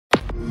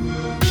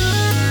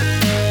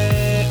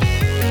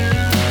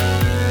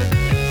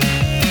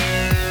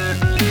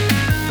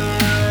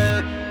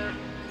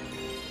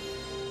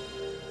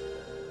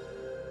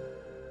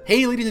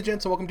Hey, ladies and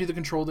gents, and welcome to the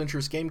Controlled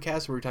Interest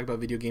Gamecast, where we talk about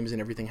video games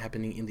and everything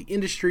happening in the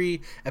industry.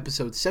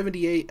 Episode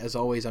 78. As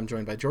always, I'm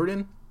joined by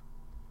Jordan.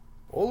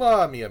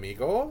 Hola, mi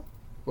amigo.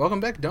 Welcome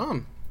back,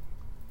 Dom.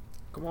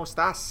 ¿Cómo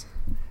estás?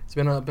 It's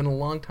been a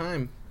long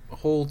time, a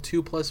whole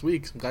 2+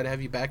 weeks. I'm glad to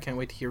have you back. Can't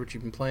wait to hear what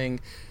you've been playing,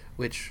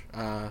 which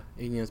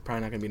it's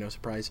probably not going to be no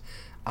surprise.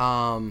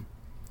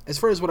 As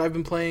far as what I've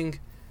been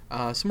playing,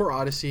 some more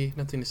Odyssey.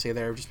 Nothing to say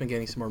there. I've just been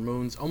getting some more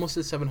moons. Almost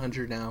at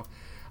 700 now.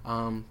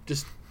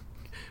 Just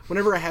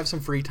whenever I have some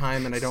free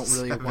time and I don't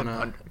really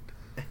want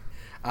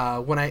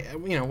to, when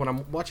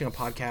I'm watching a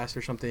podcast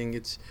or something,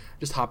 it's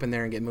just hop in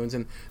there and get moons.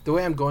 And the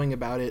way I'm going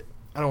about it,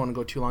 I don't want to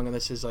go too long on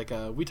this, is like,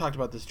 we talked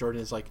about this,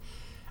 Jordan, is like,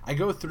 I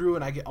go through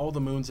and I get all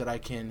the moons that I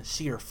can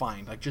see or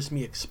find, like just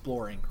me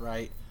exploring,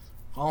 right?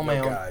 All my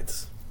own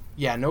guides.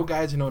 Yeah, no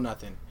guides, no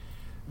nothing.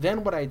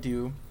 Then what I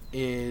do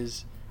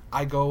is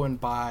I go and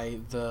buy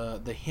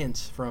the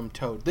hints from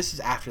Toad. This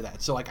is after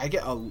that. So, like, I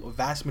get a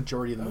vast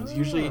majority of the moons.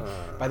 Usually,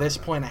 by this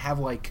point, I have,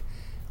 like,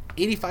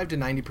 85 to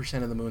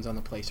 90% of the moons on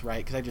the place, right?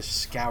 Because I just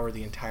scour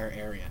the entire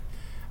area.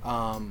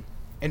 And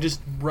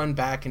just run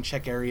back and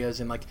check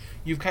areas. And, like,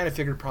 you've kind of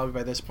figured probably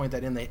by this point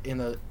that in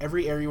the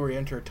every area where you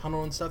enter a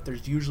tunnel and stuff,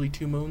 there's usually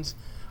 2 moons.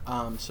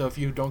 So if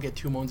you don't get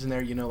 2 moons in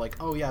there, you know, like,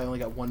 oh, yeah, I only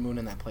got 1 moon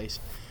in that place.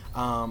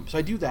 So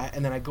I do that,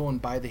 and then I go and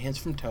buy the hints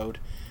from Toad.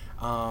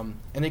 And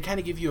they kind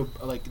of give you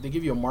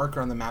a marker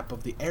on the map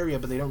of the area,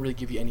 but they don't really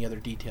give you any other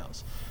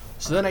details.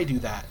 So then I do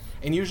that,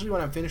 and usually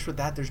when I'm finished with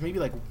that, there's maybe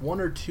like 1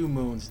 or 2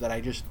 moons that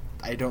I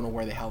don't know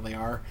where the hell they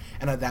are,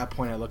 and at that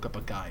point I look up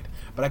a guide.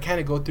 But I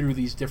kind of go through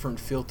these different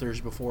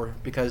filters before,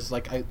 because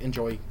like I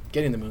enjoy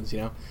getting the moons,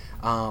 you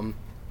know.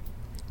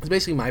 It's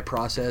basically my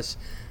process.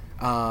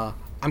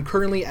 I'm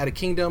currently at a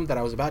kingdom that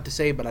I was about to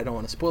say, but I don't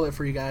want to spoil it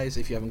for you guys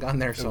if you haven't gotten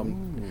there, so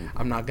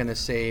I'm not going to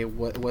say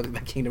what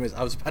that kingdom is.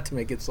 I was about to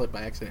make it slip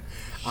by accident.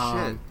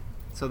 Shit.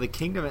 So the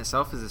kingdom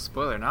itself is a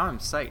spoiler. Now I'm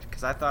psyched,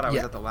 because I thought I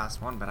was at the last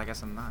one, but I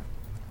guess I'm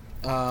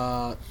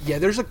not. Yeah,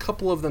 there's a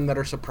couple of them that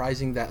are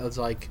surprising that it's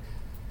like,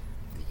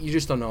 you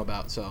just don't know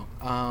about, so.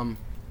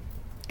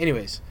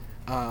 Anyways.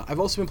 I've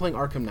also been playing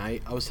Arkham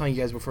Knight. I was telling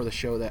you guys before the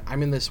show that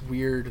I'm in this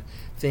weird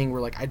thing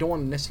where, like, I don't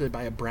want to necessarily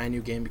buy a brand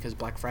new game because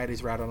Black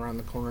Friday's right around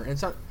the corner. And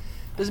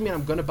doesn't mean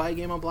I'm going to buy a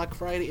game on Black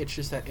Friday. It's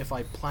just that if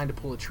I plan to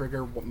pull a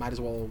trigger, might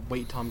as well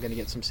wait till I'm going to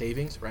get some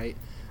savings, right?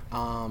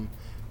 So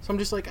I'm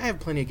just like, I have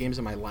plenty of games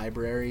in my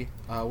library.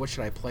 What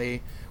should I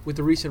play? With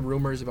the recent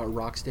rumors about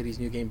Rocksteady's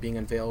new game being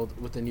unveiled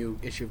with the new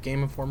issue of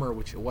Game Informer,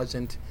 which it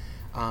wasn't.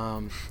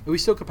 We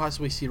still could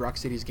possibly see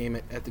Rocksteady's game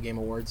at the Game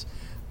Awards.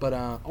 But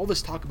all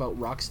this talk about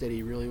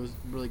Rocksteady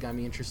really got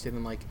me interested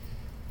in, like,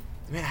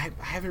 man,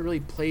 I haven't really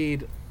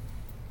played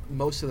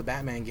most of the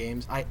Batman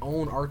games. I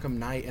own Arkham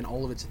Knight and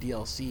all of its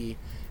DLC.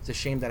 It's a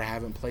shame that I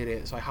haven't played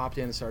it. So I hopped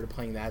in and started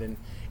playing that, and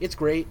it's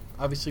great.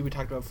 Obviously, we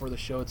talked about before the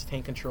show, its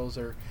tank controls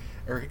are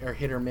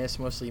hit or miss,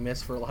 mostly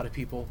miss for a lot of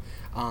people.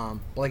 But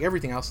like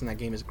everything else in that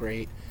game is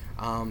great.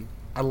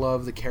 I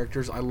love the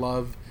characters. I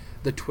love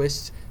the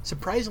twists.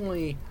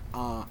 Surprisingly,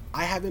 I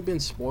haven't been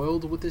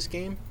spoiled with this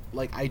game.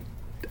 Like,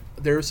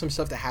 there's some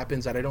stuff that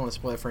happens that I don't want to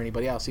spoil it for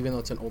anybody else, even though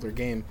it's an older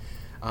game.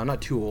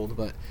 Not too old,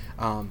 but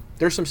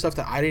there's some stuff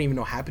that I didn't even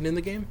know happened in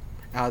the game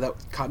that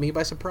caught me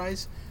by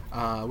surprise,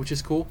 which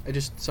is cool. It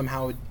just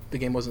somehow the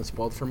game wasn't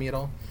spoiled for me at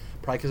all.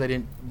 Probably because I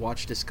didn't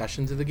watch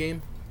discussions of the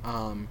game,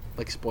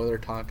 like spoiler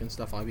talk and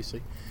stuff,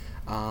 obviously.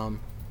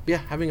 Yeah,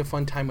 having a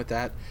fun time with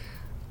that.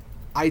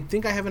 I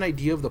think I have an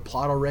idea of the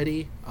plot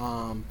already,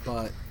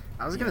 but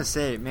I was going to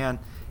say, man,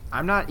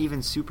 I'm not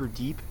even super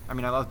deep. I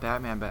mean, I love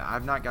Batman, but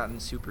I've not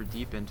gotten super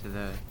deep into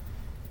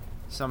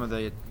some of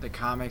the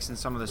comics and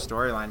some of the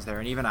storylines there.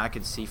 And even I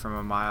could see from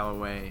a mile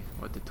away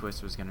what the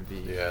twist was going to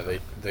be. Yeah,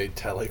 they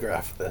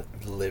telegraphed the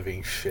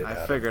living shit out of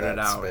that. I figured it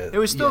out. Smith. It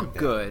was still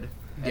good,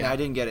 and Yeah. I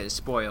didn't get it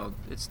spoiled.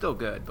 It's still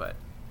good, but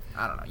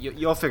I don't know.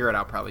 You'll figure it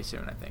out probably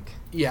soon, I think.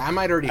 yeah, I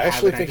might already have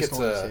actually it. think I just it's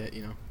don't want to say it,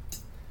 you know.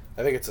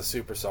 I think it's a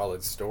super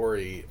solid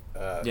story.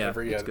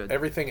 It's good.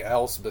 Everything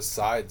else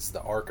besides the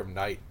Arkham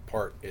Knight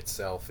part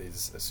itself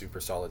is a super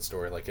solid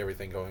story. Like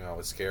everything going on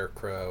with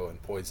Scarecrow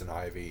and Poison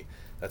Ivy,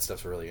 that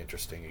stuff's really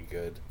interesting and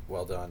good.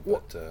 Well done.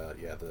 Well, But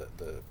yeah,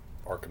 the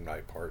Arkham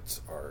Knight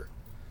parts are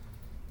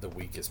the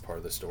weakest part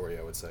of the story,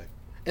 I would say.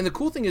 And the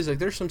cool thing is, like,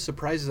 there's some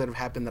surprises that have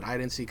happened that I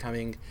didn't see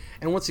coming.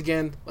 And once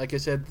again, like I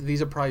said,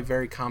 these are probably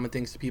very common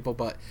things to people,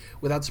 but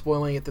without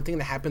spoiling it, the thing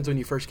that happens when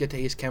you first get to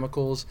Ace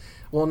Chemicals,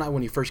 well, not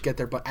when you first get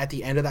there, but at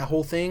the end of that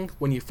whole thing,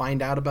 when you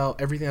find out about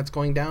everything that's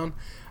going down,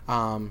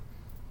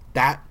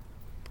 that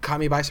caught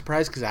me by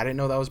surprise because I didn't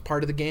know that was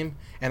part of the game.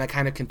 And that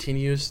kind of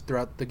continues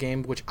throughout the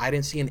game, which I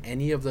didn't see in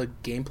any of the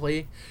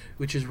gameplay,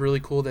 which is really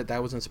cool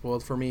that wasn't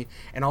spoiled for me.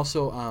 And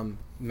also,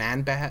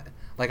 Man-Bat.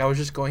 Like, I was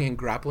just going and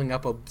grappling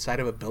up a side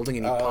of a building,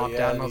 and he popped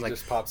out, and I was like,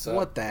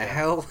 what the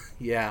hell?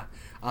 Yeah.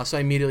 So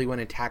I immediately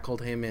went and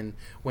tackled him and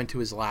went to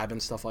his lab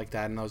and stuff like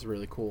that, and that was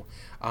really cool.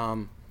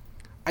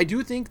 I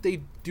do think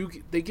they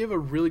give a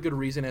really good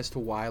reason as to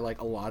why,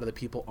 like, a lot of the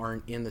people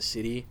aren't in the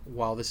city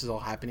while this is all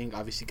happening,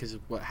 obviously because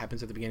of what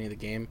happens at the beginning of the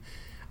game.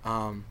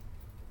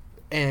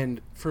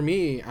 And for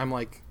me, I'm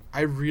like,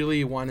 I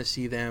really want to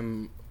see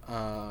them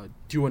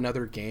do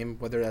another game,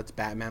 whether that's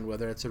Batman,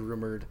 whether that's a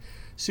rumored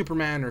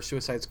Superman or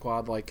Suicide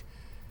Squad. Like,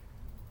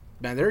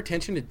 man, their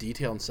attention to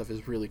detail and stuff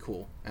is really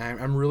cool. And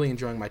I'm really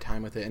enjoying my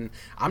time with it. And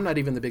I'm not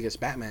even the biggest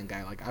Batman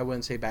guy. Like, I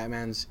wouldn't say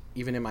Batman's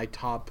even in my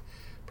top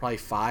probably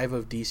 5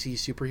 of DC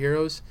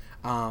superheroes.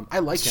 I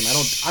like him.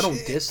 I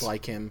don't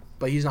dislike him,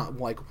 but he's not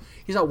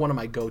one of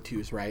my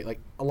go-tos, right? Like,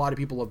 a lot of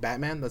people love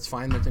Batman. That's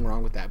fine. Nothing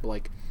wrong with that. But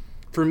like,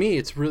 for me,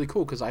 it's really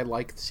cool because I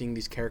like seeing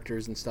these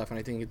characters and stuff, and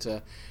I think it's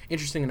a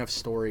interesting enough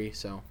story.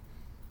 So,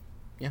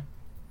 yeah.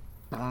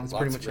 That's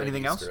pretty much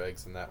anything else. Easter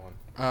eggs in that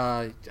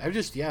one.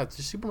 It's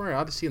just Super Mario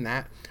Odyssey and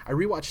that. I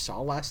rewatched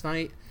Saw last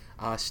night.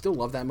 Still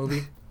love that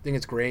movie. think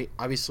it's great.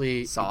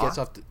 Obviously, Saw? It gets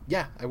off.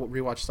 Yeah, I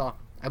rewatched Saw.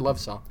 I love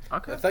Saw.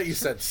 Okay. I thought you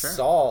said Sure.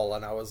 Saul,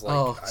 and I was like,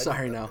 Oh,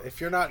 sorry, no.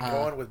 If you're not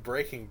going with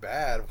Breaking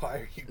Bad, why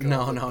are you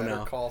going with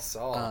Better Call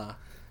Saul?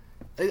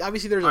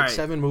 Obviously, there's All like right.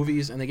 7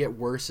 movies, and they get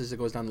worse as it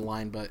goes down the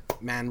line. But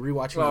man,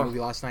 rewatching Well, that movie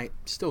last night,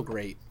 still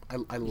great. I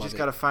You love just it.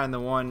 gotta find the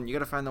one. You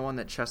gotta find the one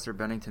that Chester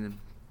Bennington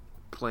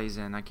plays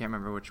in. I can't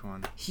remember which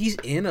one. He's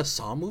in a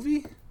Saw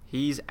movie.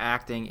 He's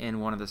acting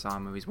in one of the Saw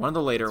movies, one of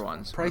the later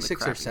ones. Probably one of the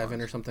 6 or crappy 7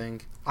 ones. or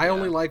something. I Yeah,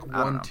 only like I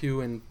don't 1, know.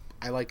 2, and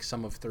I like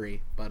some of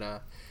 3. But yeah,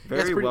 it's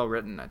Very pretty- well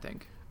written, I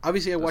think.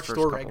 Obviously, I Those watched first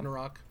Thor couple.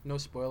 Ragnarok. No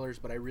spoilers,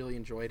 but I really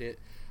enjoyed it.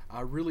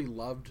 I really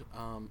loved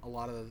a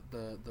lot of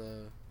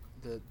the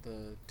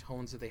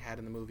tones that they had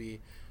in the movie.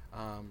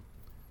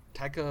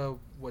 Taika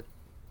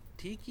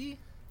Waititi,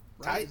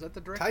 right? Is that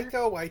the director?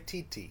 Taika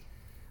Waititi.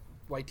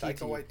 Waititi.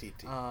 Taika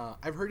Waititi.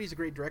 I've heard he's a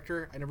great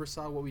director. I never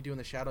saw What We Do in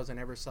the Shadows. I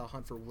never saw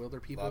Hunt for Wilder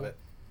People. Love it.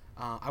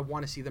 I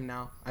want to see them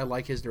now. I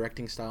like his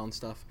directing style and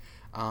stuff.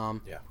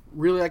 Yeah.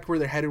 Really like where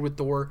they're headed with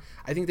Thor.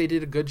 I think they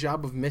did a good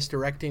job of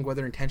misdirecting,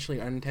 whether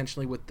intentionally or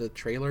unintentionally, with the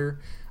trailer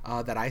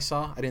that I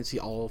saw. I didn't see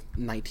all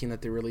 19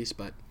 that they released,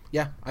 but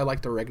yeah, I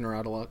like the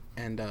Ragnarok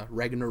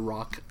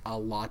a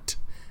lot.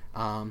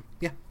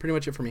 Yeah, pretty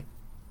much it for me.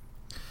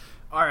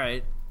 All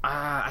right.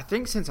 I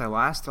think since I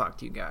last talked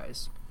to you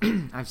guys,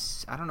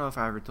 I don't know if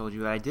I ever told you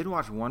that I did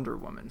watch Wonder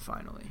Woman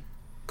finally.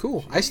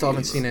 Cool. I still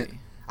haven't seen it. Movie.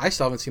 I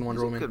still haven't seen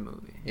Wonder It's Woman. a good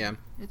movie. Yeah.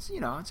 It's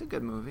it's a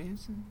good movie.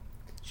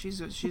 She's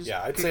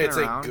Yeah, I'd kicking say it's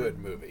around. a good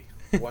movie.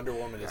 Wonder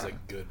Woman is a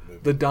good movie.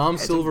 The Dom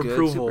It's a Silver good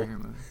approval.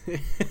 superhero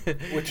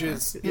movie. Which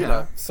is, Yeah. you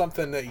know,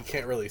 something that you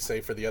can't really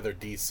say for the other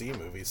DC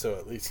movies, so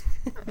at least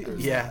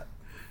there's Yeah. that.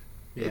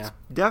 Yeah. It's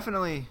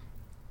definitely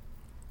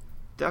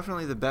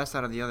the best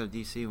out of the other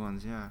DC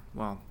ones, yeah.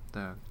 Well,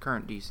 the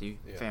current DC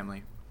Yeah.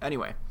 family.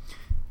 Anyway,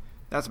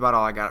 that's about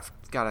all I got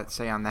to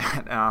say on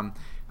that.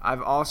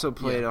 I've also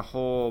played a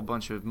whole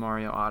bunch of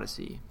Mario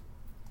Odyssey.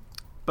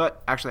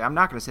 But actually, I'm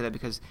not going to say that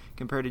because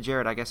compared to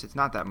Jared, I guess it's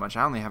not that much.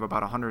 I only have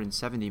about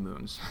 170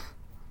 moons.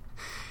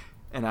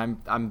 And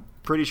I'm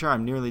pretty sure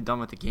I'm nearly done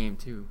with the game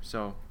too.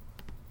 So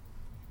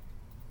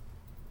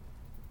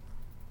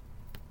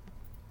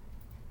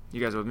you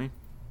guys with me?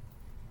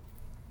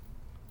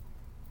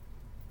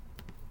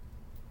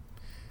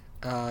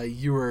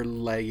 You were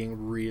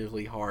lagging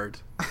really hard.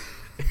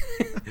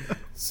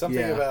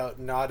 Something Yeah. about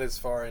not as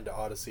far into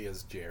Odyssey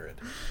as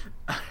Jared.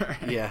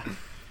 Yeah.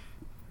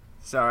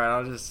 So, all right,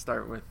 I'll just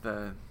start with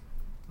the...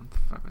 What the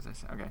fuck was I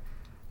saying? Okay.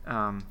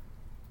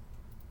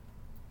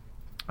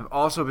 I've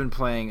also been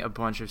playing a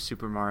bunch of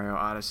Super Mario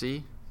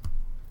Odyssey,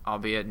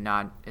 albeit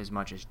not as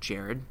much as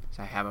Jared.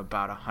 So I have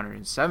about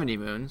 170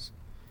 moons,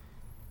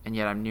 and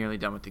yet I'm nearly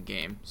done with the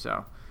game. So,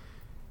 are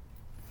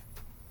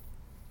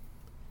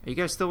you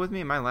guys still with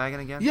me? Am I lagging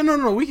again? Yeah,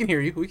 no, we can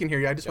hear you. We can hear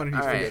you. I just wanted you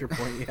to All finish right. your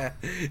point.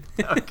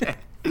 Yeah. Okay.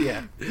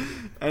 Yeah.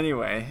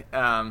 Anyway,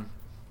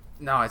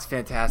 no, it's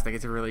fantastic.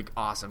 It's a really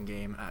awesome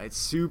game. It's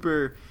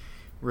super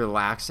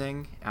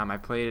relaxing. I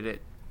played it at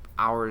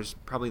hours,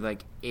 probably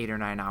like 8 or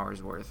 9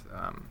 hours worth,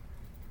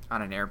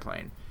 on an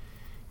airplane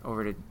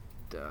over to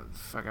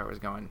I was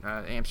going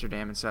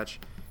Amsterdam and such.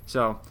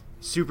 So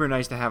super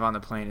nice to have on the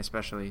plane,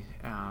 especially.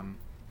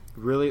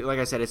 Really, like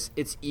I said,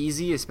 it's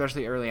easy,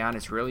 especially early on.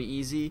 It's really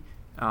easy,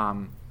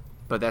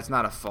 but that's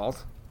not a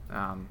fault.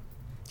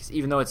 'Cause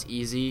even though it's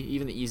easy,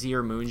 even the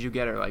easier moons you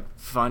get are like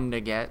fun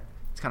to get.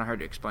 It's kind of hard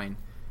to explain.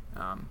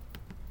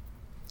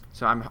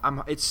 So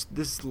it's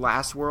this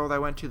last world I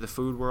went to, the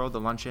food world, the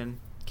luncheon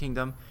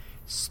kingdom,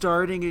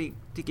 starting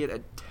to get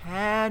a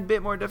tad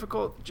bit more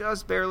difficult,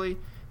 just barely,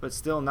 but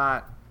still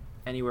not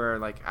anywhere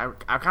like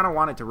I kind of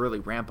want it to really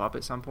ramp up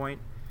at some point.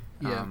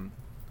 Yeah.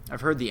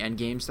 I've heard the end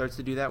game starts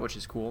to do that, which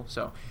is cool.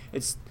 So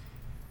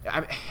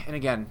and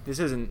again, this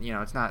isn't,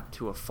 it's not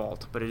to a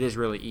fault, but it is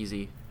really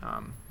easy,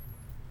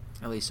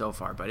 at least so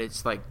far. But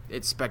it's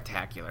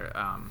spectacular.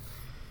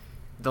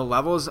 The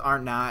levels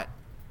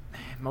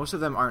most of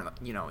them aren't,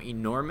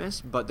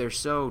 enormous, but they're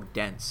so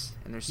dense,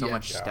 and there's so Yeah.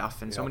 much Yeah.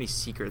 stuff and so Yep. many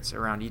secrets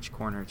around each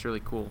corner. It's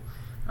really cool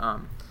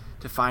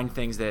to find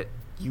things that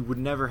you would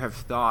never have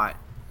thought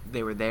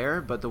they were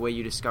there, but the way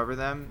you discover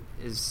them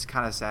is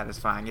kind of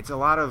satisfying. It's a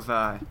lot of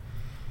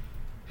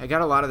I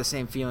got a lot of the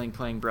same feeling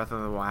playing Breath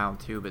of the Wild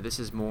too, but this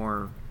is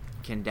more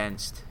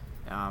condensed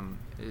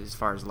as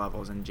far as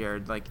levels. And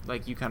Jared,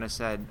 like you kind of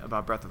said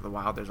about Breath of the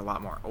Wild, there's a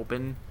lot more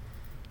open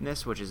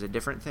openness, which is a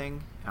different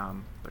thing,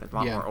 but a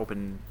lot more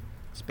open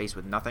space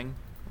with nothing.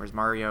 Whereas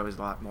Mario is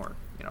a lot more,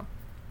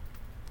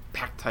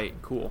 packed tight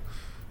and cool.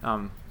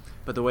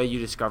 But the way you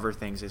discover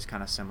things is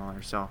kind of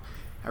similar. So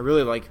I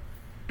really like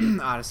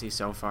Odyssey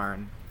so far,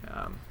 and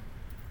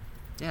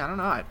I don't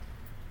know.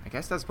 I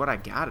guess that's what I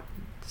got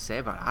to say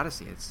about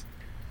Odyssey. It's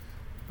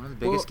one of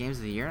the biggest games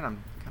of the year, and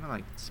I'm kind of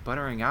like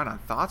sputtering out on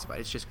thoughts about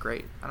it. It's just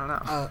great. I don't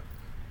know.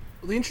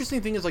 The interesting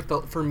thing is, like,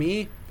 for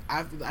me,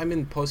 I'm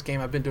in post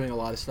game. I've been doing a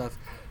lot of stuff.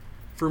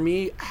 For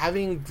me,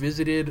 having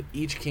visited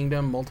each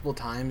kingdom multiple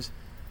times,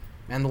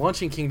 man, the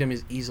Luncheon Kingdom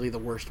is easily the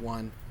worst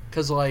one,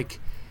 because like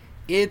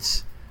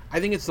I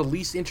think it's the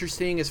least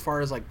interesting as far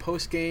as like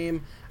post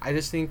game. I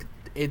just think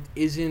it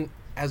isn't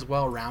as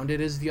well rounded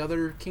as the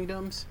other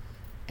kingdoms,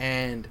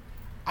 and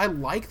I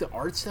like the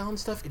art style and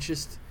stuff. It's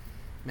just,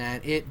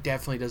 man, it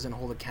definitely doesn't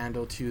hold a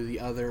candle to the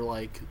other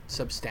like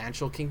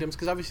substantial kingdoms,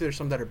 because obviously there's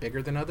some that are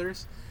bigger than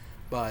others,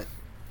 but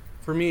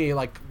for me,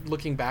 like,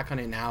 looking back on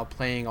it now,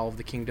 playing all of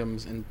the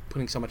kingdoms and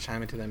putting so much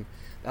time into them,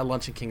 that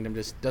Luncheon Kingdom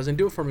just doesn't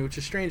do it for me, which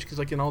is strange, because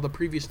like in all the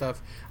previous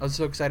stuff, I was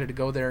so excited to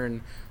go there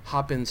and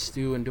hop in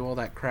stew and do all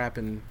that crap,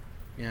 and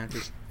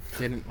just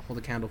didn't hold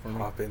a candle for me.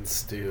 Hop in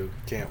stew,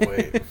 can't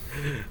wait.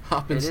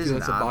 Hop in stew,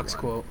 that's a box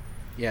quote.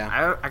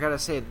 Yeah. I gotta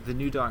say, the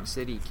New Donk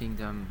City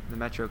Kingdom, the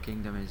Metro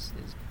Kingdom, is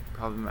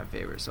probably my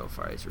favorite so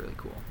far. It's really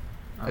cool.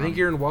 I think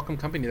you're in welcome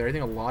company there. I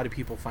think a lot of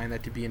people find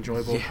that to be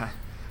enjoyable. Yeah.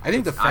 I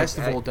think the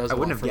festival does. I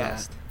wouldn't have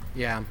guessed. That.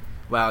 Yeah.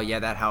 Well, yeah,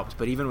 that helps.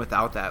 But even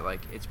without that,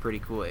 like, it's pretty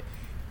cool.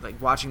 Like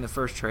watching the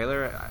first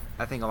trailer,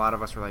 I think a lot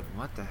of us were like,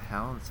 "What the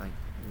hell?" It's like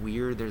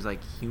weird. There's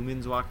like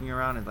humans walking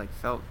around. It like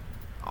felt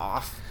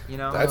off,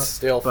 That's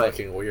still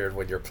fucking weird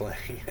when you're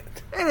playing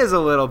it. It is a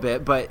little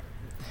bit, but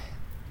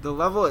the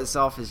level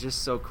itself is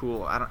just so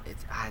cool.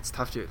 It's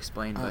tough to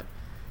explain, but.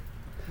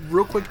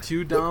 Real quick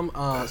too, Dom.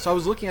 So I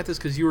was looking at this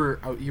because you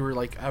were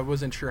like, I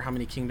wasn't sure how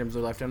many kingdoms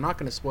are left. I'm not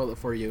going to spoil it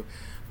for you,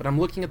 but I'm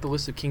looking at the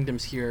list of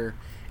kingdoms here,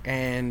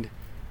 and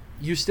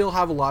you still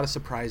have a lot of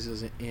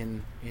surprises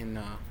in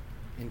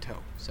tow.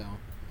 So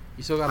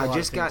you still got a lot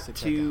of things to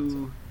check out.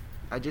 So.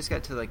 I just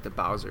got to like the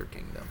Bowser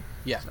Kingdom.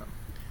 Yeah, so.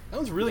 That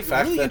was really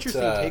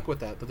interesting take with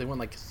that they went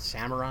like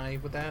samurai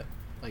with that,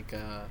 like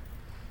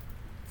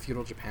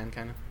feudal Japan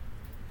kind of.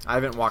 I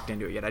haven't walked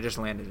into it yet. I just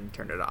landed and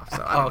turned it off,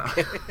 so I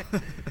don't know.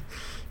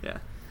 Yeah.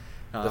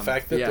 The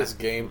fact that this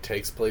game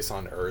takes place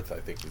on Earth, I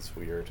think, is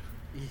weird.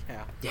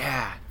 Yeah.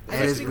 Yeah,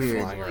 that is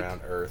weird. Flying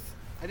around Earth.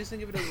 I just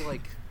think of it as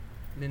like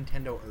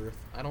Nintendo Earth.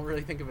 I don't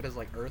really think of it as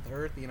like Earth,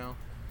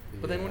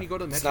 But then when you go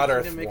to the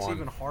Metro Kingdom, it makes it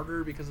even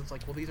harder, because it's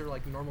like, well, these are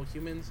like normal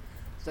humans.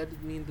 Does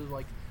that mean that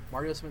like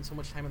Mario spent so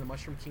much time in the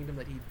Mushroom Kingdom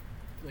that he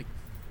like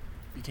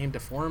became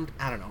deformed?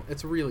 I don't know.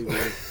 It's really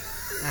weird.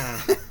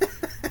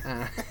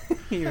 I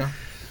don't know.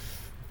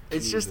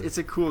 It's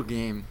a cool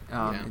game.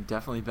 It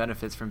definitely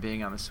benefits from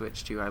being on the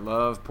Switch too. I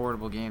love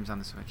portable games on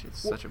the Switch. It's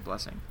such a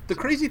blessing. The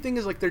crazy thing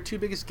is, like, their two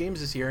biggest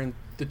games this year, and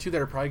the two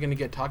that are probably going to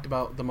get talked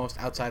about the most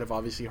outside of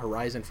obviously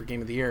Horizon for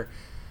Game of the Year,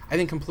 I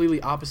think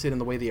completely opposite in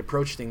the way they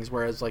approach things.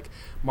 Whereas like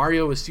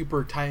Mario is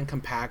super tight and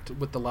compact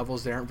with the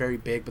levels. They aren't very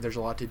big, but there's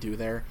a lot to do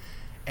there.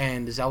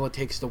 And Zelda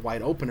takes the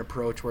wide open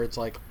approach, where it's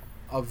like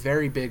a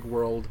very big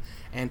world,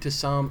 and to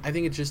some, I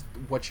think it's just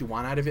what you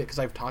want out of it, because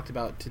I've talked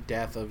about to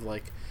death of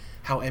like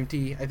how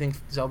empty I think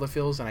Zelda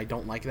feels, and I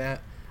don't like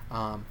that.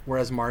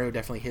 Whereas Mario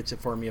definitely hits it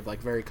for me of like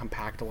very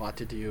compact, a lot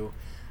to do.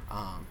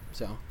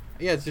 So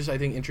yeah, it's just, I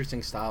think,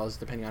 interesting styles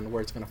depending on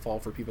where it's going to fall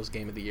for people's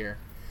Game of the Year.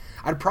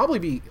 I'd probably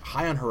be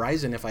high on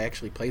Horizon if I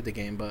actually played the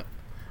game, but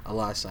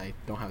alas, I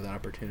don't have that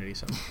opportunity.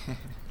 So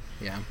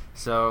yeah.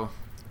 So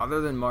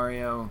other than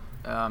Mario,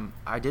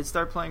 I did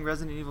start playing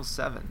Resident Evil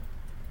 7.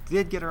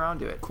 Did get around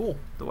to it. Cool.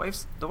 The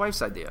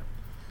wife's idea,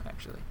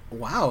 actually.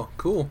 Wow,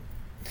 cool.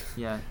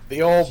 Yeah.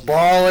 The old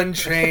ball and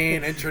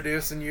chain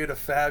introducing you to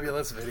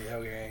fabulous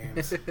video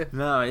games.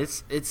 No,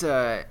 it's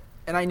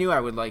and I knew I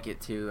would like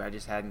it too. I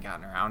just hadn't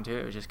gotten around to it.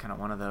 It was just kind of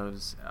one of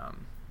those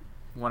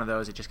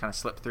it just kind of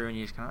slipped through, and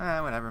you just kind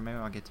of whatever, maybe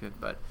I'll get to it.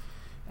 But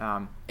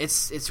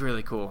it's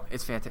really cool.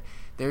 It's fantastic.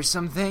 There's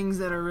some things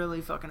that are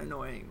really fucking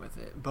annoying with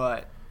it,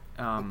 but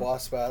the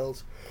boss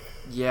battles.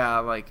 Yeah,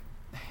 like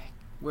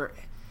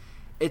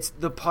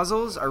the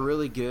puzzles are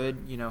really good,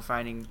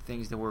 finding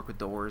things to work with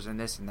doors and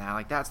this and that.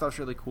 Like, that stuff's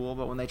really cool,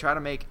 but when they try to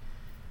make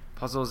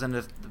puzzles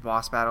into the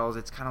boss battles,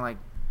 it's kind of like,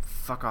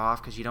 fuck off,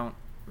 because you don't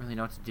really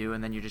know what to do,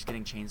 and then you're just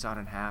getting chainsawed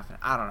in half. And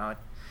I don't know.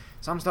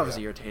 Some stuff is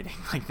irritating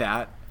like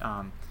that.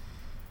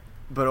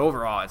 But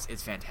overall,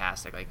 it's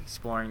fantastic. Like,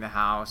 exploring the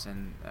house,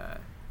 and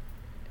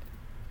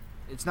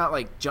it's not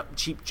like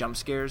cheap jump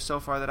scares so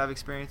far that I've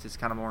experienced. It's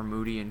kind of more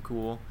moody and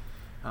cool.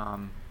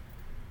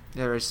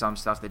 There is some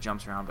stuff that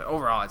jumps around, but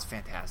overall it's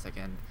fantastic,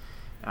 and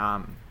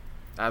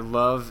I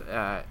love.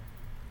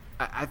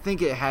 I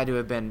think it had to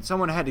have been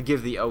someone had to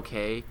give the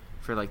okay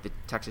for like the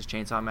Texas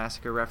Chainsaw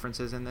Massacre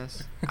references in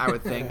this. I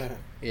would think.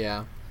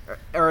 Yeah.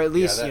 Or at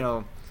least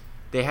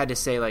they had to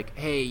say like,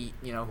 hey,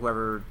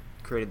 whoever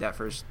created that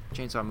first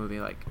Chainsaw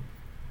movie, like,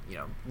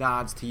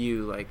 nods to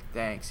you, like,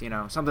 thanks,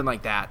 something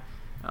like that.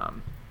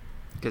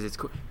 because it's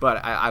cool.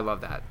 But I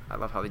love that. I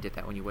love how they did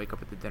that when you wake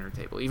up at the dinner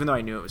table, even though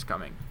I knew it was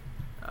coming.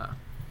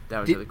 That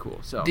was really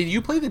cool. So did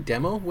you play the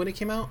demo when it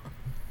came out?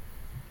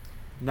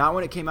 not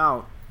when it came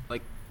out,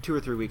 like 2 or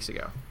 3 weeks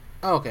ago.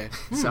 Oh, okay.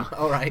 So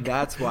all right.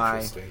 that's why.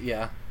 Interesting.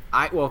 Yeah.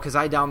 Because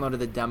I downloaded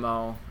the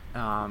demo,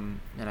 and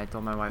I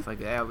told my wife, like,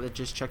 hey, let's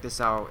just check this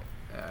out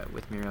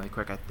with me really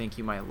quick. I think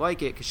you might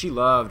like it, because she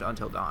loved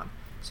Until Dawn.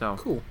 So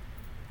Cool.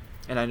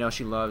 And I know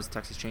she loves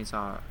Texas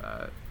Chainsaw,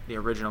 the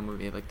original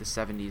movie, like the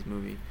 70s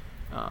movie.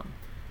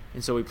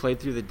 And so we played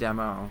through the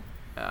demo.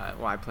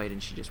 Well, I played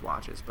and she just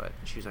watches, but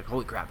she was like,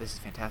 holy crap, this is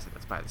fantastic.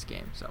 Let's buy this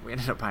game. So we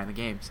ended up buying the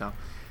game. So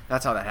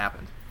that's how that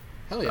happened.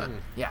 Hell yeah. But,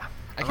 yeah.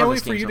 I can't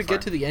wait for you to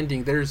get to the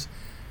ending. There's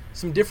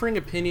some differing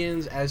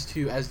opinions as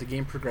the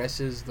game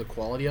progresses, the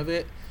quality of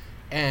it.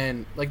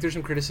 And, like, there's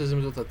some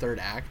criticisms with the third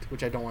act,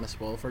 which I don't want to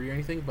spoil for you or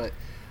anything, but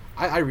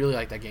I really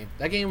like that game.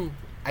 That game,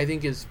 I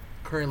think, is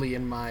currently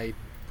in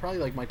probably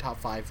like my top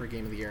 5 for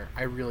game of the year.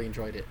 I really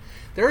enjoyed it.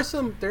 There are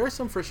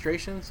some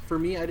frustrations for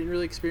me. I didn't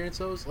really experience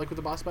those, like with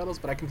the boss battles,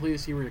 but I completely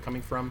see where you're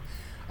coming from.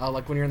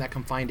 Like when you're in that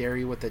confined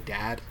area with the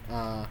dad,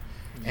 and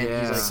Yeah.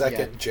 he's The like,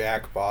 second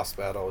Jack boss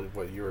battle,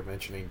 what you were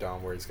mentioning,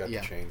 Dom, where he's got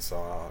Yeah. the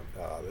chainsaw.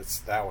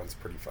 That one's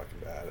pretty fucking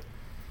bad.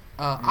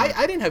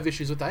 I didn't have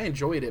issues with that. I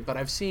enjoyed it, but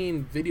I've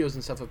seen videos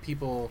and stuff of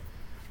people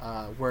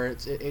where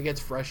it gets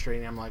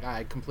frustrating. I'm like,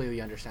 I completely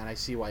understand. I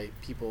see why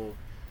people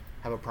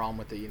have a problem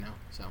with it,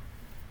 so.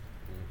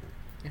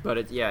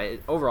 But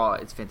overall,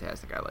 it's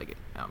fantastic. I like it.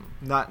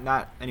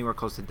 Not anywhere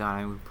close to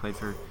done. We played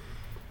for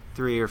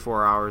 3 or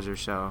 4 hours or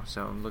so.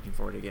 So I'm looking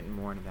forward to getting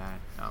more into that.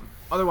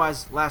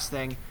 Otherwise, last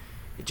thing,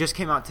 it just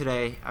came out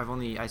today.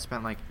 I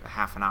spent like a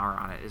half an hour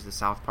on it. Is the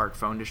South Park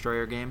Phone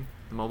Destroyer game,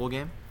 the mobile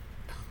game?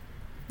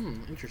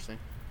 Interesting.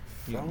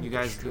 Phone You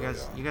guys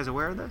Destroyer.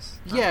 aware of this?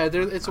 Yeah,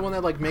 it's the one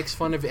that like makes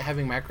fun of it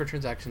having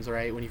microtransactions,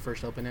 right? When you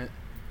first open it,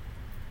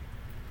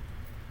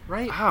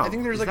 right? Oh, I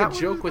think there's is like that a what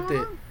joke was with it.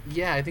 going on?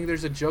 Yeah, I think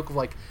there's a joke of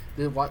like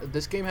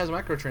this game has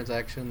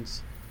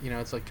microtransactions.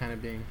 It's like kind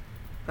of being.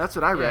 That's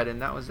what I read, Yeah.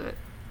 and that was it.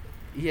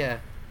 Yeah.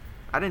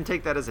 I didn't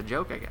take that as a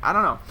joke. I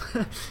don't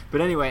know. But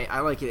anyway,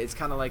 I like it. It's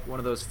kind of like one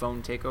of those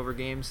phone takeover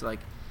games. Like,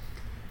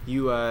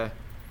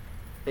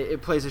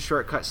 it plays a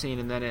short cutscene,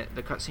 and then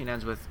the cutscene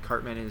ends with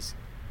Cartman is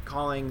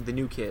calling the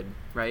new kid,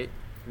 right?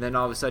 And then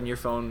all of a sudden your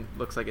phone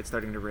looks like it's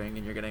starting to ring,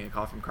 and you're getting a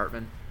call from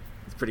Cartman.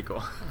 It's pretty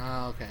cool.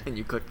 Oh, okay. And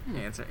you click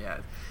answer.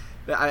 Yeah.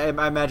 I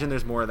imagine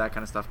there's more of that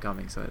kind of stuff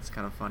coming, so it's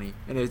kind of funny.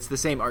 And it's the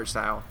same art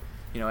style,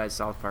 as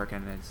South Park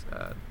and as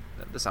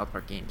the South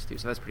Park games too.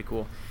 So that's pretty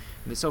cool.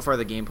 And so far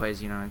the gameplay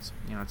is,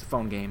 it's a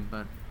phone game,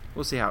 but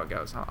we'll see how it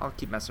goes. I'll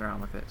keep messing around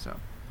with it. So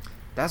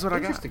that's what I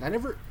got. Interesting.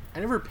 I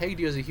never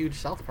pegged you as a huge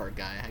South Park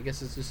guy. I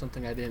guess it's just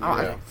something I didn't. Oh,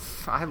 really...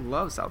 I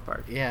love South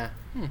Park. Yeah.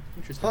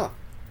 Interesting. Huh.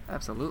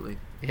 Absolutely.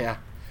 Yeah.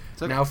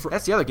 So Now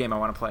that's the other game I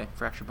want to play,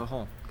 Fractured But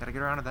Whole. Got to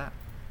get around to that.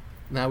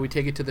 Now we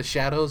take it to the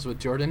shadows with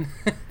Jordan.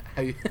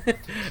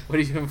 What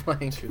have you been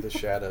playing? To the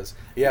shadows.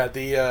 Yeah,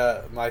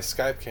 the my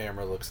Skype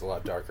camera looks a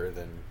lot darker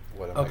than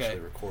what I'm Okay.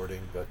 actually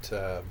recording,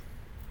 but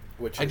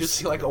which I is just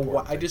see like an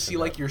important I thing just to see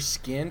like note. your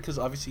skin because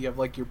obviously you have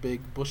like your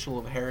big bushel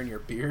of hair in your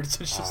beard.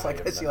 So it's just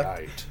like I see like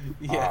night.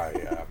 Yeah.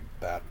 I am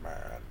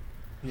Batman.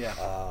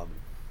 yeah.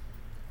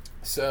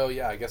 So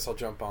yeah, I guess I'll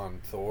jump on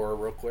Thor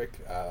real quick.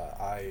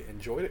 I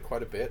enjoyed it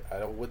quite a bit.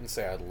 I wouldn't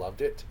say I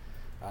loved it,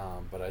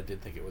 but I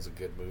did think it was a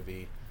good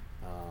movie,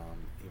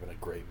 even a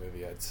great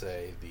movie. I'd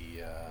say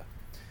the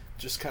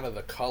just kind of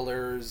the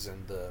colors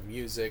and the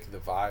music, the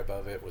vibe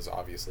of it was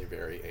obviously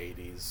very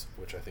 80s,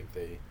 which I think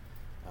they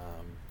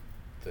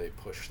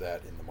pushed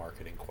that in the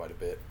marketing quite a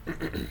bit.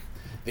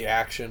 The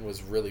action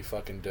was really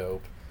fucking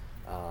dope.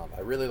 I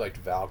really liked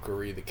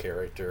Valkyrie, the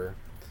character,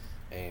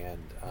 and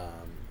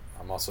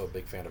I'm also a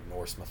big fan of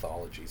Norse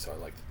mythology, so I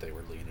like that they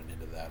were leaning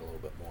into that a little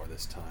bit more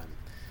this time.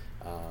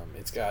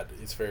 It's got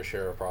its fair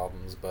share of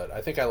problems, but I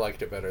think I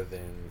liked it better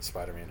than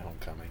Spider-Man: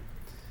 Homecoming.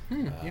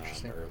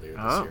 Interesting. Earlier this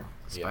Oh, year.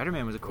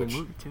 Spider-Man was a cool Which-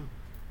 movie too.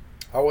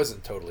 I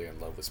wasn't totally in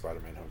love with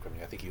Spider-Man: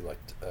 Homecoming. I think you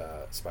liked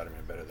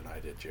Spider-Man better than I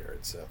did,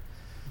 Jared. So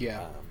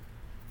Yeah.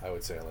 I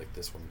would say I like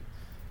this one.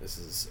 This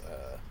is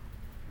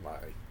my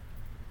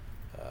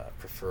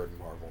preferred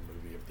Marvel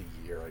movie of the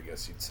year, I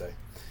guess you'd say.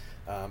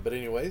 But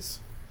anyways,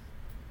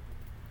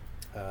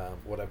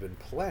 what I've been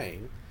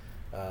playing,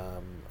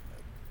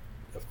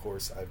 of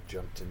course, I've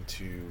jumped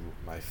into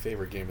my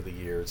favorite game of the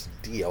year's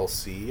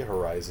DLC,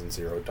 Horizon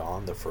Zero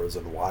Dawn: The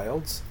Frozen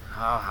Wilds.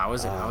 Oh, how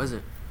is it? How is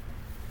it?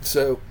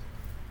 So,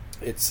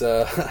 it's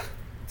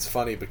it's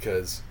funny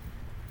because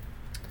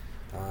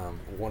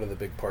one of the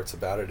big parts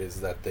about it is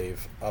that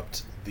they've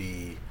upped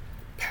the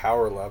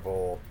power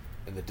level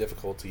and the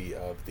difficulty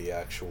of the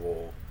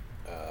actual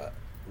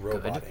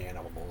robot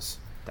animals.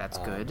 That's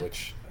good.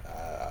 Which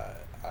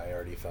I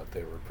already thought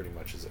they were pretty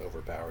much as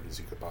overpowered as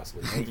you could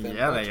possibly make them.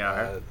 Yeah, but, they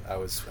are. I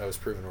was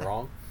proven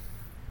wrong,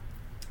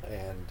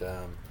 and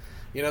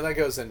that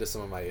goes into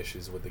some of my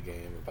issues with the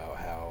game about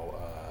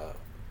how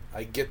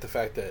I get the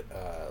fact that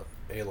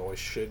Aloy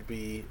should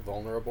be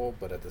vulnerable,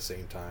 but at the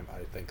same time,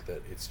 I think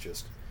that it's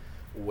just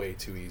way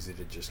too easy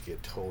to just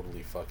get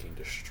totally fucking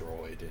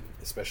destroyed, and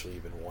especially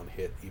even one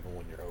hit, even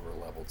when you're over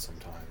leveled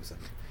sometimes. And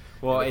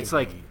it's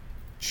like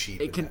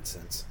cheap in that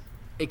sense.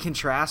 It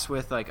contrasts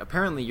with, like,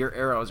 apparently your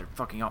arrows are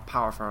fucking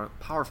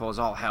powerful as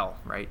all hell,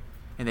 right?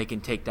 And they can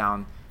take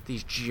down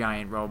these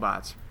giant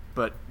robots.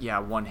 But yeah,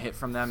 one hit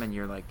from them and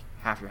you're like,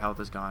 half your health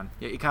is gone.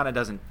 It kind of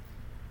doesn't.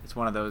 It's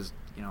one of those,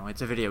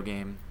 it's a video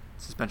game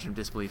suspension of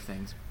disbelief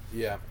things.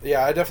 Yeah,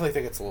 I definitely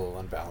think it's a little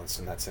unbalanced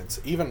in that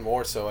sense. Even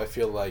more so, I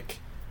feel like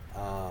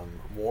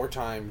more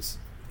times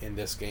in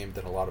this game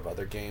than a lot of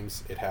other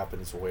games, it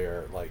happens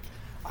where, like,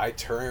 I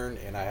turn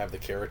and I have the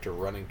character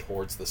running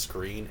towards the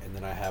screen, and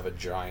then I have a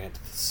giant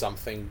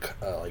something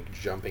like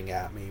jumping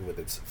at me with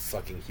its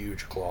fucking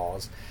huge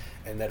claws,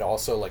 and that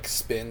also like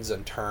spins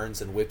and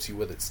turns and whips you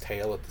with its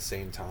tail at the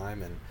same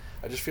time. And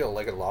I just feel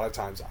like a lot of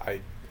times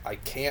I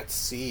can't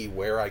see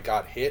where I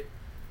got hit,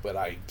 but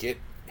I get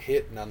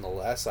hit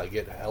nonetheless. I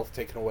get health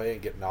taken away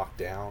and get knocked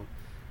down,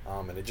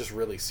 and it just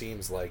really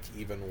seems like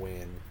even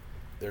when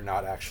they're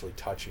not actually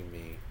touching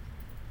me,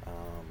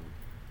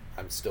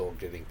 I'm still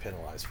getting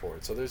penalized for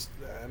it. So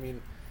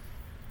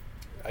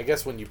I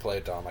guess when you play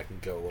it, Dom, I can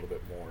go a little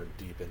bit more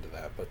deep into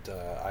that. But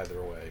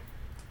either way,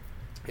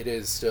 it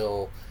is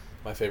still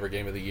my favorite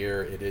game of the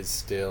year. It is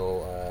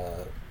still,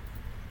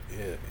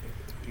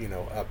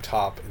 up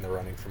top in the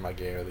running for my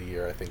game of the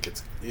year. I think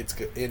it's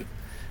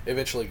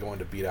eventually going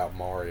to beat out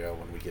Mario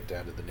when we get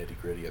down to the nitty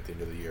gritty at the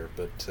end of the year.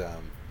 But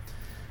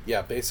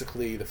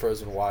basically, the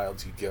Frozen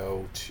Wilds, you're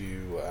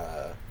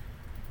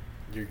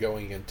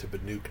going into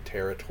Banuk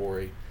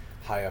territory,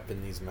 high up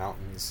in these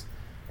mountains,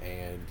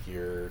 and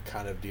you're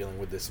kind of dealing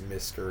with this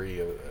mystery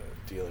of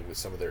dealing with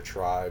some of their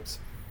tribes,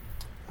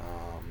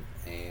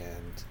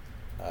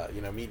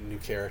 meeting new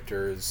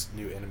characters,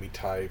 new enemy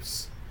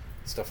types,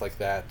 stuff like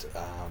that.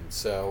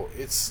 So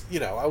it's,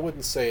 I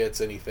wouldn't say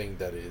it's anything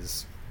that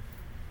is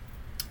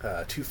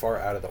too far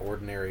out of the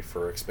ordinary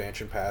for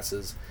expansion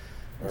passes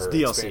or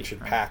DLC, expansion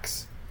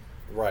packs.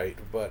 Right,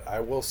 but I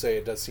will say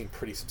it does seem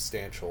pretty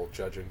substantial,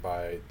 judging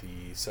by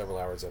the several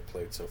hours I've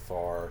played so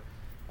far,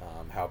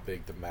 how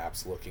big the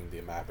map's looking,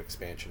 the map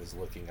expansion is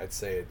looking. I'd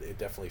say it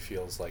definitely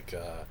feels like,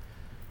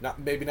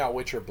 maybe not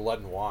Witcher Blood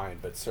and Wine,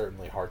 but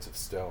certainly Hearts of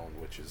Stone,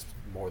 which is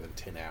more than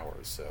 10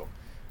 hours. So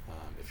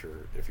if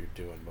you're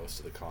doing most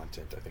of the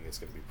content, I think it's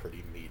going to be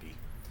pretty meaty.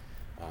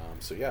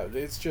 So yeah,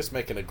 it's just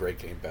making a great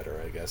game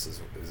better, I guess,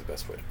 is the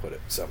best way to put it.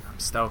 So I'm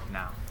stoked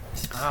now.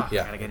 I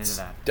gotta get into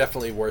that.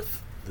 Definitely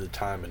worth the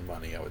time and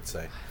money, I would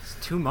say.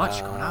 It's too much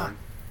going on.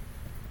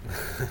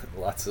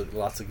 lots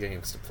of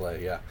games to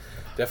play. Yeah,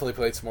 definitely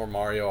played some more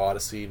Mario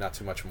Odyssey. Not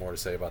too much more to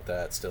say about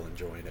that. Still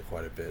enjoying it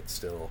quite a bit.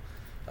 Still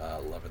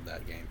loving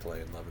that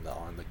gameplay and loving the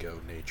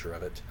on-the-go nature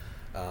of it.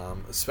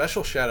 A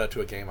special shout out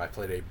to a game I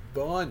played a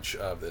bunch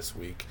of this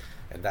week,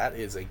 and that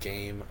is a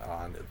game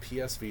on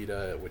PS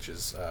Vita, which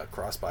is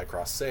cross-buy,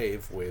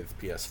 cross-save with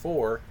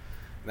PS4,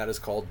 and that is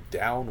called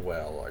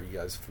Downwell. Are you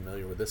guys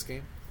familiar with this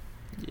game?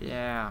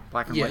 Yeah,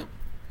 black and white.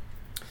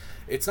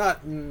 It's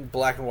not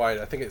black and white.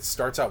 I think it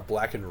starts out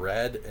black and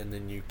red, and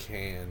then you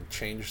can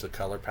change the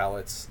color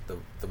palettes.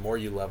 The more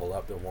you level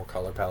up, the more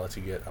color palettes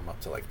you get. I'm up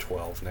to like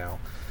 12 now.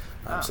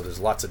 So there's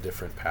lots of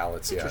different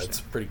palettes. Yeah,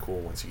 it's pretty cool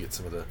once you get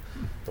some of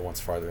the ones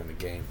farther in the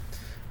game.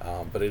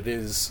 But it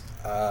is,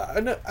 I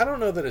don't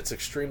know that it's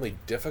extremely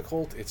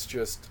difficult. It's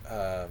just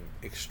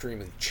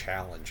extremely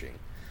challenging.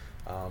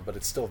 But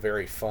it's still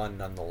very fun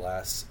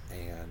nonetheless,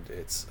 and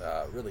it's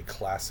really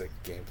classic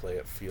gameplay.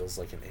 It feels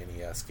like an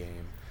NES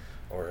game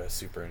or a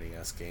Super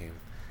NES game,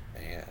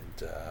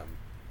 and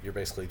you're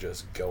basically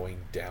just going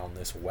down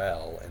this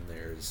well, and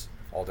there's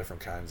all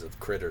different kinds of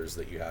critters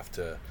that you have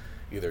to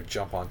either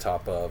jump on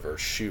top of or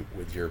shoot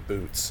with your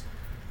boots,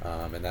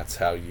 and that's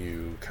how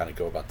you kind of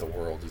go about the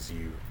world, is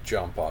you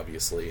jump,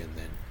 obviously, and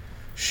then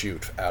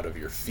shoot out of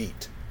your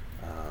feet.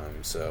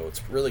 So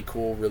it's really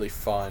cool, really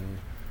fun.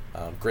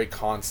 Great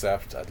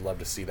concept. I'd love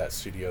to see that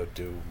studio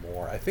do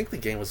more. I think the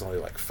game was only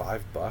like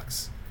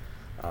 $5,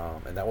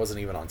 and that wasn't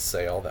even on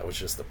sale. That was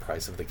just the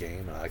price of the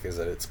game. And like I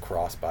said, it's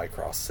cross-buy,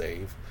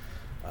 cross-save.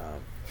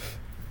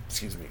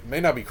 Excuse me. It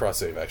may not be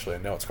cross-save, actually. I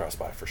know it's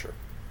cross-buy for sure.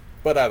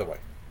 But either way,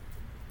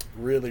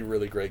 really,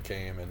 really great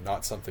game, and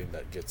not something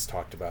that gets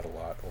talked about a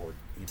lot, or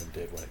even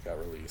did when it got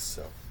released.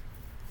 So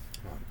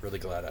I'm really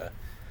glad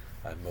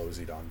I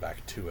moseyed on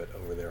back to it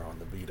over there on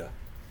the Vita.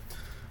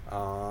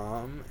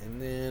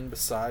 And then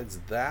besides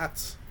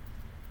that,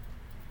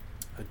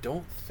 I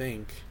don't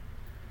think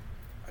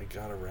I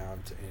got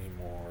around to any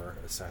more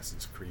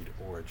Assassin's Creed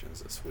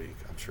Origins this week.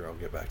 I'm sure I'll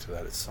get back to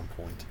that at some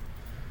point.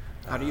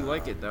 How do you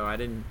like it, though?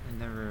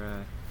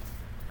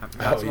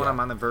 That's one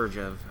I'm on the verge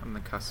of. I'm the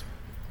cusp.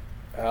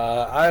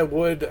 I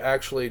would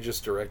actually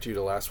just direct you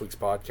to last week's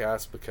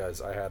podcast,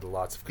 because I had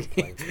lots of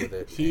complaints with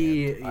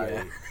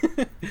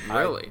it.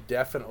 Really?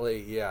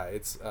 Definitely, yeah.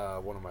 It's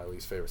one of my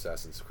least favorite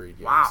Assassin's Creed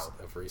games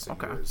of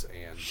recent years.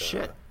 And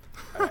shit.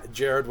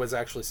 Jared was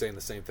actually saying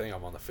the same thing.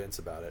 I'm on the fence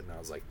about it, and I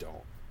was like,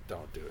 don't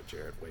do it,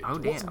 Jared. Wait. Oh,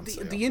 damn.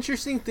 The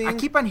interesting thing, I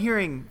keep on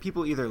hearing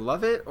people either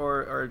love it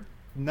or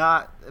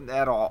Not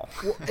at all.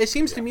 Well, it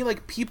seems to me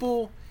like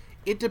people.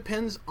 It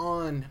depends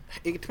on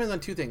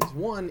two things.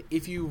 One,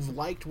 if you've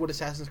liked what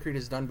Assassin's Creed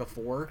has done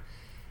before,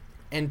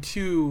 and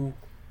two,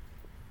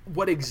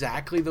 what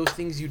exactly those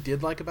things you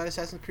did like about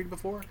Assassin's Creed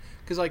before.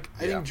 Because I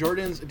think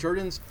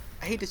Jordan's.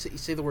 I hate to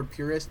say the word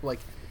purist, but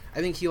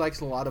I think he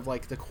likes a lot of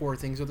the core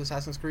things with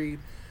Assassin's Creed.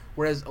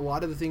 Whereas a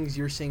lot of the things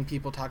you're seeing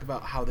people talk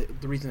about how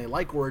the reason they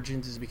like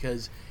Origins is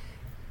because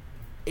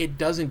it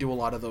doesn't do a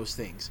lot of those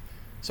things.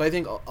 So I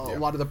think a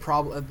lot of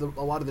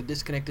a lot of the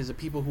disconnect is that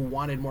people who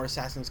wanted more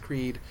Assassin's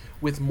Creed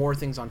with more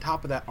things on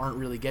top of that aren't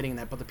really getting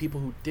that. But the people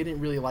who didn't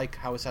really like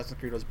how Assassin's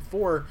Creed was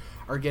before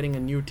are getting a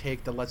new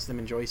take that lets them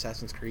enjoy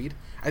Assassin's Creed.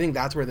 I think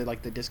that's where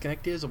the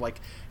disconnect is of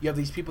you have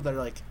these people that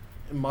are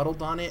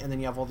muddled on it, and then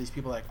you have all these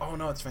people oh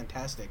no, it's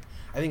fantastic.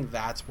 I think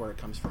that's where it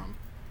comes from.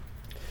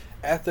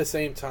 At the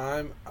same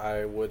time,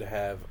 I would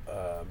have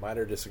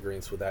minor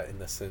disagreements with that in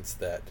the sense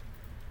that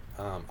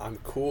I'm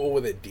cool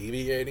with it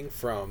deviating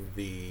from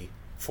the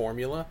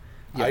formula.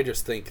 Yeah. I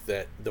just think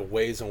that the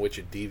ways in which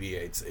it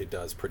deviates, it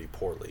does pretty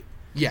poorly.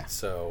 Yeah.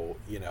 So,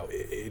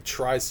 it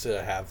tries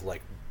to have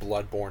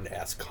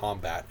Bloodborne-esque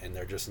combat, and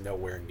they're just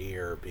nowhere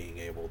near being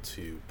able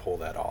to pull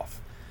that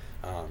off.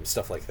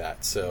 Stuff like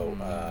that. So,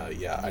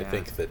 I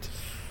think that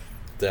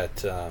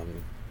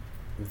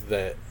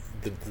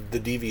the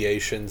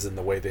deviations and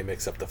the way they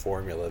mix up the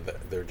formula,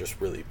 they're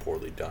just really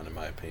poorly done, in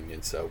my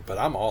opinion. So, but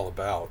I'm all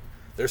about.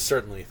 There's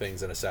certainly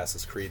things in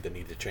Assassin's Creed that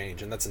need to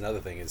change, and that's another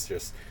thing. Is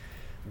just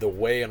the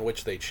way in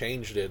which they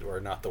changed it, or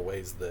not the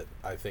ways that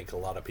I think a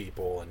lot of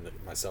people, and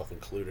myself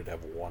included,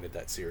 have wanted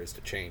that series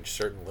to change.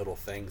 Certain little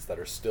things that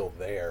are still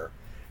there,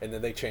 and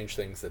then they change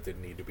things that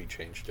didn't need to be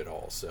changed at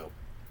all. So,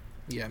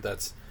 yeah,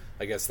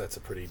 I guess that's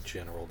a pretty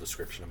general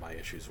description of my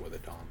issues with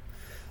it, Dom.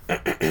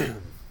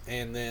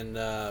 And then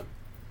I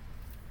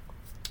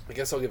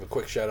guess I'll give a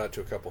quick shout out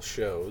to a couple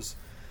shows.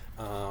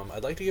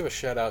 I'd like to give a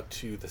shout out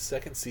to the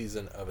second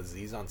season of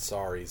Aziz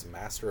Ansari's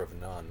Master of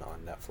None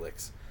on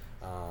Netflix.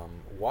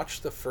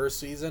 Watched the first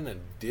season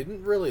and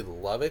didn't really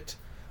love it.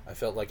 I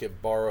felt like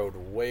it borrowed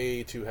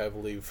way too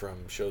heavily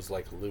from shows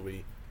like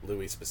Louis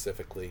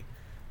specifically,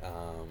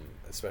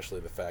 especially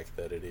the fact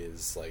that it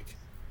is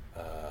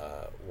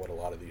what a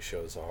lot of these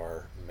shows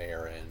are,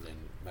 Marin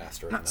and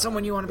Master of None. Not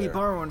someone you want to be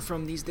borrowing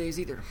from these days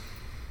either.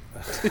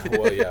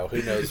 Well, yeah,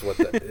 who knows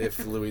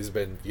if Louis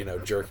been,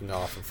 jerking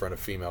off in front of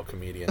female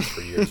comedians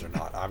for years or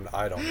not.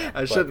 I don't know.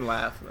 I shouldn't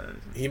laugh,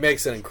 man. He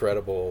makes an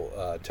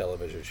incredible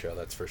television show,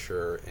 that's for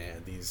sure.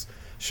 And these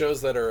shows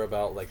that are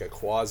about a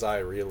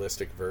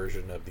quasi-realistic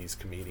version of these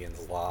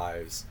comedians'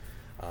 lives,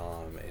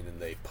 and then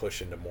they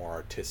push into more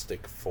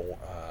artistic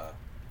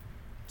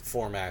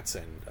formats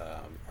and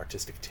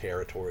artistic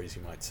territories,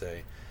 you might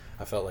say.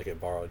 I felt like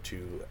it borrowed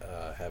too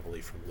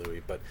heavily from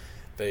Louis, but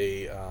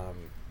they...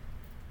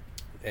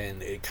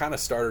 and it kind of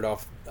started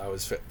off, I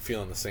was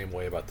feeling the same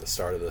way about the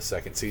start of the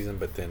second season,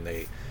 but then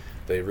they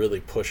really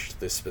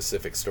pushed this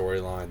specific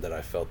storyline that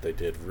I felt they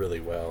did really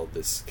well,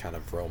 this kind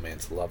of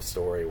romance love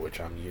story, which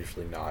I'm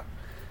usually not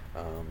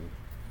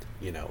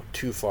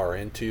too far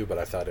into, but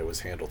I thought it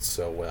was handled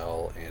so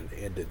well and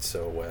ended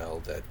so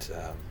well that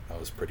I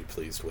was pretty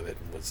pleased with it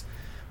and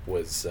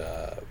was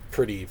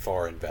pretty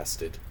far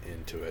invested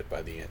into it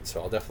by the end.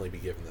 So I'll definitely be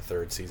giving the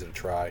third season a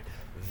try,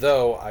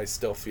 though I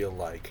still feel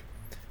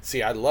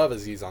I love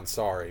Aziz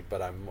Ansari,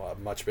 but I'm a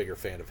much bigger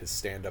fan of his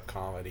stand-up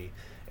comedy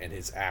and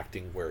his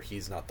acting where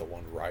he's not the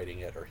one writing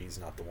it or he's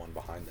not the one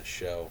behind the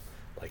show,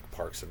 like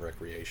Parks and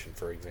Recreation,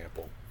 for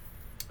example.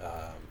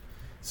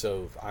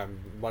 So I'm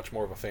much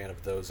more of a fan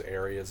of those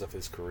areas of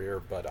his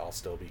career, but I'll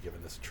still be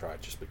giving this a try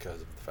just because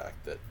of the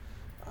fact that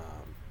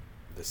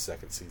this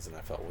second season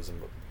I felt was a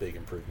big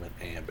improvement,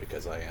 and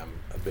because I am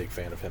a big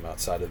fan of him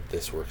outside of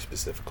this work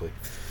specifically.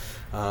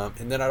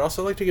 And then I'd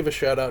also like to give a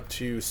shout out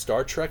to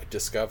Star Trek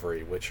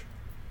Discovery, which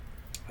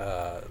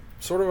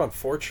sort of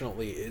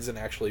unfortunately isn't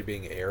actually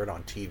being aired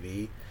on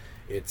TV.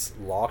 It's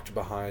locked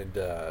behind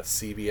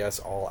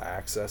CBS All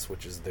Access,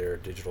 which is their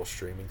digital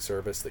streaming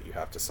service that you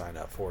have to sign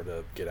up for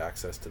to get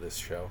access to this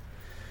show.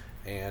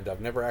 And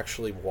I've never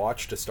actually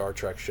watched a Star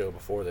Trek show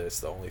before this.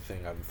 The only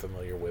thing I'm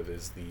familiar with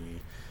is the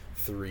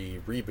 3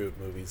 reboot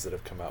movies that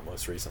have come out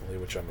most recently,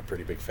 which I'm a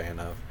pretty big fan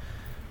of.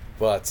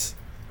 But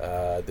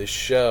this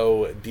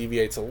show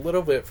deviates a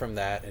little bit from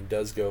that and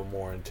does go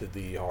more into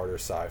the harder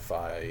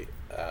sci-fi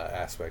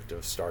aspect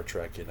of Star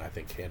Trek, and I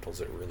think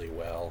handles it really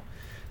well.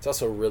 It's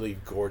also really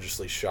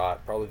gorgeously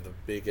shot, probably the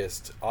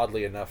biggest,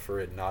 oddly enough for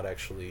it not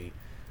actually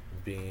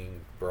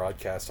being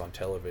broadcast on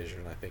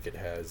television, I think it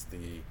has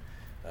the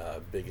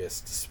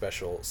biggest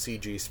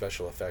CG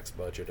special effects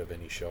budget of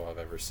any show I've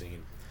ever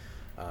seen,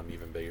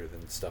 even bigger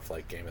than stuff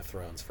like Game of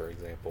Thrones, for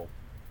example.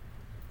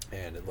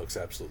 And it looks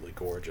absolutely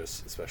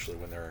gorgeous, especially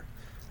when they're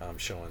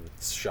showing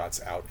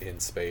shots out in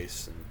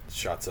space and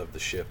shots of the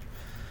ship.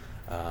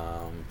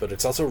 But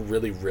it's also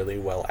really, really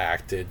well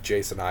acted.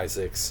 Jason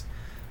Isaacs,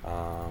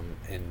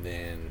 and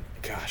then,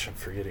 gosh, I'm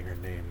forgetting her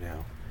name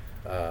now.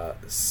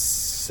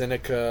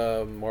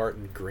 Seneca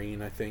Martin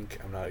Green, I think.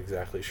 I'm not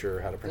exactly sure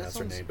how to pronounce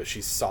her name, but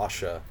she's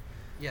Sasha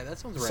Yeah, that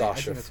sounds right. I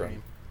Sasha think that's her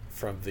name.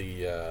 from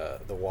the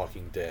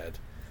Walking Dead,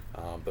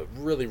 but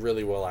really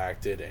really well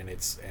acted, and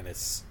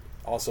it's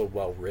also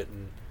well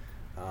written.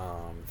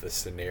 The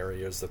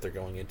scenarios that they're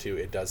going into,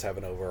 it does have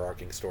an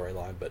overarching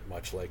storyline, but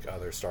much like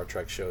other Star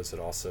Trek shows, it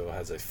also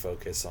has a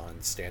focus on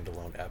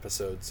standalone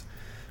episodes.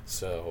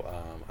 So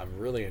I'm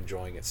really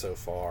enjoying it so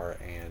far,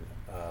 and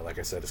like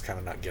I said, it's kind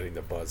of not getting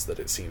the buzz that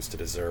it seems to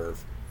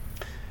deserve.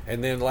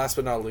 And then last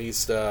but not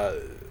least,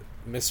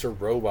 Mr.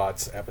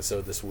 Robot's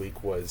episode this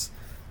week was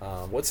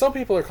what some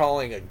people are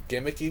calling a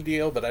gimmicky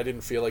deal, but I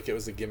didn't feel like it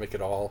was a gimmick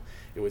at all.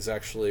 It was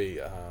actually,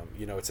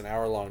 it's an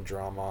hour-long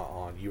drama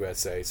on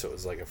USA, so it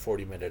was like a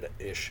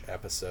 40-minute-ish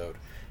episode,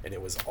 and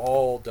it was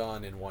all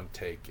done in one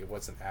take. It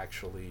wasn't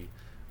actually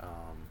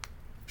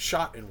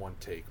shot in one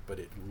take, but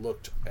it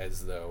looked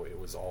as though it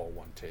was all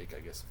one take, I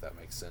guess, if that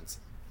makes sense.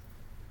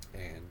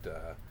 And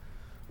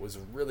was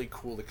a really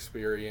cool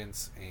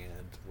experience,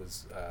 and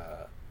was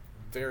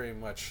very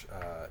much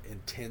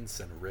intense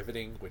and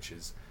riveting, which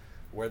is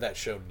where that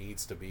show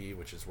needs to be,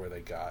 which is where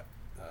they got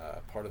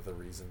part of the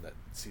reason that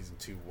season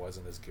 2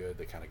 wasn't as good.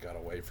 They kind of got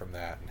away from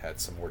that and had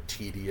some more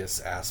tedious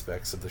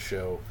aspects of the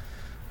show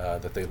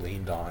that they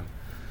leaned on,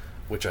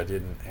 which I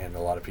didn't, and a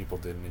lot of people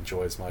didn't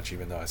enjoy as much,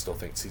 even though I still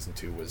think season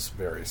 2 was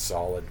very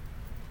solid.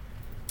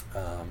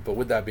 But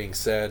with that being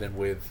said, and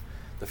with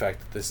the fact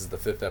that this is the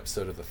 5th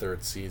episode of the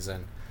 3rd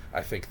season,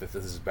 I think that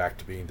this is back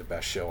to being the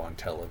best show on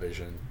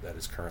television that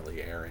is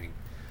currently airing,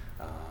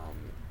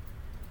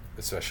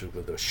 especially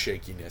with the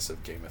shakiness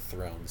of Game of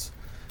Thrones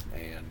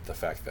and the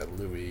fact that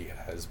Louis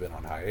has been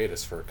on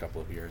hiatus for a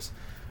couple of years.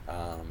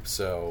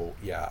 So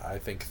yeah, I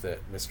think that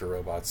Mr.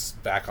 Robot's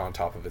back on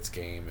top of its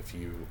game. If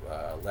you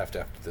left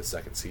after the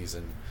 2nd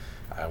season,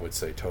 I would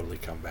say totally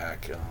come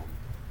back.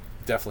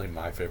 Definitely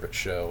my favorite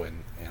show,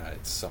 and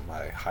it's something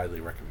I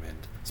highly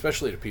recommend,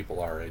 especially to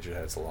people our age. It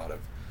has a lot of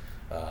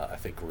I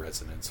think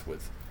resonance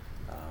with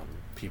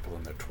people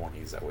in their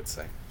 20s, I would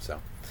say.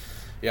 So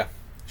yeah,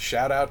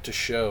 shout out to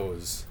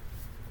shows.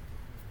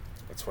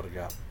 That's what I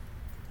got.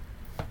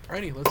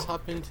 Alrighty, let's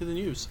hop into the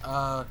news. We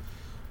got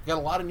a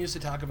lot of news to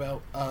talk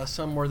about,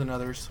 some more than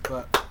others,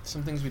 but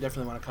some things we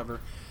definitely want to cover.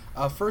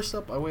 First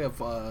up, by way of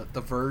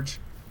The Verge,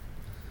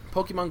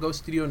 Pokemon Go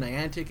studio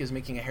Niantic is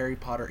making a Harry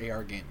Potter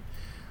AR game.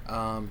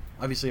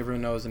 Obviously,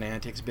 everyone knows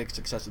Niantic's big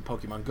success with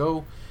Pokemon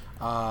Go.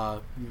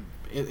 A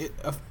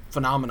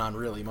phenomenon,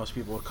 really. Most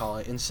people would call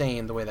it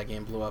insane the way that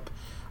game blew up.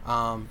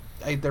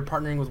 They're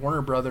partnering with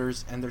Warner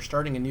Brothers, and they're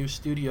starting a new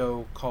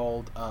studio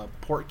called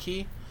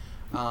Portkey,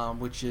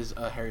 which is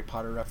a Harry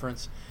Potter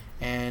reference.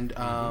 And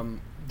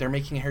they're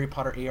making a Harry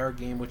Potter AR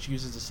game which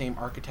uses the same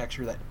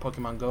architecture that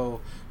Pokemon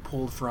Go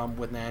pulled from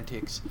with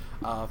Niantic's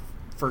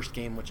first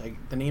game, which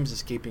the name's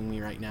escaping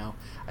me right now.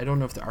 I don't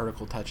know if the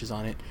article touches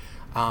on it.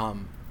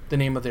 The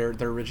name of their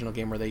original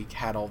game where they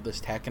had all this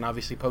tech, and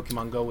obviously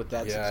Pokemon Go with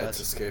that success. Yeah, it's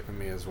escaping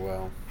me as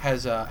well.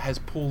 Has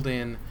pulled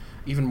in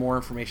even more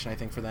information, I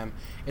think, for them.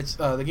 It's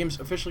the game's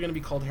officially going to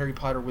be called Harry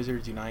Potter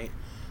Wizards Unite.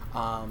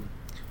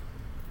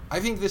 I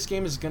think this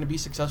game is going to be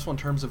successful in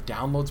terms of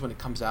downloads when it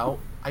comes out.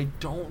 I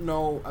don't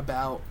know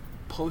about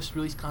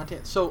post-release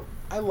content. So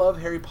I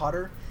love Harry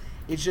Potter.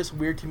 It's just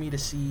weird to me to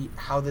see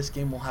how this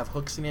game will have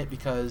hooks in it,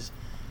 because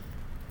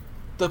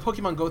the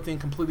Pokemon Go thing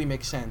completely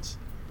makes sense.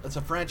 It's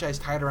a franchise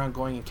tied around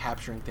going and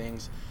capturing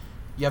things.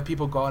 You have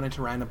people go out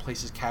into random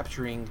places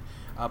capturing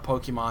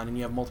Pokemon, and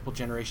you have multiple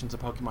generations of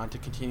Pokemon to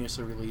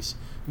continuously release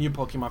new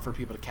Pokemon for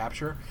people to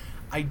capture.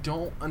 I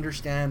don't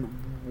understand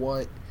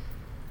what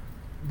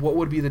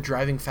would be the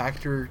driving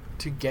factor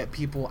to get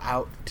people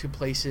out to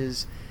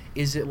places.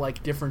 Is it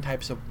like different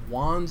types of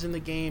wands in the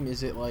game?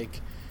 Is it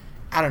like,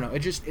 I don't know.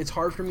 It's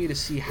hard for me to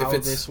see how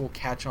this will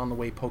catch on the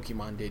way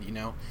Pokemon did, you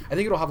know? I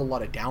think it'll have a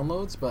lot of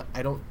downloads, but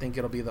I don't think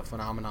it'll be the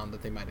phenomenon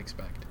that they might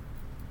expect.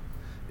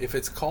 If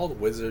it's called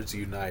Wizards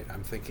Unite,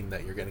 I'm thinking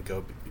that you're going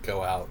to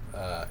go out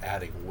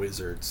adding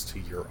wizards to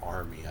your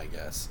army, I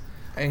guess.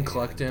 And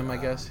collect them, I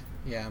guess.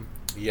 Yeah.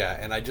 Yeah,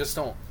 and I just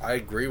don't... I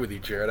agree with you,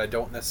 Jared. I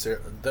don't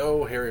necessarily...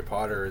 Though Harry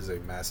Potter is a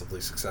massively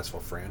successful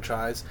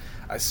franchise,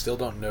 I still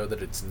don't know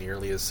that it's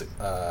nearly as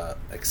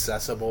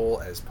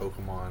accessible as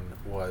Pokemon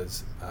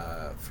was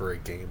for a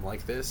game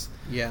like this.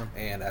 Yeah.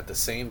 And at the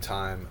same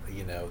time,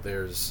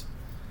 there's...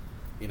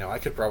 I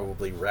could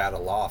probably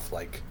rattle off,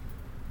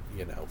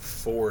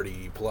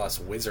 40 plus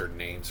wizard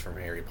names from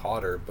Harry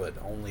Potter, but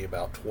only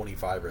about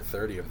 25 or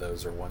 30 of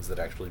those are ones that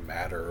actually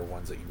matter, or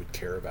ones that you would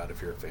care about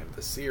if you're a fan of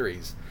the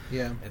series.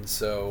 Yeah. And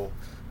so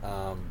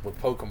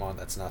with Pokemon,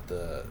 that's not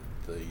the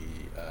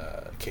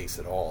case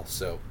at all.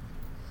 So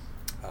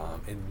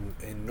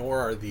and nor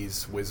are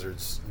these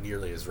wizards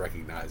nearly as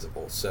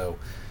recognizable. So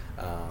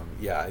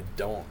I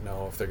don't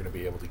know if they're going to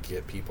be able to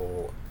get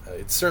people.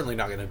 It's certainly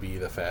not going to be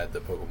the fad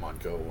that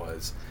Pokemon Go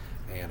was.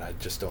 And I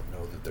just don't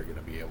know that they're going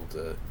to be able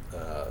to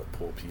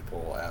pull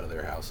people out of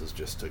their houses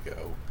just to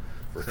go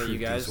recruit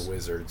these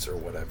wizards or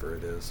whatever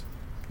it is.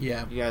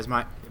 Yeah. You guys,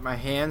 my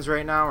hands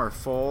right now are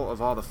full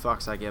of all the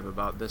fucks I give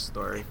about this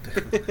story.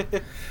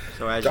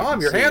 So as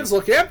Dom, your hands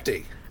look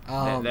empty.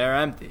 They're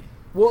empty.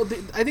 Well,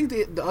 I think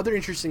the other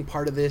interesting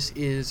part of this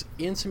is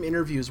in some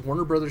interviews,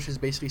 Warner Brothers has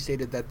basically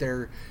stated that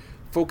they're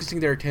focusing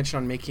their attention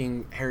on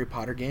making Harry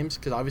Potter games,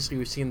 because obviously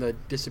we've seen the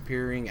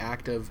disappearing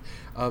act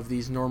of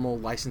these normal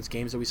licensed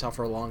games that we saw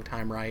for a long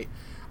time, right?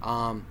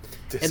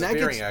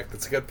 Disappearing act.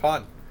 That's a good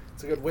pun.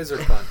 It's a good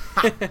wizard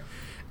pun.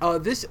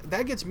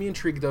 That gets me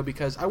intrigued though,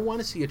 because I want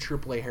to see a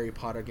AAA Harry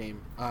Potter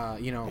game.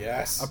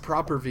 Yes. A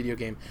proper video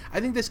game. I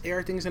think this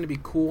AR thing is going to be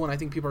cool, and I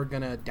think people are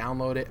going to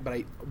download it.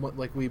 But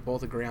like we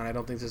both agree on, I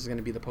don't think this is going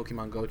to be the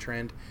Pokemon Go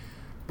trend.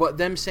 But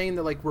them saying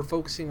that like we're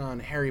focusing on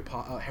Harry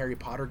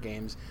Potter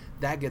games,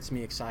 that gets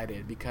me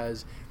excited,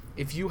 because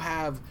if you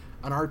have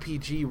an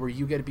RPG where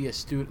you get to be a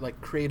student, like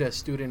create a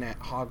student at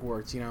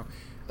Hogwarts,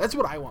 that's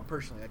what I want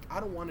personally. Like I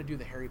don't want to do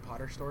the Harry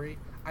Potter story.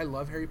 I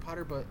love Harry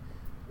Potter, but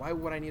why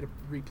would I need to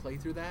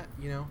replay through that?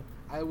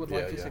 I would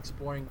like just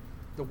exploring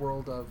the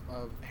world of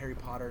Harry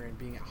Potter and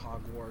being at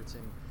Hogwarts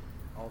and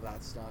all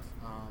that stuff.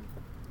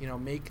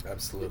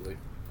 Absolutely.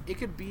 It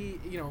could be,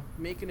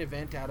 make an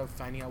event out of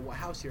finding out what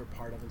house you're a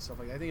part of and stuff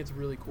like that. I think it's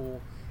really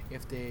cool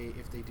if they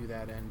do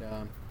that. And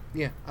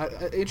I'm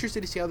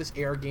interested to see how this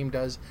AR game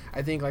does.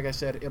 I think, like I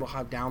said, it'll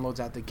have downloads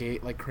out the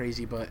gate like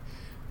crazy, but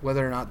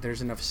whether or not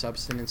there's enough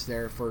substance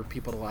there for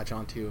people to latch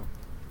onto,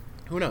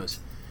 who knows?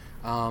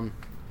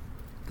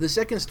 The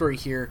second story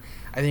here,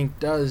 I think,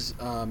 does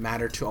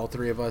matter to all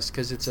three of us,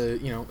 because it's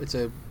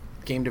a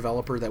game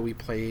developer that we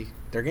play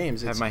their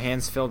games. Have my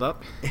hands filled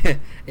up?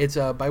 It's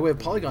by way of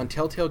Polygon.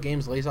 Telltale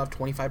Games lays off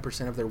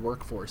 25% of their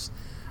workforce.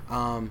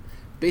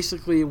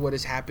 Basically, what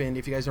has happened,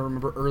 if you guys don't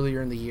remember,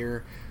 earlier in the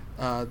year,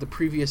 the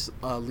previous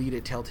lead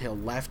at Telltale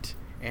left,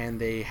 and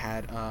they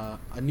had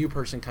a new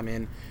person come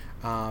in.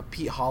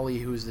 Pete Hawley,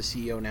 who's the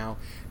CEO now,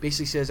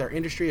 basically says our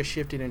industry has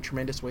shifted in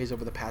tremendous ways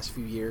over the past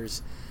few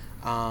years.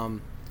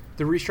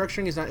 The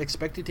restructuring is not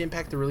expected to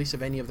impact the release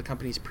of any of the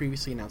company's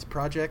previously announced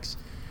projects.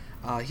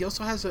 He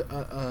also has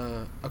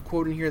a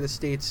quote in here that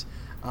states,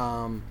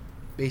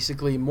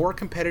 basically, more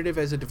competitive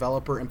as a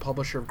developer and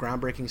publisher of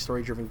groundbreaking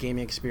story-driven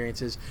gaming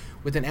experiences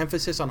with an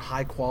emphasis on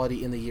high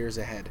quality in the years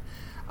ahead.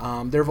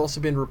 There have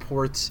also been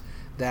reports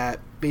that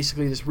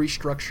basically this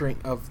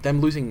restructuring of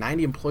them losing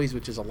 90 employees,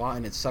 which is a lot,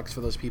 and it sucks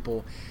for those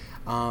people.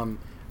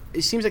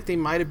 It seems like they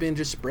might have been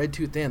just spread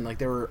too thin, like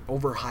they were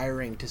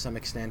over-hiring to some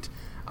extent.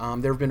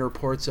 There have been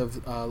reports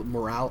of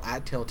morale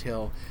at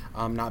Telltale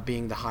not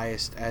being the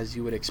highest as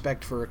you would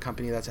expect for a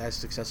company that's as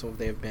successful as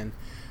they have been.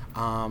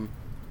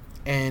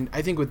 And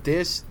I think with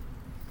this,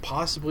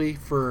 possibly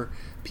for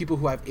people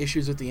who have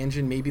issues with the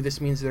engine, maybe this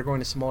means they're going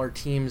to smaller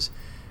teams.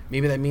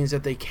 Maybe that means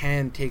that they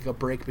can take a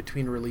break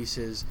between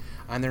releases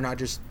and they're not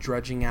just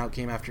drudging out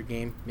game after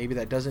game. Maybe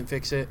that doesn't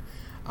fix it.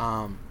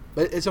 But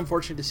it's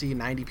unfortunate to see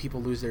 90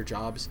 people lose their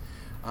jobs.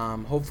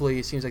 Hopefully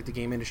it seems like the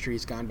game industry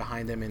has gotten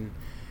behind them and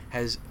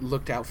has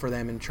looked out for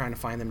them and trying to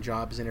find them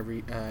jobs in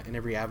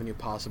every avenue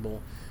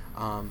possible.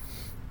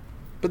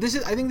 But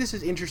I think this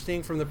is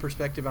interesting from the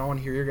perspective, I want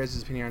to hear your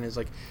guys' opinion on it, is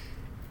like,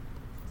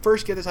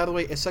 first, get this out of the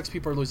way. It sucks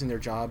people are losing their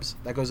jobs.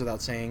 That goes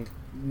without saying.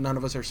 None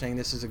of us are saying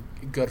this is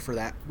good for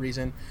that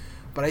reason.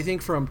 But I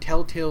think from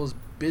Telltale's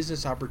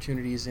business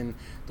opportunities and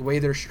the way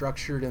they're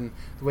structured and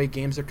the way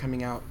games are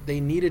coming out, they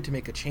needed to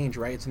make a change,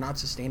 right? It's not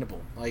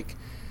sustainable. Like,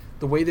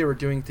 the way they were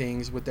doing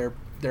things with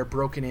their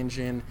broken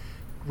engine,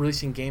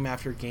 releasing game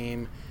after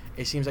game,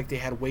 it seems like they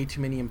had way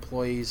too many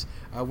employees.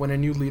 When a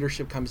new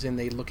leadership comes in,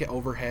 they look at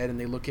overhead and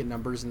they look at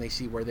numbers and they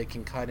see where they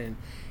can cut in.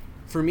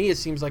 For me, it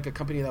seems like a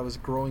company that was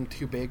growing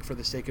too big for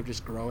the sake of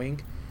just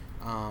growing.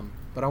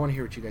 But I want to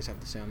hear what you guys have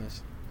to say on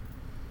this.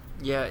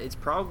 Yeah, it's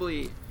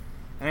probably,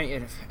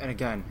 and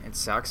again, it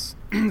sucks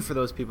for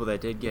those people that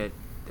did get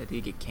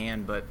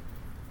canned, but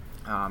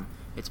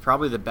it's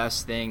probably the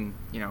best thing,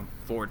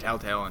 for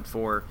Telltale and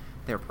for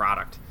their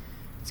product.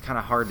 It's kind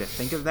of hard to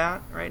think of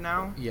that right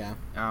now. Yeah.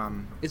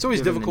 It's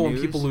always difficult when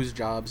people lose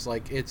jobs.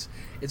 Like, it's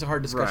a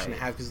hard discussion to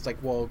have, because it's like,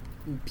 well,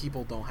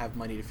 people don't have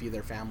money to feed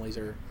their families,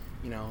 or,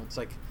 it's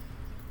like,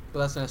 but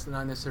that's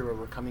not necessarily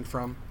where we're coming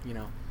from.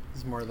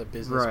 It's more of the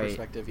business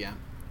perspective. Yeah.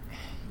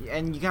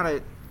 And you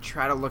gotta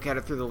try to look at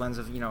it through the lens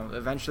of,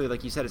 eventually,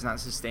 like you said, it's not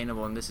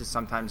sustainable, and this is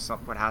sometimes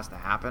what has to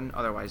happen.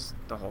 Otherwise,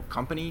 the whole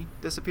company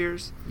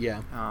disappears.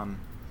 Yeah.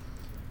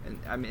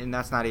 And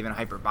that's not even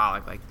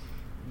hyperbolic. Like,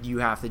 you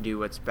have to do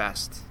what's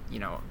best,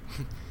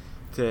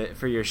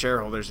 for your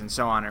shareholders and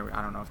so on. Or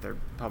I don't know if they're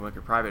public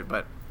or private,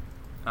 but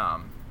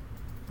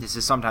this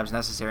is sometimes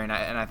necessary. And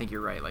I think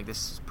you're right. Like,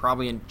 this is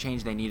probably a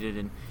change they needed,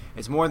 and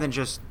it's more than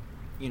just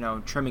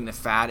trimming the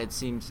fat. It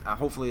seems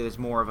hopefully there's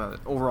more of an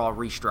overall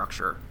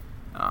restructure,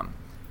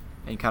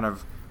 and kind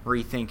of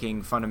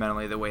rethinking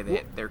fundamentally the way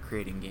they're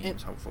creating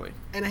games. Hopefully.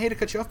 And I hate to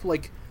cut you off, but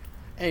like,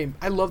 hey,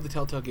 I love the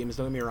Telltale games.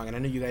 Don't get me wrong, and I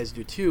know you guys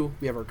do too.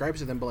 We have our gripes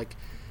with them, but like,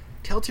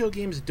 Telltale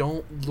games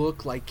don't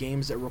look like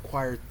games that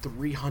require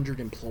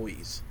 300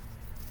 employees.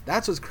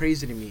 That's what's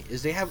crazy to me,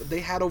 is they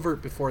had over,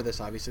 before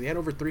this obviously, they had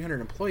over 300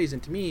 employees,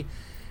 and to me,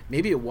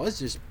 maybe it was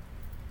just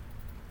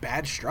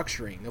bad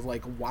structuring of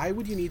like, why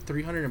would you need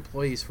 300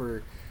 employees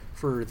for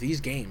for these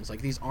games.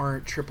 Like, these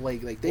aren't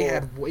AAA. Like, they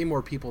had way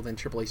more people than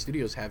AAA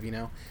studios have, you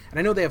know. And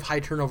I know they have high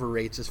turnover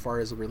rates as far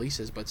as the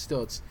releases, but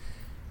still,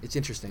 it's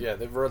interesting. Yeah,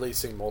 they're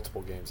releasing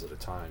multiple games at a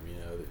time. You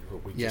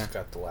know, we just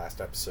got the last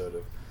episode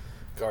of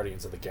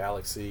Guardians of the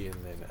Galaxy,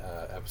 and then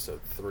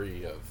episode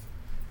 3 of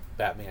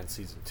Batman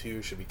Season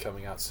 2 should be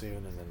coming out soon,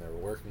 and then they're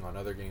working on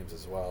other games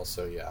as well.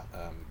 So yeah,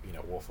 you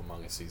know, Wolf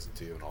Among Us Season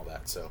 2 and all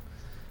that. So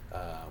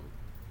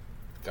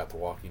got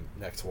the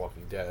next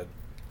Walking Dead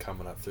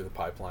coming up through the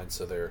pipeline.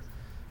 So they're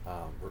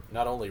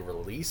not only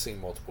releasing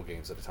multiple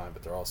games at a time,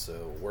 but they're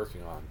also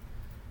working on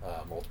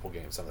multiple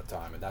games at a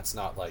time. And that's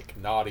not like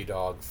Naughty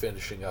Dog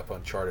finishing up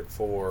Uncharted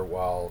 4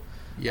 while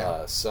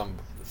some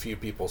few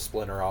people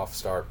splinter off,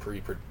 start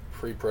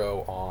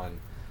pre-pro on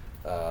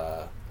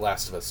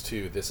Last of Us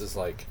 2. This is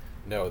like,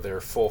 no, they're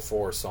full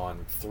force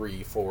on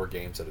 3-4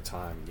 games at a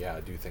time. Yeah,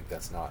 I do think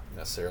that's not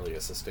necessarily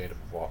a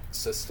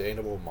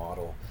sustainable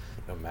model,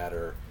 no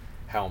matter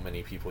how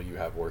many people you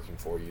have working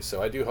for you.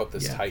 So I do hope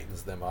this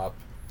tightens them up.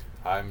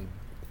 I'm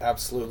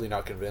absolutely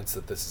not convinced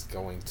that this is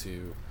going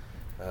to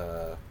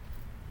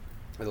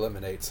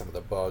eliminate some of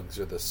the bugs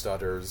or the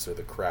stutters or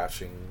the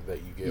crashing that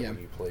you get when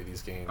you play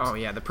these games. Oh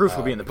yeah, the proof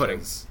will be in the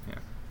pudding.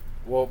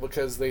 Well,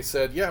 because they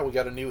said, we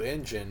got a new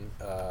engine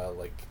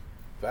like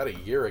about a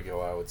year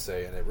ago, I would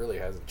say, and it really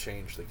hasn't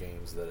changed the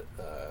games that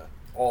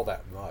all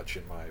that much,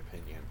 in my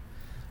opinion.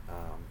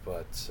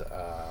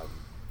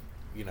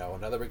 You know,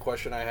 another big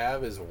question I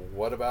have is,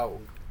 what about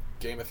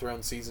Game of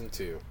Thrones Season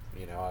 2?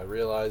 You know, I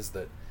realized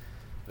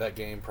that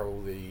game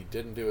probably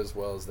didn't do as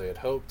well as they had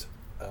hoped,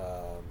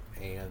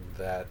 and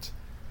that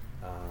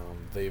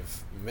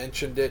they've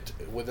mentioned it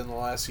within the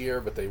last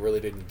year, but they really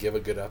didn't give a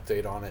good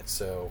update on it.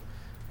 So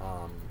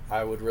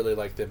I would really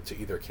like them to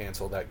either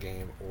cancel that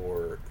game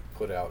or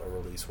put out a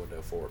release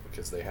window for it,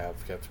 because they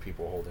have kept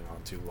people holding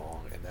on too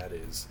long, and that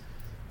is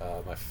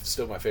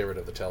still my favorite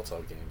of the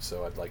Telltale games.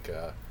 So I'd like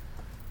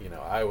you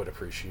know, I would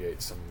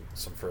appreciate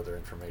some further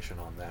information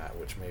on that,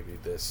 which maybe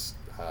this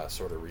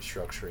sort of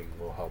restructuring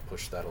will help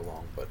push that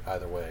along. But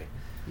either way,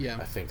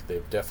 I think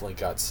they've definitely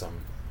got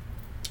some.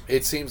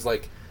 It seems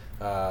like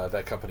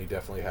that company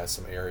definitely has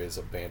some areas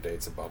of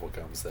Band-Aids and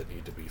bubblegums that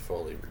need to be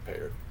fully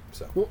repaired.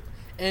 So. Well,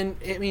 and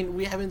I mean,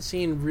 we haven't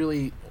seen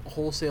really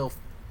wholesale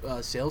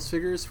sales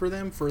figures for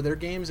them for their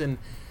games, and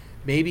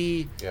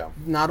maybe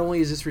not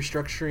only is this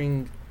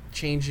restructuring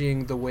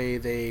changing the way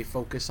they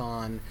focus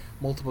on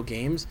multiple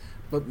games,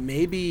 but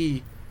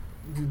maybe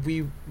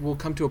we will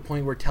come to a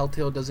point where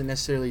Telltale doesn't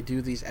necessarily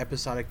do these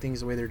episodic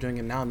things the way they're doing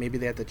them now, and maybe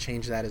they have to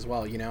change that as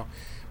well. You know,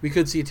 we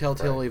could see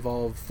Telltale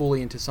evolve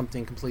fully into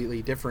something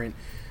completely different,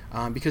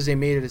 because they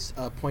made it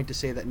a point to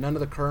say that none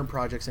of the current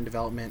projects in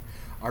development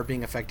are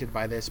being affected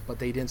by this, but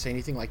they didn't say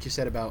anything, like you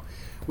said, about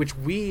which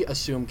we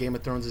assume Game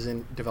of Thrones is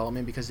in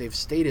development because they've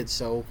stated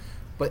so,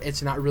 but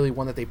it's not really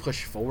one that they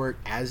push forward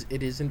as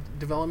it is in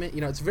development.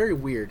 You know, it's very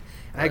weird.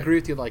 And I agree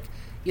with you, like,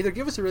 either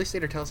give us a release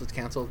date or tell us it's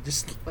canceled.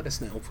 Just let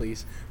us know,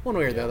 please. One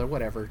way or the other,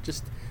 whatever.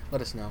 Just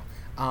let us know.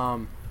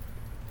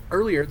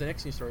 Earlier, the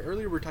next news story,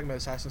 we were talking about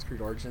Assassin's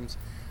Creed Origins.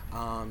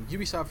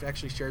 Ubisoft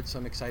actually shared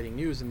some exciting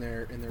news in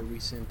their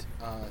recent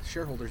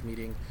shareholders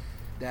meeting,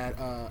 that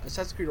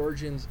Assassin's Creed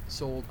Origins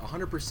sold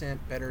 100%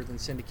 better than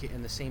Syndicate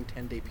in the same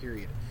 10-day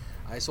period.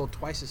 It sold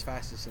twice as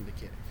fast as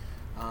Syndicate.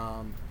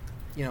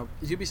 You know,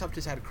 Ubisoft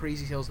has had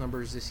crazy sales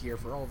numbers this year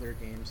for all of their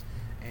games,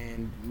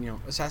 and you know,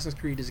 Assassin's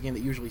Creed is a game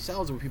that usually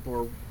sells, where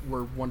people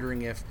were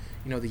wondering if,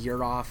 you know, the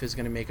year off is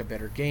going to make a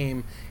better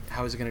game.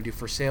 How is it going to do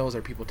for sales?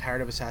 Are people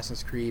tired of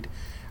Assassin's Creed?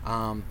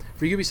 For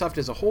Ubisoft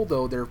as a whole,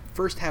 though, their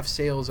first half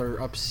sales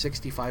are up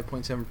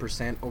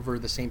 65.7% over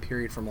the same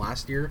period from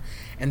last year,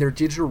 and their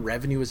digital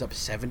revenue is up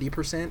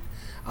 70%.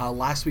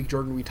 Last week,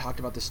 Jordan, we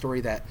talked about the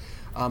story that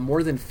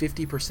more than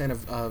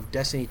 50% of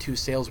Destiny 2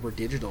 sales were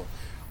digital.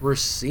 We're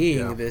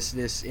seeing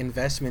this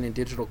investment in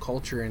digital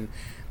culture, and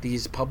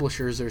these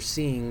publishers are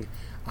seeing,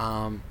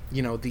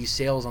 you know, these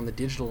sales on the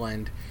digital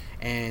end,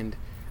 and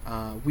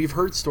we've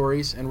heard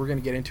stories, and we're going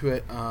to get into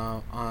it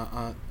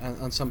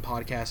on some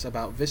podcasts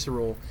about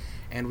Visceral,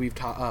 and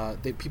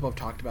people have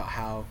talked about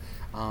how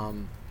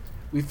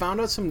we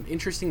found out some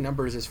interesting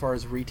numbers as far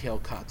as retail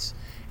cuts,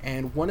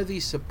 and one of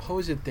these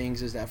supposed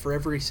things is that for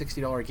every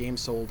 $60 game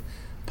sold,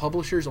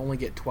 publishers only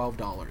get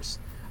 $12.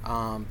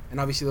 And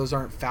obviously those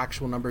aren't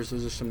factual numbers,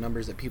 those are some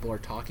numbers that people are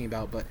talking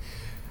about, but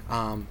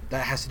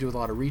that has to do with a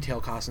lot of retail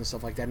costs and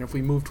stuff like that. And if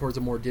we move towards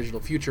a more digital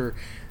future,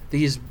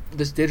 this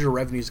digital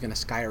revenue is going to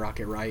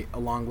skyrocket, right,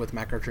 along with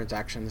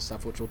microtransactions and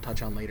stuff, which we'll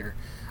touch on later.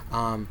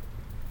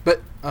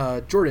 But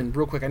Jordan,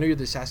 real quick, I know you're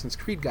the Assassin's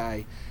Creed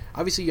guy.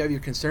 Obviously you have your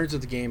concerns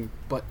with the game,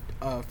 but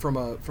from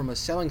a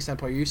selling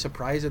standpoint, are you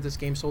surprised that this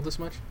game sold this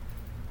much?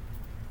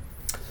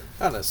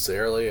 Not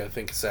necessarily. I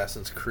think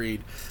Assassin's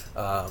Creed,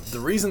 the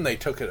reason they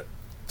took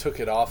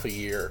off a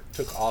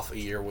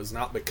year was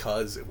not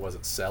because it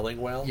wasn't selling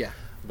well,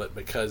 but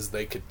because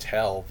they could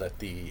tell that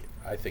the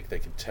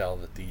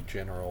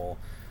general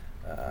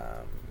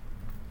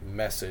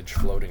message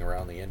floating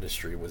around the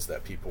industry was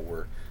that people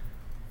were,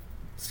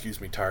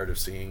 tired of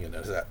seeing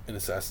an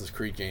Assassin's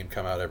Creed game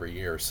come out every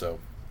year. So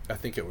I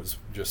think it was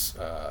just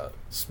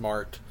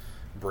smart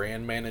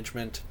brand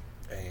management,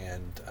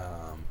 and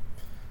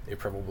it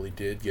probably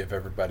did give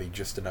everybody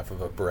just enough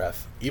of a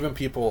breath. Even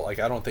people, like,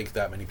 I don't think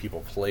that many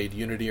people played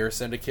Unity or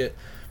Syndicate,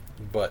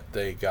 but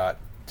they got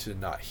to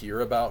not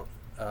hear about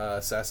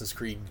Assassin's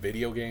Creed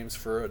video games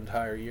for an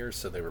entire year,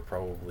 so they were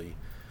probably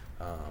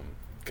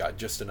got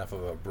just enough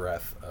of a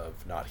breath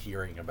of not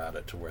hearing about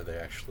it to where they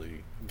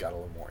actually got a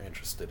little more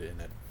interested in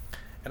it.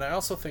 And I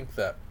also think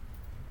that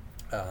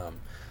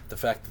the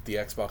fact that the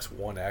Xbox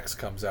One X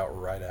comes out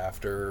right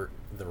after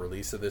the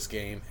release of this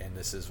game, and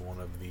this is one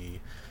of the,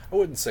 I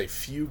wouldn't say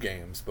few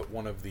games, but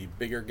one of the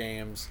bigger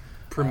games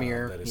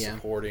Premier that is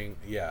supporting,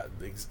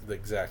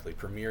 exactly,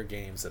 premier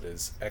games that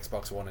is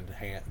Xbox One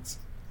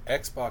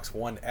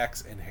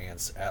X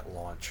enhanced at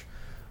launch,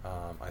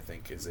 I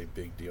think is a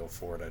big deal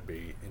for it. I'd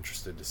be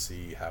interested to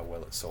see how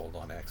well it sold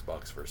on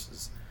Xbox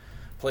versus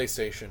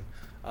PlayStation.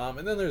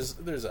 And then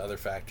there's other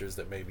factors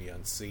that may be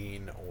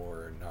unseen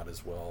or not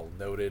as well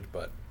noted,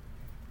 but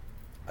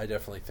I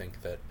definitely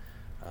think that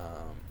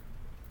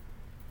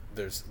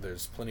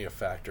there's plenty of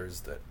factors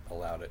that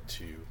allowed it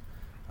to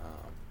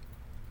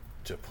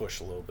push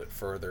a little bit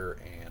further,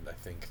 and I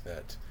think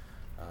that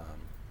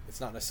it's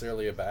not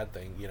necessarily a bad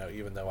thing. You know,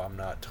 even though I'm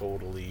not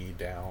totally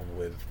down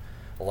with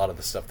a lot of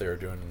the stuff they were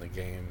doing in the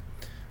game,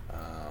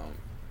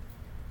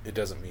 it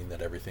doesn't mean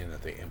that everything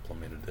that they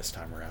implemented this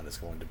time around is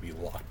going to be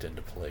locked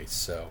into place.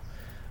 So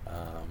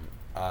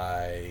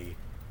I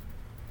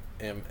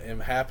am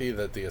happy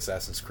that the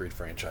Assassin's Creed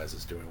franchise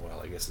is doing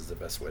well, I guess is the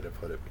best way to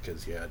put it,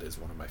 because it is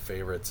one of my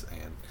favorites,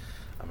 and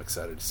I'm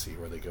excited to see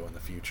where they go in the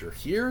future.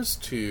 Here's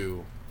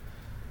to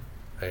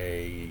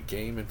a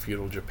game in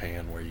feudal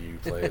Japan where you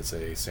play as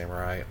a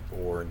samurai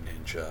or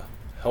ninja.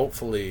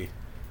 Hopefully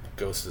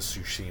Ghost of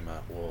Tsushima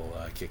will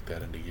kick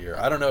that into gear.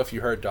 I don't know if you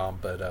heard, Dom,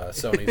 but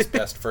Sony's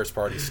best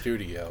first-party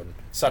studio,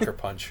 Sucker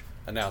Punch,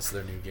 announced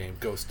their new game,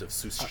 Ghost of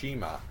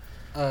Tsushima,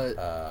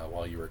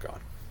 while you were gone.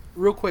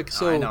 Real quick,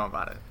 so I know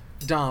about it.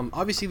 Dom,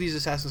 obviously these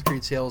Assassin's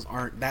Creed sales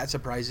aren't that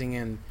surprising,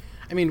 and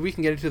I mean, we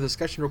can get into the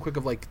discussion real quick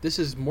of, like, this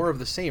is more of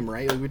the same,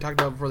 right? Like we talked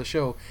about before the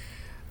show.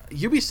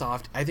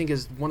 Ubisoft, I think,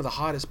 is one of the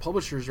hottest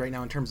publishers right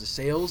now in terms of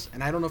sales,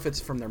 and I don't know if it's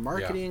from their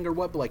marketing or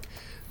what, but, like,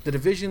 The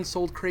Division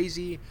sold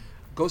crazy.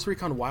 Ghost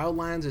Recon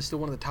Wildlands is still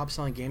one of the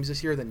top-selling games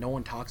this year that no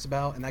one talks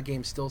about, and that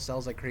game still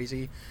sells like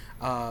crazy.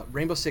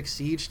 Rainbow Six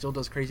Siege still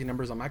does crazy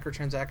numbers on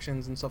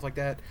microtransactions and stuff like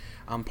that,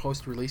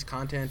 post-release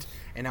content,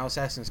 and now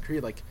Assassin's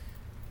Creed. Like,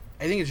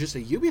 I think it's just a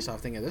Ubisoft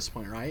thing at this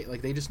point, right?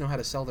 Like, they just know how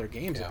to sell their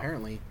games,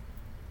 apparently.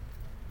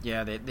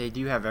 Yeah, they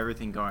do have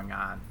everything going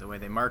on. The way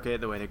they market,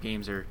 the way their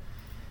games are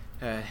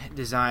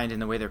designed,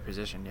 and the way they're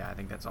positioned. Yeah, I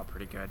think that's all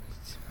pretty good.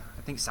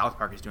 I think South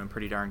Park is doing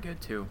pretty darn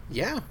good, too.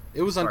 Yeah,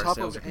 it was on top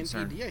of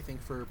NPD, I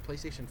think, for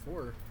PlayStation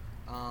 4.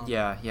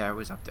 Yeah, it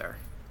was up there.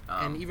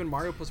 And even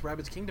Mario plus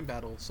Rabbids Kingdom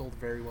Battle sold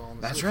very well. On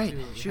the That's right.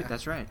 too. Shoot,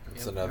 that's right.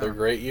 It's another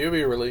great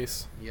Ubi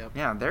release. Yep.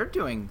 Yeah, they're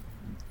doing...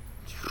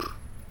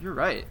 You're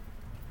right.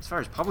 As far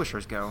as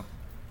publishers go,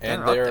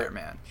 and they're up there,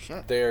 man.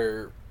 Shit.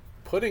 They're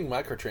putting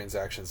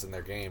microtransactions in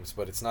their games,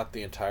 but it's not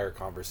the entire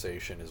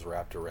conversation is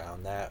wrapped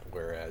around that,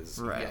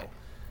 whereas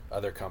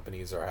other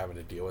companies are having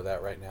to deal with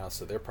that right now,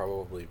 so they're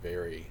probably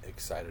very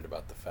excited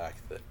about the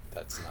fact that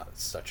that's not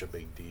such a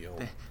big deal.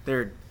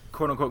 They're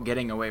quote-unquote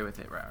getting away with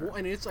it, right? Well,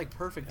 and it's like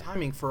perfect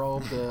timing for all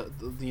of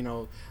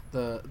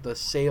the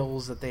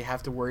sales that they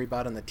have to worry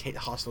about and the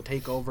hostile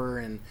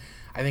takeover, and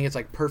I think it's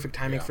like perfect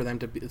timing for them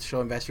to show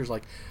investors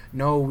like,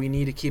 no, we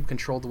need to keep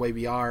control the way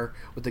we are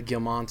with the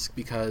Guillemets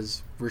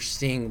because we're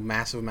seeing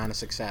massive amount of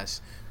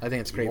success. I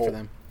think it's great for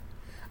them.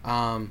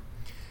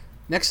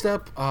 Next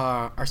up,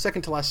 our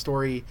second to last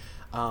story,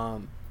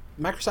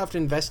 Microsoft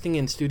investing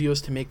in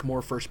studios to make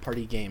more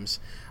first-party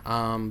games.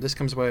 This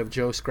comes by way of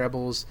Joe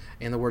Screbbles,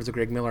 in the words of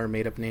Greg Miller, a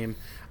made-up name,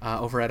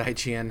 over at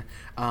IGN.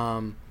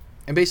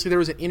 And basically there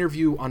was an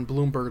interview on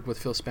Bloomberg with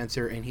Phil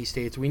Spencer, and he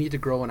states, we need to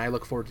grow, and I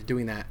look forward to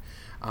doing that.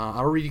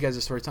 I'll read you guys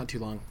the story. It's not too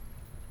long.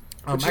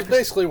 Which is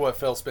basically what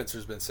Phil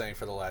Spencer's been saying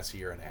for the last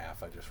year and a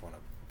half. I just want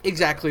to...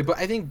 Exactly, but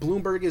I think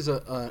Bloomberg is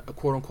a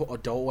quote-unquote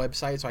adult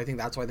website, so I think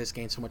that's why this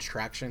gained so much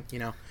traction, you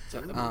know?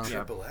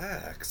 Triple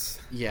X.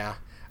 Yeah.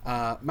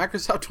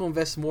 Microsoft will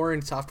invest more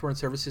in software and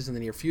services in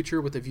the near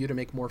future with a view to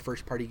make more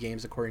first-party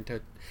games, according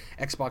to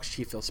Xbox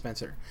chief Phil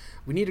Spencer.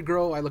 We need to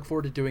grow. I look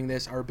forward to doing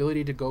this. Our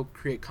ability to go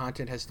create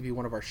content has to be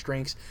one of our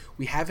strengths.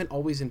 We haven't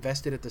always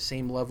invested at the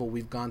same level.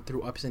 We've gone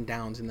through ups and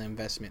downs in the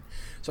investment.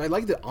 So I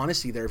like the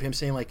honesty there of him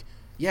saying, like,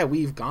 yeah,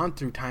 we've gone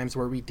through times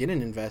where we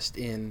didn't invest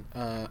in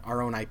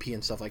our own IP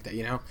and stuff like that,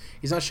 you know?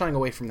 He's not shying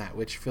away from that,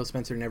 which Phil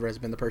Spencer never has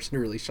been the person to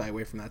really shy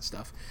away from that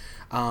stuff.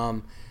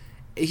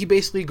 He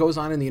basically goes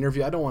on in the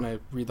interview, I don't want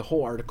to read the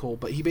whole article,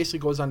 but he basically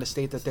goes on to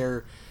state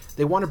that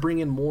they want to bring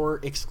in more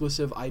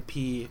exclusive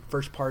IP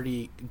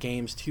first-party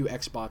games to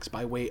Xbox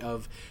by way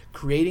of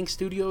creating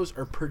studios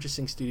or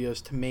purchasing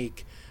studios to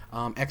make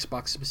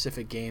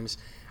Xbox-specific games,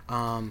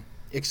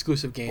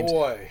 exclusive games.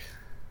 Boy,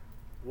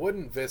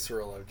 wouldn't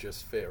Visceral have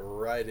just fit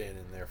right in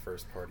their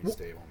first-party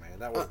stable, man?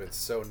 That would have been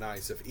so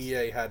nice if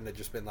EA hadn't have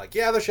just been like,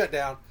 yeah, they're shut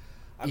down.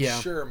 I'm Yeah.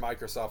 sure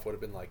Microsoft would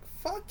have been like,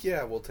 "Fuck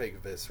yeah, we'll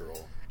take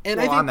Visceral." And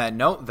Well, I think, on that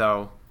note,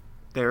 though,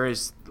 there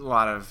is a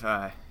lot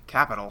of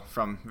capital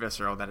from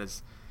Visceral that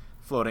is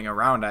floating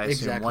around. I assume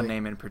Exactly. one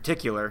name in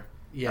particular,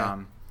 Yeah.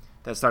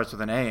 that starts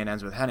with an A and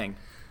ends with Henning.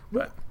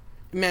 But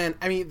man,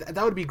 I mean,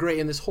 that would be great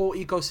in this whole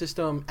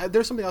ecosystem.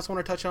 There's something else I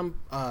want to touch on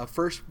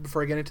first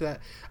before I get into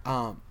that.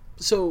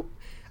 So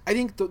I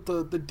think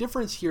the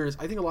difference here is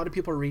I think a lot of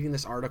people are reading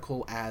this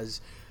article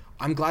as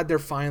I'm glad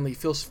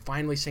Phil's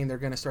finally saying they're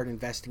going to start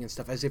investing in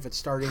stuff, as if it's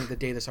starting the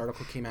day this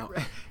article came out.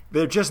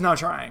 they're just now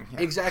trying. Yeah.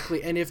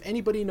 Exactly. And if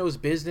anybody knows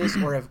business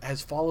or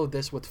has followed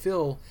this with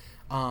Phil,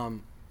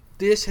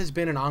 this has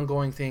been an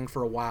ongoing thing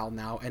for a while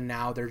now, and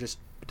now they're just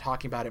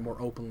talking about it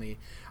more openly.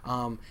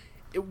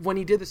 When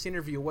he did this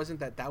interview, it wasn't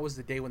that was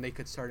the day when they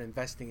could start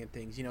investing in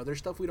things. You know, there's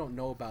stuff we don't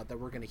know about that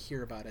we're going to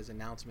hear about as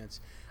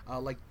announcements.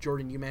 Like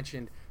Jordan, you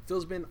mentioned,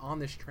 Phil's been on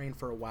this train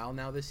for a while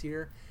now this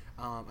year.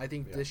 I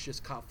think this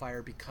just caught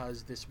fire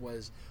because this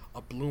was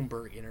a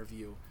Bloomberg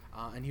interview,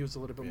 and he was a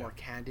little bit more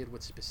candid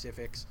with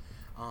specifics.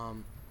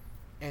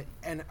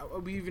 And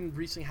we even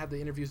recently had the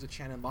interviews with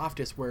Shannon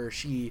Loftus where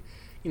she,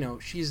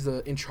 she's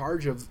in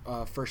charge of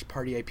first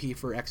party IP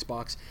for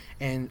Xbox,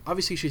 and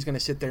obviously she's going to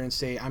sit there and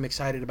say, I'm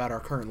excited about our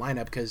current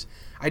lineup, because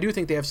I do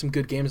think they have some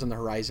good games on the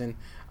horizon,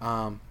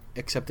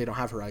 except they don't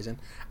have Horizon.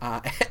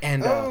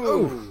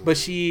 But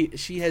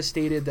she has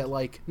stated that,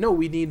 like, no,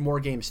 we need more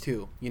games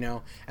too,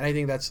 and I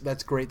think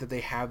that's great that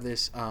they have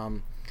this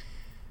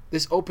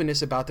this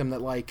openness about them,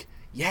 that, like,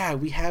 yeah,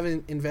 we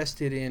haven't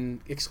invested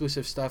in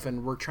exclusive stuff,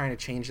 and we're trying to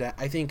change that.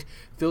 I think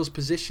Phil's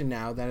position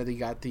now that they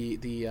got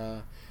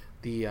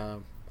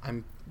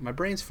my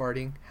brain's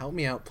farting. Help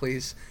me out,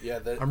 please. Yeah,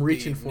 I'm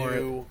reaching for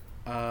it.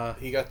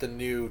 He got the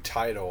new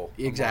title.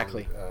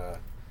 Exactly.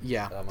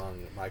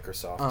 Among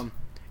Microsoft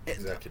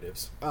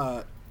executives.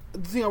 The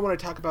thing I want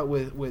to talk about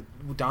with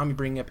Dami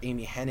bringing up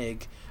Amy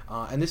Hennig,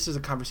 and this is a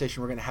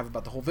conversation we're going to have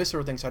about the whole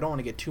Visceral thing, so I don't want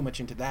to get too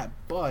much into that,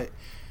 but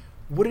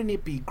wouldn't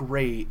it be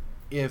great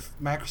if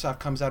Microsoft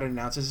comes out and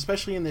announces,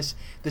 especially in this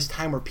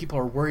time where people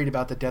are worried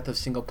about the death of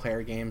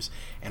single-player games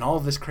and all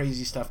of this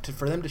crazy stuff,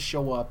 for them to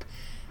show up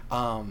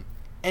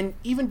and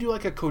even do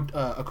like a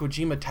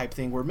Kojima-type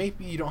thing where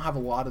maybe you don't have a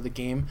lot of the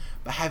game,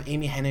 but have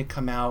Amy Hennig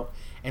come out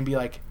and be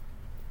like,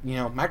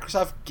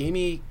 Microsoft gave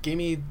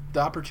me the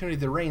opportunity,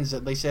 the reins,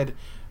 that they said,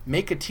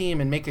 make a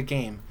team and make a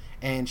game.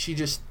 And she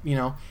just,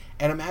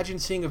 and imagine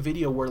seeing a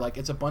video where, like,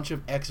 it's a bunch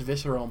of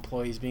ex-Visceral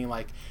employees being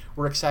like,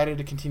 we're excited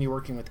to continue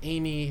working with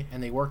Amy,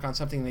 and they work on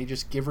something, and they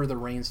just give her the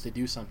reins to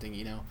do something,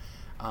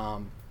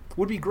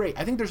 would be great.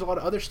 I think there's a lot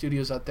of other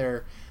studios out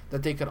there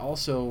that they could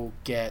also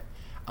get.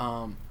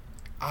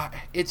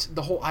 It's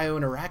the whole IO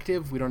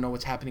Interactive. We don't know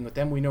what's happening with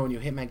them. We know New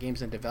Hitman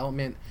Games in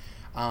development.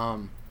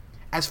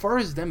 As far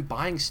as them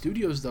buying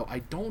studios, though, I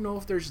don't know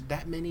if there's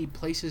that many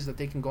places that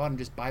they can go out and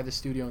just buy the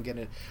studio and get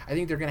it. I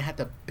think they're going to have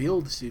to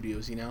build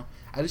studios,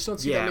 I just don't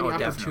see that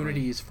many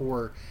opportunities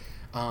for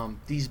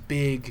these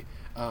big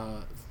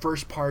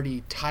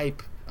first-party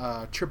type,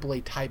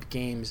 AAA type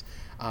games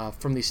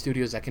from these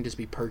studios that can just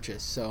be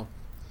purchased. So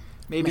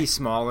maybe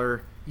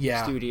smaller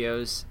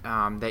studios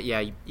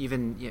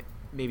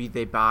maybe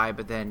they buy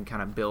but then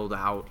kind of build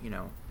out,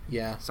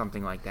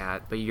 something like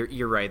that. But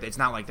you're right. It's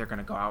not like they're going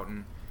to go out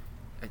and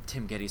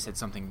Tim Geddes said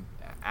something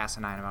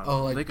asinine about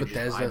they could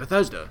Bethesda. Just buy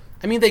Bethesda.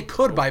 I mean, they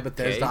could buy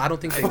Bethesda. I don't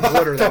think they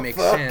would, or that makes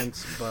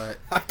sense. But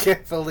I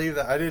can't believe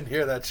that. I didn't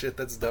hear that shit.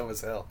 That's dumb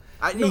as hell.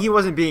 He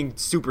wasn't being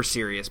super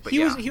serious, but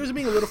he was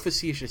being a little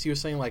facetious. He was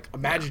saying, like,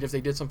 imagine if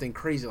they did something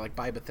crazy like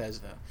buy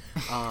Bethesda.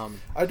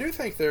 I do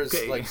think there's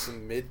like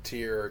some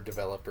mid-tier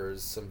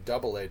developers, some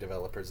AA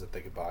developers that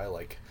they could buy,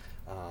 like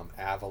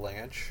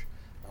Avalanche.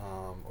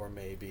 Or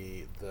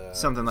maybe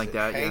something like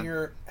that.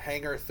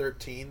 Hangar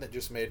 13 that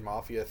just made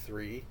Mafia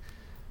 3.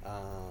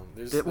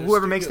 There's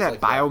whoever makes that like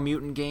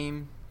Biomutant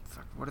game.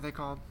 What are they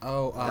called?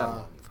 Dang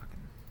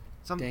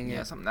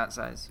it. Something that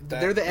size.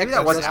 They're the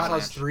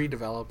Xbox 3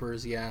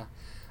 developers. Yeah.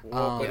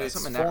 Well, but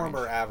it's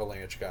former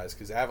Avalanche guys,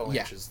 because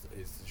Avalanche is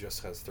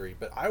just has 3.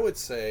 But I would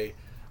say,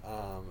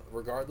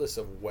 regardless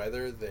of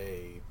whether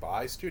they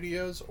buy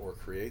studios or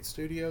create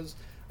studios,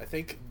 I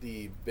think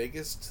the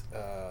biggest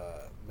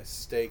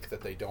mistake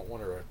that they don't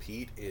want to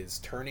repeat is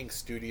turning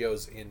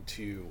studios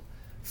into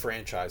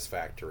franchise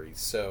factories.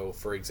 So,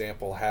 for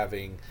example,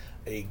 having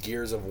a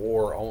Gears of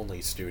War only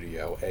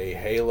studio, a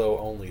Halo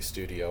only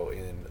studio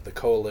in the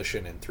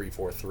Coalition in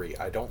 343.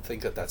 I don't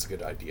think that that's a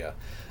good idea.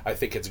 I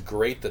think it's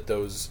great that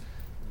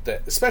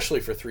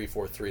especially for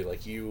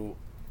 343,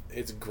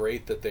 it's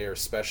great that they are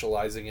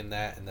specializing in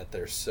that and that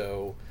they're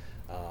so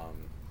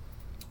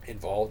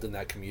involved in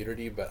that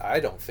community, but I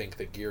don't think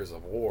that Gears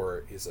of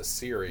War is a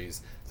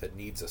series that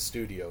needs a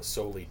studio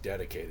solely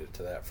dedicated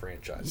to that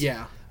franchise.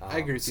 Yeah, I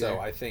agree with you. So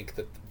I think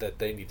that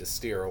they need to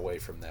steer away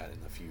from that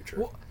in the future.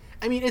 Well,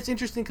 I mean, it's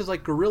interesting because,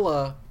 like,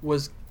 Guerrilla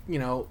was the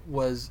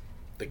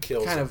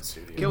Killzone kind of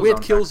studio with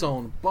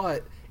Killzone,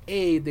 but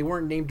they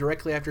weren't named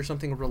directly after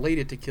something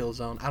related to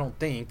Killzone. I don't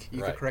think.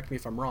 You Right. could correct me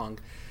if I'm wrong.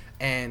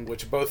 And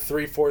Which both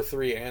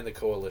 343 and the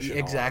Coalition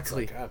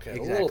Exactly. Are. It's like, okay, a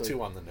Exactly. little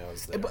too on the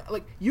nose there. But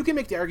like you can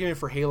make the argument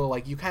for Halo,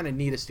 like you kind of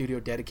need a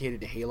studio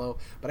dedicated to Halo.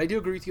 But I do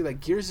agree with you.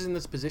 Like Gears is in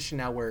this position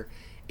now where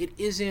it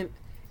isn't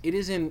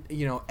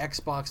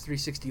Xbox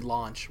 360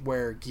 launch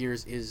where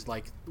Gears is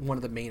like one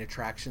of the main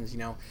attractions.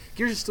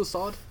 Gears is still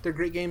solid. They're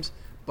great games,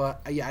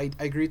 but I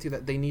agree with you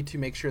that they need to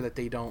make sure that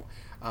they don't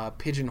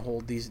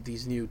pigeonhole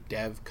these new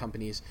dev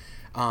companies.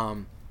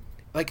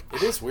 Like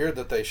it is weird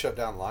that they shut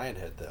down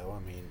Lionhead, though.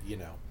 I mean,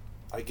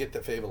 I get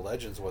that Fable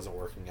Legends wasn't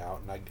working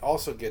out, and I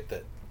also get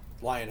that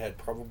Lionhead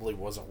probably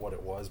wasn't what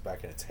it was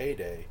back in its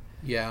heyday.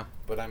 Yeah.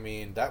 But I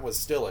mean, that was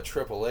still a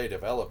AAA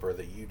developer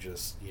that you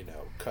just,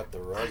 cut the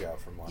rug out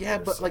from under. Yeah,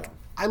 but like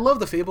I love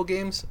the Fable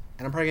games,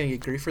 and I'm probably gonna get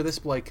grief for this,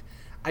 but like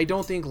I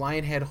don't think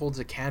Lionhead holds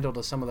a candle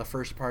to some of the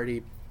first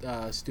party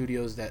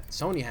studios that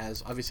Sony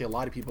has. Obviously, a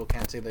lot of people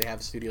can't say they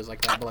have studios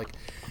like that, but like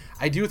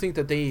I do think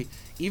that they,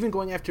 even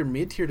going after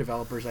mid-tier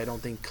developers, I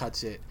don't think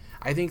cuts it.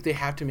 I think they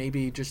have to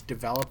maybe just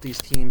develop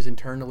these teams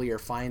internally or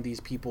find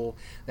these people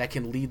that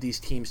can lead these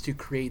teams to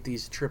create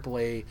these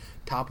AAA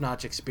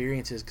top-notch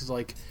experiences. Because,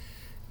 like,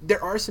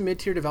 there are some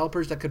mid-tier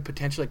developers that could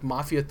potentially, like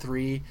Mafia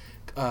 3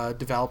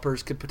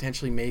 developers could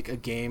potentially make a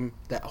game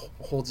that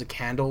holds a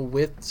candle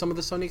with some of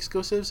the Sony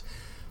exclusives.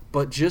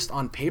 But just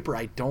on paper,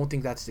 I don't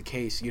think that's the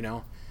case,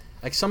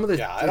 Like, some of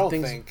the I don't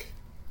things... think...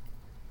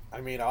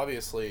 I mean,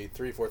 obviously,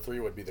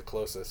 343 would be the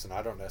closest, and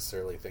I don't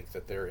necessarily think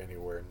that they're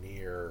anywhere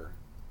near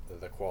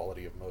the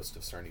quality of most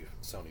of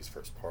Sony's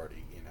first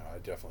party. I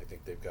definitely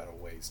think they've got a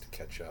ways to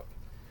catch up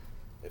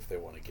if they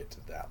want to get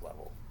to that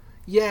level.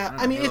 Yeah,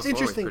 I mean, Halo it's 4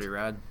 was interesting. Pretty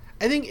rad.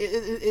 I think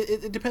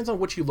it depends on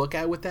what you look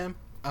at with them.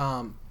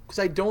 Because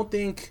I don't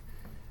think...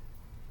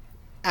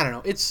 I don't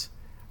know.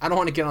 I don't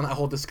want to get on that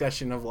whole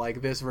discussion of,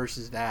 like, this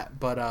versus that.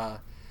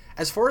 But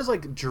as far as,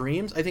 like,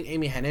 dreams, I think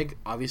Amy Hennig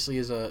obviously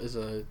is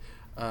a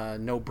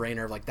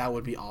no-brainer. Like, that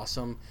would be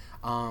awesome.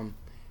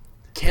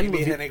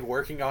 Amy Hennig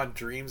working on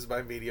Dreams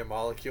by Media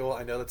Molecule.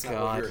 I know that's not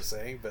what you were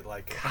saying, but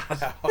like, how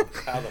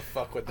the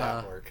fuck would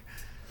that work?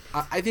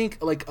 I think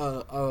like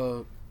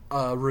a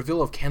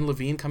reveal of Ken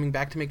Levine coming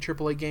back to make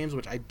AAA games,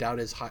 which I doubt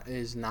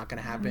is not going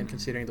to happen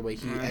considering the way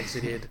he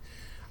exited.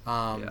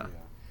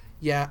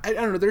 Yeah, I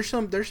don't know.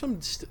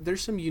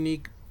 There's some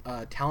unique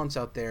talents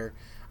out there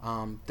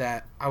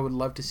that I would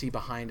love to see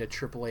behind a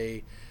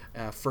AAA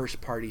first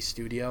party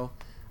studio.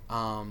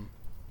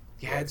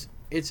 It's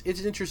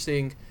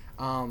interesting.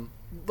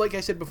 Like I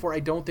said before, I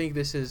don't think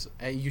this is...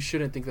 you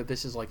shouldn't think that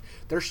this is like...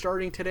 They're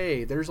starting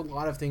today. There's a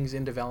lot of things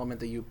in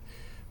development that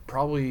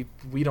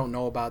we don't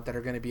know about that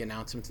are going to be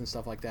announcements and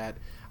stuff like that.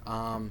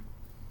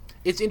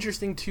 It's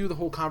interesting, too, the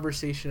whole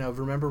conversation of...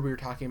 Remember we were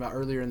talking about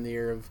earlier in the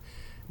year of...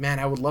 Man,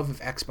 I would love if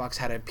Xbox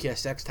had a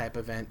PSX type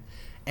event.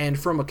 And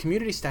from a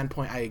community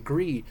standpoint, I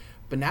agree.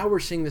 But now we're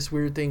seeing this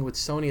weird thing with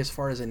Sony as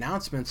far as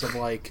announcements of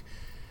like...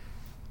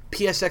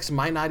 PSX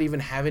might not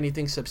even have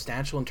anything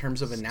substantial in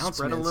terms of announcements.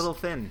 Spread a little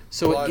thin.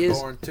 So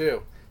Bloodborne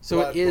 2.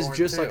 It is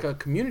just 2. like a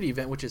community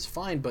event, which is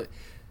fine. But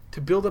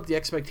to build up the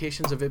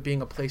expectations of it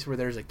being a place where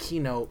there's a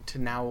keynote to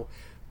now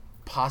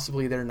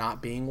possibly there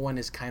not being one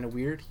is kind of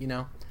weird,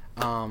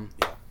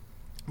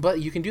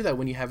 But you can do that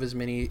when you have as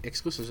many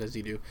exclusives as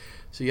you do,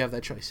 so you have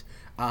that choice.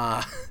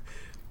 I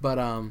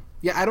don't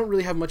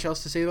really have much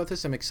else to say about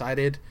this. I'm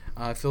excited.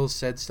 Phil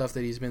said stuff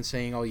that he's been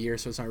saying all year,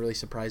 so it's not really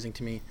surprising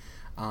to me.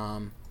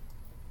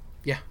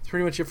 Yeah, that's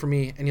pretty much it for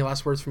me. Any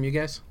last words from you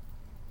guys?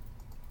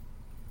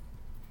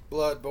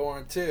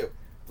 Bloodborne 2.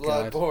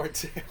 Bloodborne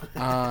 2.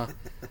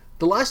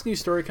 The last news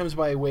story comes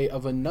by way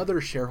of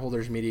another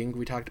shareholders meeting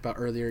we talked about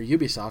earlier,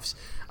 Ubisoft's.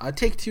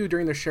 Take-Two,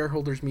 during their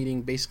shareholders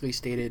meeting, basically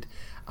stated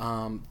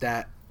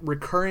that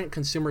recurrent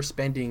consumer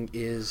spending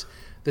is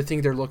the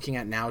thing they're looking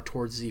at now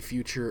towards the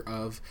future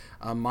of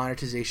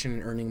monetization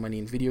and earning money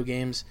in video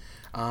games.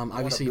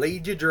 Obviously,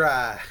 bleed you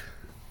dry.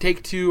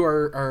 Take-Two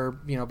are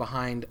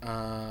behind...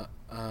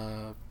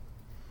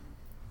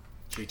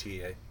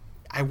 GTA.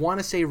 I want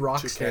to say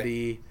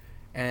Rocksteady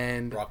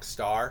and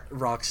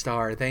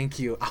Rockstar. Thank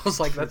you. I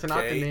was like, that's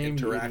not the name.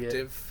 Interactive. You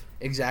idiot.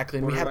 Exactly.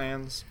 And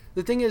Borderlands.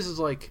 The thing is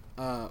like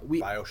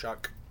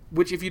BioShock.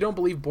 Which, if you don't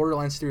believe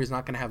Borderlands 3 is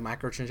not going to have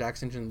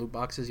microtransactions and loot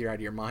boxes, you're out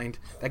of your mind.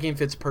 That game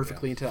fits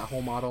perfectly into that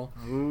whole model.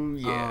 Ooh,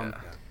 yeah.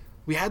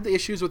 We had the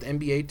issues with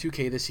NBA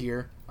 2K this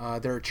year.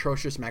 They're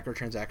atrocious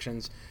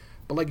microtransactions.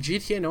 But like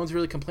GTA, no one's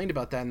really complained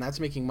about that, and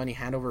that's making money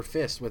hand over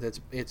fist with its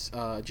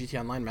GTA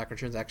Online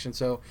microtransaction.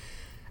 So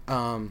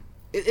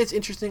it's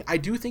interesting. I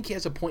do think he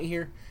has a point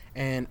here,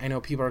 and I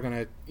know people are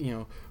going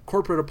to,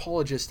 corporate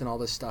apologist and all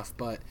this stuff,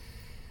 but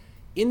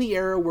in the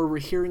era where we're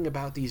hearing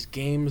about these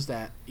games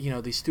that,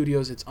 these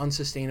studios, it's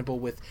unsustainable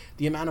with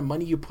the amount of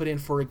money you put in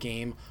for a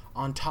game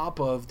on top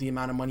of the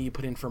amount of money you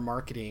put in for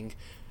marketing,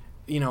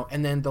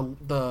 and then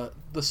the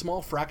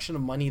small fraction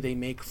of money they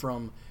make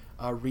from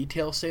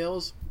retail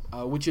sales,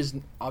 which is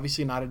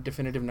obviously not a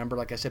definitive number,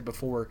 like I said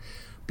before,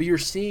 but you're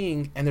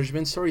seeing, and there's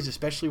been stories,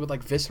 especially with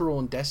like Visceral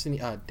and Dead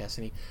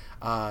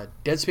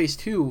Space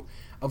 2,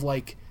 of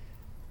like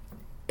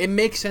it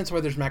makes sense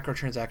why there's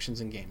microtransactions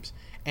in games.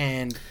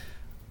 And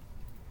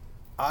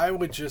I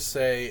would just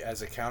say,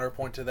 as a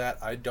counterpoint to that,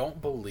 I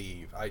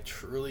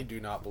truly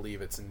do not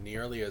believe it's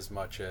nearly as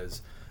much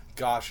as,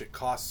 gosh, it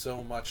costs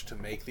so much to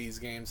make these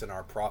games and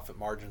our profit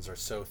margins are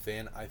so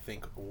thin. I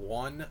think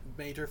one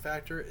major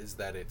factor is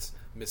that it's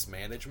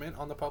mismanagement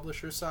on the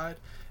publisher side,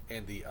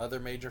 and the other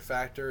major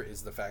factor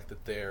is the fact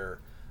that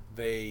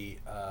they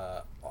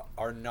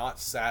are not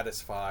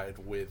satisfied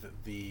with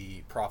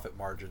the profit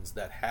margins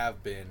that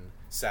have been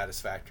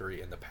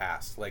satisfactory in the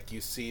past. Like,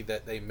 you see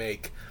that they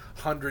make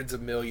hundreds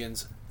of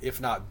millions, if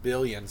not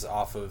billions,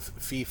 off of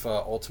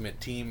FIFA Ultimate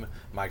Team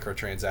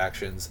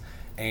microtransactions,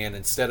 and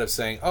instead of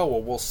saying, oh,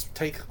 well, we'll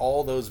take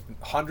all those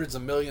hundreds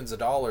of millions of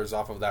dollars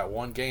off of that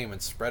one game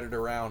and spread it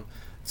around,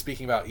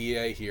 speaking about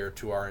EA here,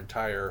 to our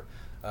entire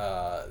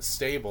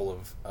stable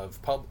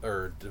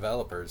of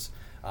developers.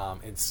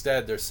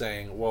 Instead, they're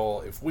saying,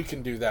 well, if we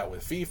can do that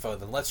with FIFA,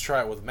 then let's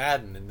try it with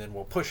Madden, and then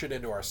we'll push it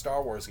into our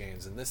Star Wars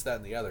games, and this, that,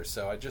 and the other.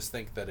 So I just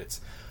think that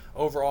it's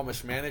overall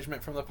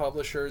mismanagement from the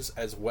publishers,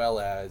 as well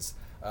as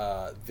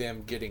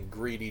them getting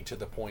greedy to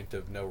the point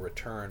of no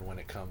return when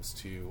it comes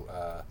to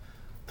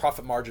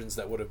profit margins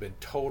that would have been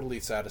totally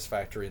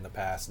satisfactory in the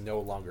past, no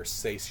longer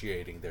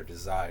satiating their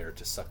desire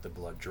to suck the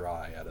blood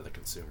dry out of the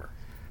consumer.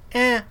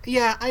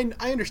 Yeah,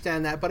 I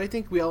understand that, but I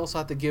think we also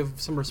have to give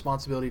some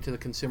responsibility to the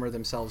consumer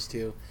themselves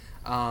too.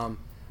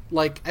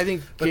 Like, I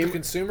think, but the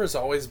consumer's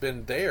always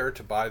been there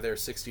to buy their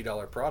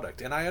 $60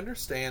 product, and I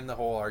understand the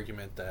whole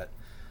argument that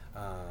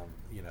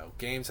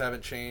games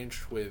haven't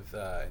changed with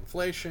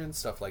inflation,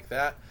 stuff like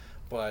that.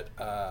 But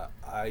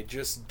I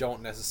just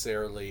don't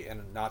necessarily,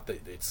 and not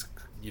that it's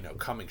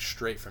coming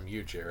straight from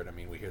you, Jared. I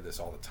mean, we hear this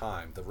all the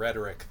time. The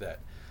rhetoric that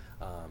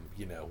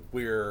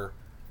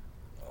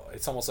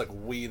it's almost like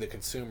we, the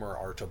consumer,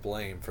 are to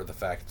blame for the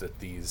fact that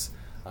these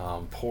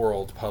poor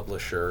old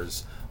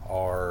publishers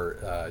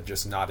are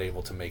just not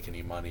able to make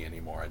any money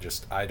anymore.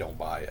 I don't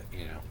buy it.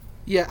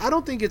 Yeah, I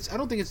don't think it's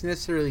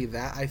necessarily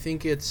that. I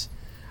think it's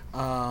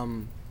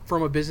from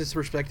a business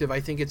perspective. I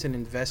think it's an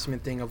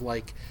investment thing of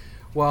like,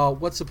 well,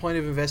 what's the point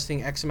of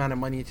investing X amount of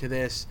money into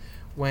this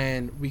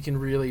when we can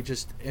really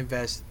just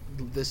invest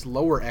this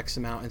lower X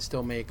amount and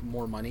still make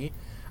more money?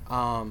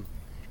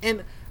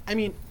 And I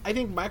mean, I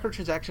think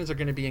microtransactions are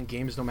going to be in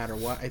games no matter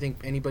what. I think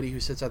anybody who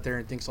sits out there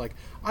and thinks like,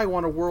 I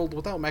want a world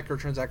without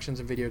microtransactions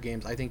in video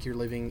games, I think you're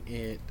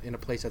living in a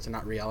place that's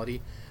not reality.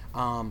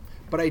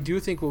 But I do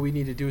think what we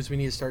need to do is we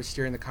need to start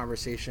steering the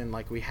conversation,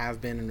 like we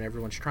have been and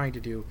everyone's trying to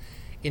do,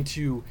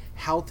 into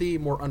healthy,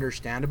 more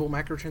understandable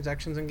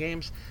microtransactions in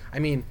games. I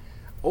mean,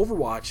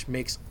 Overwatch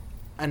makes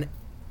an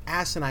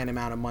asinine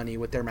amount of money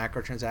with their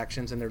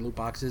microtransactions and their loot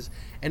boxes,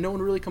 and no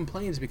one really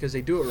complains because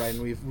they do it right.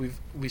 And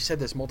we've said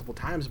this multiple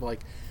times, but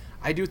like,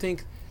 I do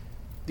think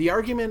the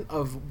argument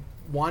of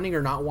wanting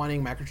or not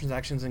wanting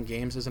microtransactions in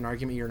games is an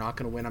argument you're not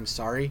going to win. I'm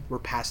sorry, we're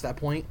past that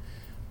point.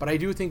 But I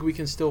do think we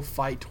can still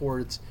fight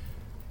towards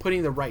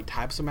putting the right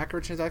types of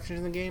microtransactions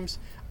in the games.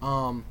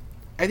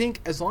 I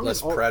think as long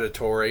as less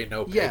predatory,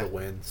 no pay to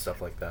win,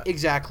 stuff like that.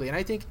 Exactly, and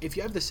I think if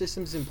you have the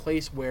systems in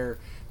place where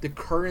the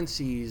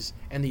currencies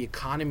and the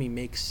economy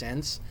make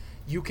sense,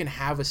 you can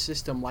have a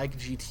system like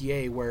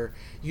GTA where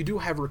you do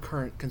have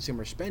recurrent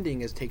consumer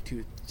spending, as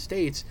Take-Two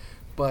states,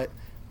 but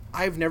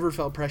I've never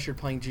felt pressured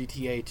playing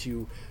GTA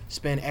to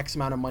spend X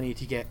amount of money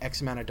to get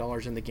X amount of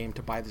dollars in the game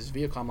to buy this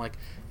vehicle. I'm like,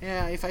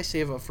 yeah, if I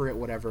save up for it,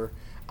 whatever.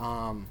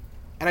 And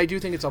I do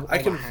think it's all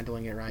about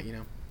handling it right,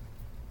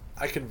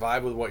 I can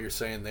vibe with what you're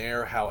saying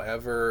there.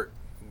 However,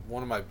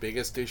 one of my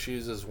biggest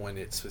issues is when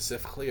it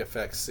specifically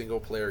affects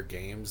single-player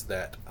games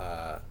that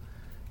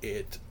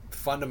it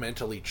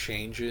fundamentally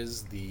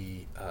changes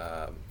the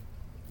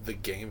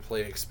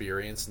gameplay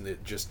experience and the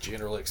just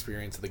general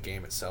experience of the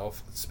game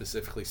itself.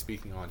 Specifically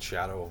speaking on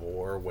Shadow of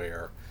War,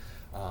 where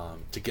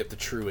to get the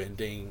true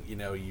ending,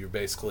 you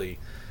basically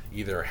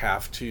either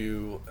have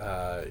to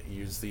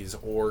use these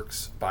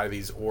orcs, buy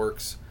these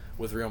orcs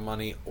with real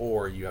money,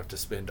 or you have to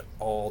spend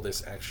all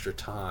this extra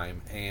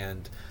time.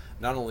 And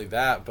not only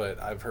that,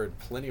 but I've heard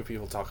plenty of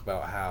people talk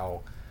about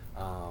how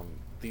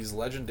these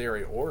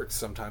legendary orcs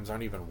sometimes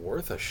aren't even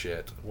worth a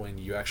shit when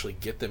you actually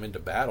get them into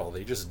battle.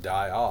 They just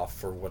die off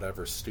for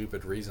whatever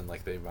stupid reason,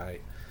 like they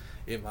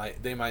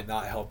might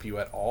not help you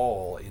at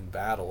all in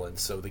battle. And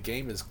so the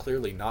game is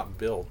clearly not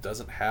built,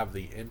 doesn't have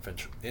the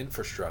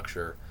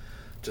infrastructure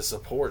to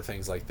support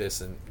things like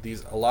this, and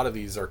a lot of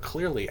these are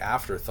clearly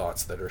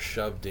afterthoughts that are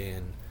shoved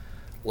in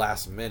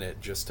last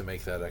minute just to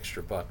make that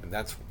extra buck. And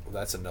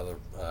that's another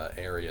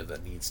area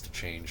that needs to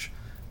change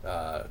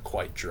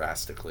quite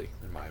drastically,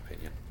 in my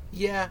opinion.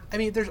 Yeah, I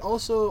mean, there's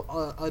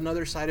also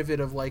another side of it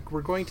of like,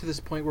 we're going to this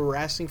point where we're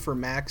asking for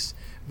max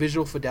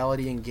visual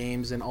fidelity in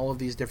games and all of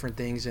these different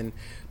things, and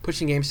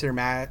pushing games to their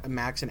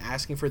max and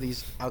asking for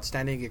these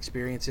outstanding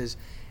experiences.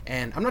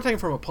 And I'm not talking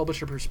from a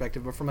publisher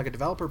perspective, but from like a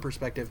developer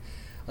perspective,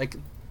 like,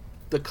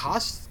 the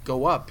costs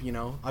go up,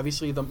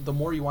 Obviously, the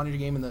more you want in your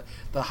game, and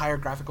the higher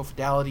graphical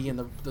fidelity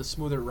and the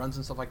smoother it runs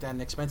and stuff like that,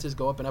 and expenses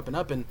go up and up and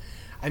up. And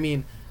I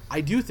mean, I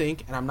do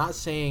think, and I'm not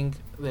saying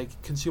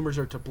like consumers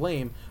are to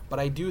blame, but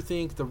I do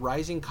think the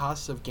rising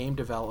costs of game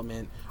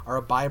development are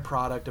a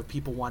byproduct of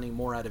people wanting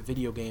more out of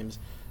video games.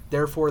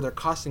 Therefore, they're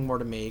costing more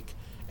to make,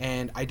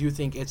 and I do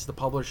think it's the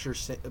publisher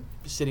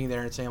sitting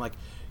there and saying like,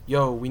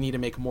 "Yo, we need to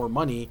make more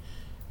money."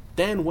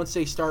 Then once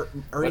they start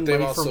earning but they've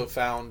money also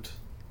found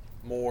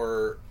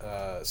more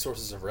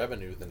sources of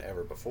revenue than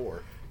ever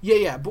before.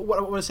 Yeah. But what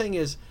I'm saying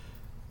is,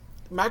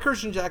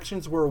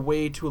 microtransactions were a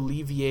way to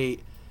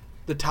alleviate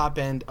the top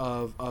end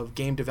of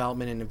game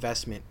development and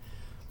investment.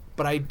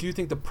 But I do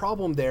think the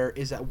problem there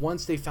is that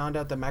once they found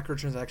out that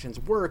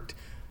microtransactions worked,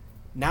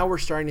 now we're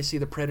starting to see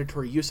the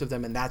predatory use of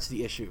them, and that's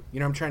the issue. You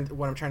know,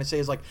 what I'm trying to say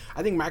is, like,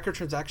 I think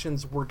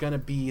microtransactions were going to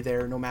be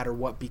there no matter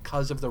what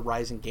because of the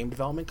rise in game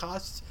development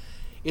costs.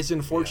 It's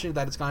unfortunate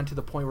that it's gotten to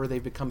the point where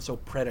they've become so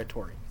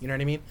predatory. You know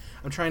what I mean?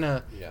 I'm trying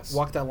to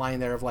walk that line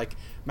there of, like,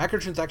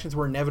 microtransactions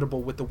were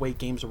inevitable with the way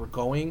games were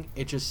going.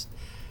 It just,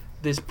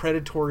 this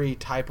predatory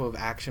type of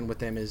action with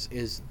them is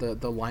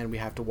the line we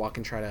have to walk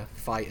and try to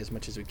fight as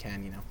much as we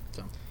can, you know?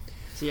 So.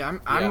 See,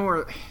 I'm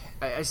more...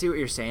 I see what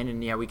you're saying,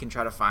 and yeah, we can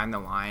try to find the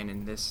line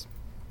in this.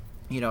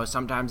 You know,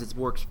 sometimes it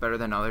works better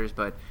than others,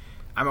 but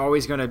I'm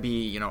always going to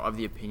be, you know, of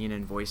the opinion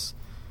and voice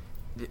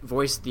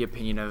the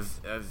opinion of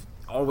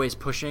always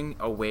pushing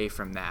away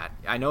from that.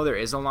 I know there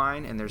is a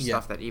line, and there's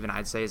stuff that even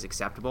I'd say is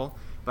acceptable,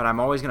 but I'm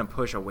always going to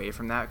push away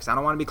from that because I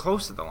don't want to be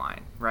close to the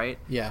line, right?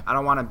 Yeah. I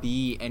don't want to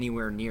be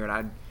anywhere near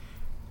it.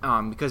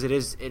 Because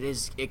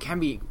it can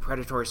be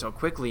predatory so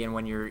quickly, and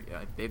when you're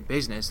a big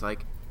business,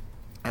 like,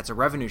 that's a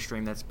revenue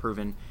stream that's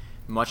proven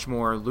much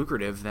more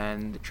lucrative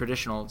than the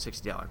traditional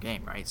 $60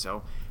 game, right?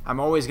 So I'm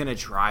always going to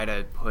try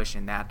to push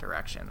in that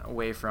direction,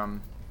 away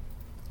from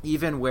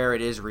even where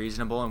it is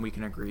reasonable and we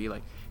can agree.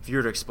 Like, if you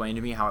were to explain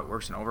to me how it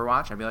works in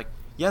Overwatch, I'd be like,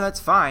 yeah, that's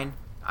fine.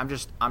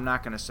 I'm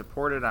not going to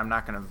support it. I'm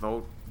not going to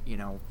vote, you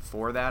know,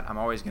 for that. I'm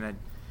always going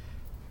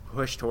to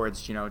push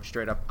towards, you know,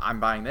 straight up, I'm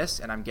buying this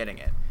and I'm getting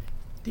it.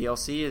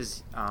 DLC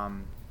is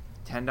 $10,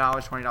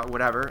 $20,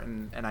 whatever,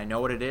 and I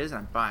know what it is and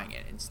I'm buying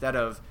it. Instead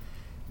of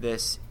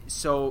this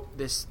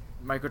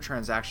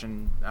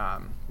microtransaction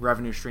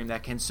revenue stream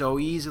that can so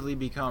easily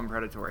become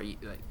predatory.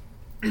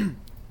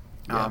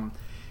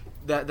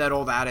 That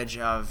old adage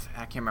of,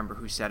 I can't remember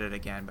who said it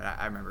again, but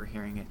I remember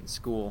hearing it in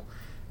school,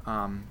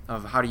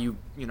 of how do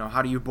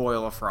you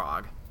boil a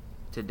frog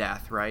to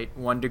death, right?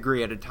 1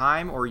 degree at a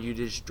time, or you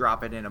just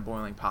drop it in a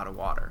boiling pot of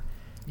water.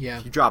 Yeah.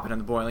 If you drop it in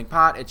the boiling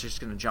pot, it's just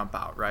going to jump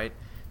out, right?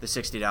 The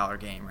 $60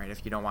 game, right?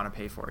 If you don't want to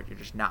pay for it, you're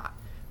just not.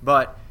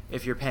 But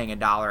if you're paying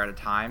 $1 at a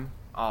time,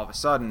 all of a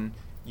sudden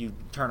you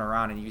turn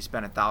around and you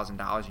spend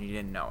 $1,000 and you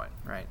didn't know it,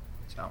 right?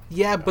 So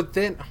but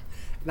then,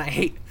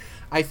 and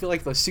I feel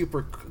like the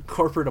super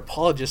corporate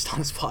apologist on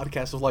this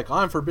podcast was like,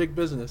 I'm for big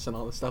business and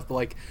all this stuff, but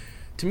like,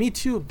 to me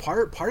too,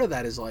 part of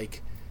that is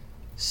like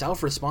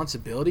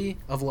self-responsibility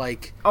of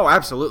like, oh,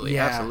 absolutely.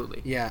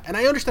 And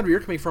I understand where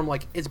you're coming from.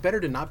 Like, it's better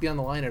to not be on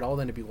the line at all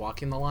than to be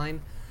walking the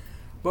line.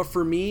 But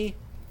for me,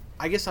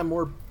 I guess I'm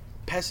more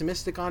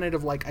pessimistic on it,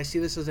 of like, I see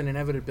this as an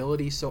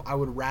inevitability, so I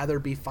would rather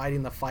be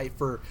fighting the fight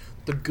for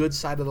the good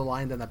side of the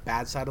line than the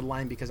bad side of the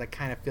line, because I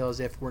kind of feel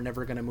as if we're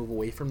never going to move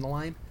away from the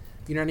line.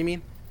 You know what I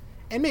mean?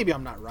 And maybe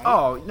I'm not right.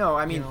 Oh, no,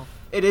 I mean,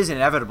 it is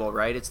inevitable,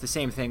 right? It's the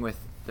same thing with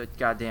the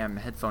goddamn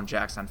headphone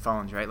jacks on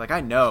phones, right? Like,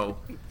 I know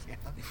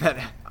that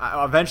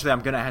eventually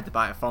I'm going to have to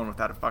buy a phone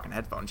without a fucking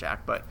headphone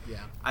jack, but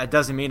it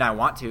doesn't mean I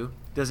want to.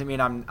 It doesn't mean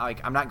I'm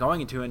not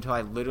going to until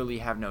I literally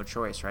have no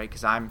choice, right?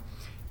 Because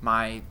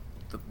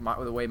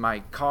the way my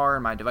car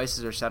and my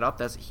devices are set up,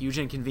 that's a huge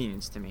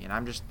inconvenience to me, and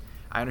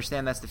I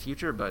understand that's the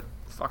future, but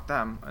fuck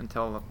them.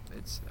 Until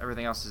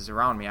everything else is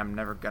around me, I'm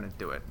never gonna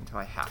do it until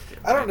I have to.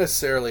 I don't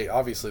necessarily,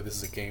 obviously this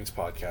is a games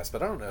podcast,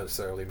 but I don't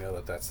necessarily know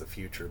that that's the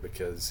future,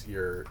 because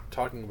you're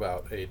talking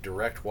about a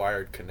direct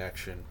wired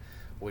connection,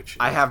 which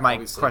I have my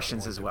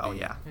questions as well.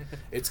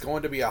 It's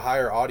going to be a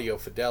higher audio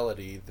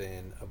fidelity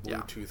than a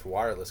Bluetooth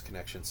wireless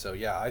connection. So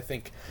I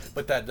think,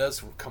 but that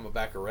does come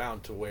back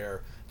around to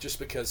where just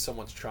because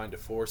someone's trying to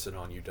force it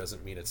on you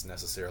doesn't mean it's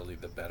necessarily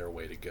the better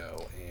way to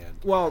go. And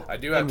I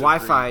do have to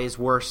Wi-Fi agree. Is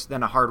worse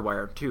than a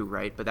hardwire too,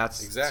 right? But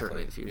that's exactly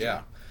certainly the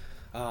future.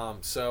 Yeah.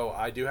 So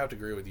I do have to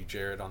agree with you,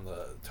 Jared, on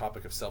the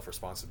topic of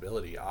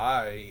self-responsibility.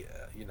 I,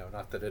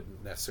 not that it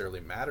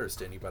necessarily matters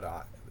to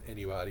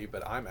anybody,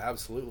 but I'm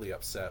absolutely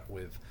upset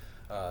with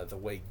the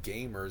way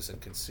gamers and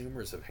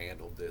consumers have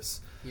handled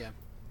this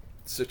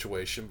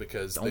situation,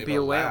 because they've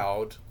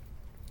allowed...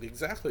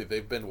 Exactly.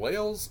 They've been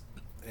whales.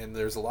 And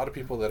there's a lot of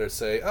people that are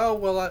say, oh,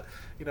 well,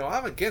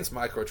 I'm against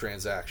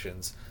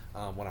microtransactions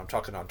when I'm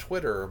talking on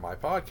Twitter or my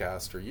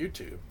podcast or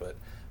YouTube. But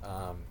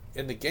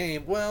in the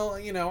game, well,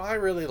 I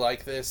really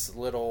like this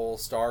little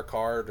star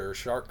card or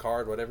shark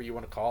card, whatever you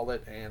want to call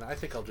it, and I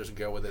think I'll just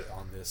go with it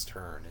on this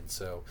turn. And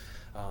so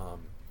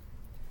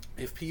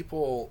if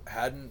people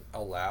hadn't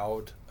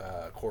allowed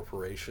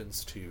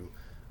corporations to,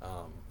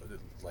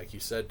 like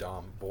you said,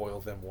 Dom, boil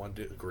them 1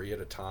 degree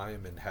at a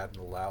time, and hadn't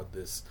allowed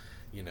this,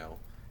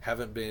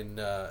 hadn't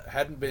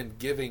been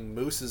giving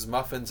mooses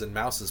muffins and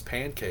mouses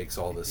pancakes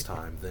all this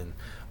time, then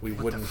we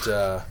wouldn't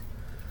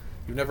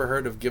You've never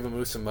heard of Give a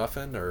Moose a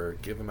Muffin or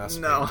Give a Mouse a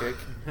No. Pancake?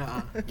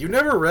 Nah. You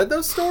never read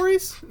those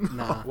stories?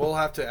 Nah. We'll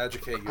have to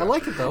educate you. I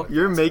like it though.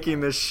 You're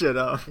making this shit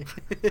up.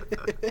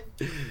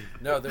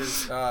 No,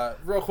 there's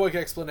real quick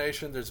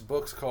explanation. There's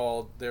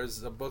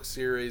a book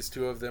series.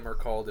 2 of them are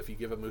called "If You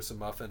Give a Moose a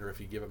Muffin" or "If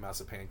You Give a Mouse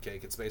a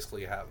Pancake." It's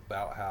basically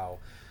about how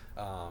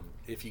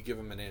if you give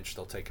them an inch,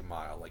 they'll take a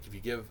mile. Like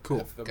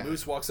if a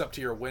moose walks up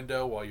to your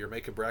window while you're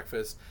making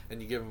breakfast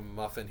and you give him a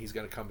muffin, he's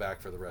going to come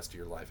back for the rest of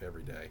your life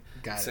every day.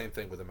 Same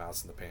thing with the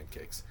mouse and the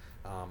pancakes.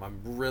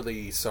 I'm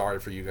really sorry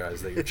for you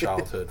guys that your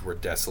childhood were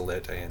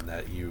desolate and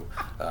that you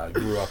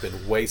grew up in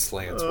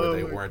wastelands where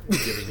they weren't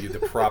giving you the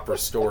proper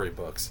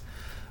storybooks.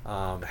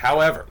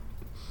 However,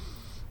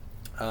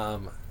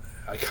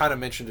 I kind of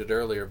mentioned it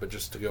earlier, but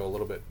just to go a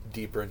little bit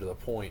deeper into the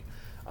point,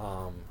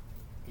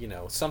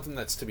 something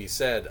that's to be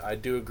said, I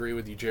do agree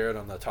with you, Jared,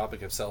 on the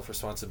topic of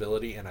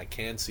self-responsibility, and I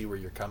can see where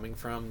you're coming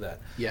from, that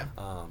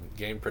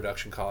game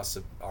production costs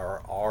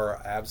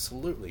are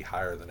absolutely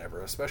higher than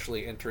ever,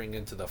 especially entering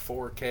into the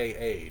 4K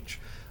age.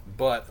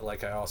 But,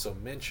 like I also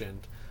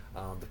mentioned,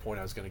 the point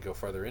I was going to go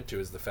further into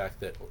is the fact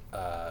that,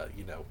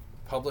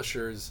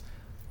 publishers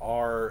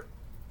are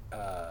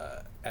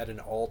at an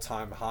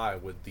all-time high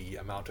with the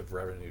amount of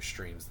revenue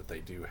streams that they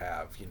do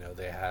have.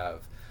 They have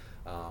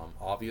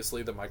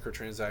obviously the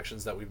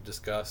microtransactions that we've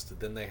discussed.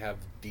 Then they have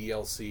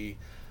DLC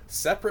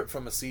separate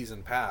from a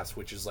season pass,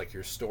 which is like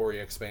your story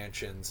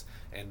expansions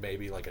and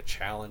maybe like a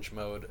challenge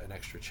mode, an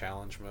extra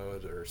challenge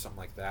mode or something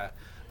like that.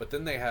 But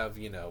then they have,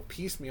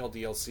 piecemeal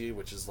DLC,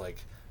 which is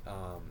like,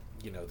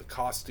 the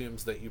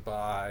costumes that you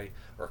buy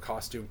or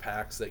costume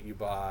packs that you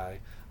buy,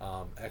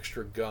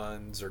 extra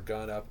guns or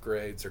gun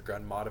upgrades or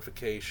gun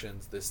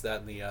modifications, this,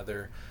 that, and the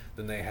other.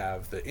 Then they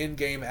have the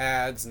in-game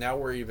ads. Now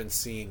we're even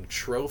seeing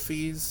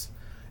trophies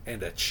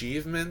and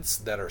achievements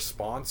that are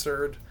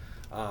sponsored.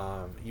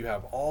 You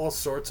have all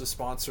sorts of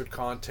sponsored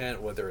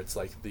content, whether it's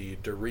like the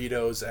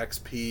Doritos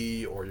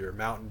XP or your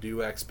Mountain Dew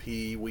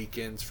XP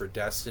weekends for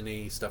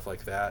Destiny, stuff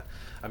like that.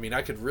 I mean,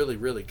 I could really,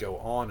 really go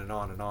on and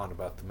on and on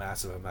about the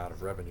massive amount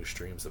of revenue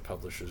streams that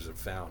publishers have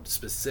found,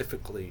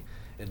 specifically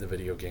in the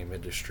video game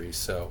industry.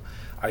 So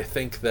I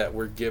think that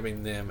we're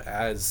giving them,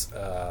 as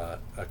a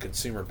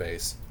consumer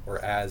base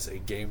or as a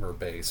gamer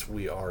base,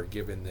 we are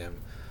giving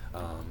them,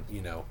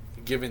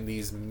 giving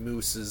these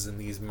mooses and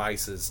these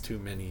mices too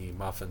many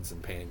muffins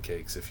and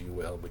pancakes, if you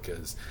will,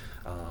 because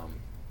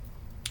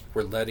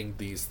we're letting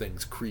these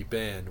things creep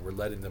in, we're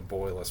letting them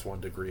boil us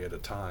 1 degree at a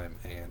time,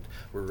 and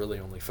we're really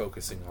only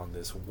focusing on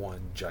this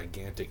one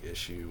gigantic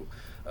issue,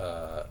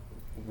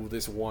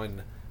 this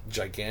one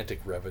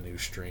gigantic revenue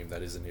stream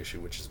that is an issue,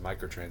 which is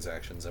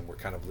microtransactions, and we're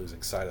kind of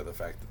losing sight of the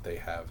fact that they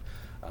have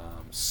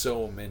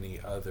so many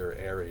other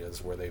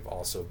areas where they've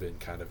also been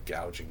kind of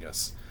gouging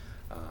us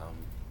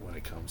when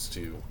it comes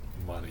to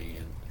money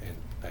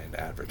and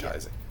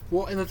advertising.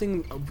 Well, and the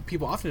thing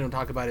people often don't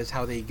talk about is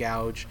how they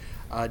gouge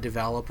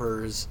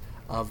developers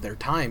of their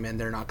time, and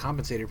they're not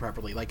compensated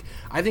properly. Like,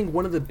 I think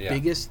one of the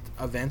biggest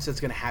events that's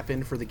going to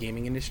happen for the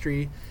gaming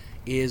industry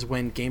is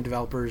when game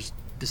developers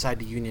decide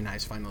to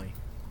unionize finally.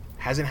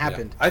 Hasn't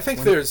happened. I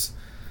think there's,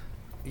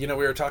 we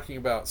were talking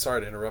about,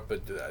 sorry to interrupt,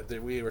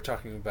 but we were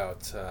talking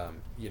about,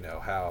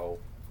 how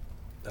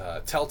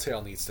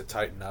Telltale needs to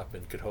tighten up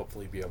and could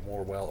hopefully be a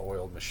more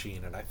well-oiled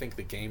machine. And I think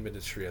the game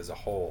industry as a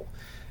whole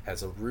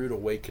has a rude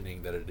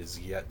awakening that it is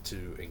yet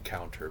to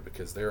encounter,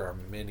 because there are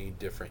many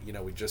different,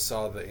 we just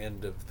saw the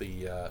end of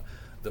the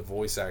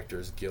Voice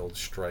Actors Guild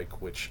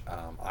strike, which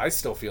I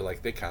still feel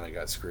like they kind of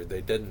got screwed.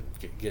 They didn't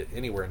get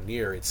anywhere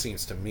near, it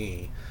seems to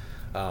me,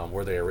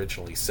 where they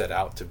originally set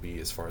out to be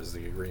as far as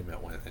the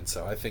agreement went. And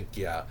so I think,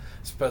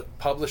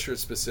 publishers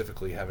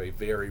specifically have a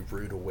very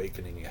rude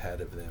awakening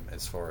ahead of them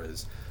as far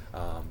as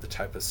the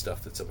type of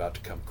stuff that's about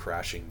to come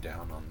crashing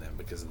down on them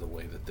because of the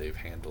way that they've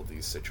handled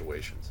these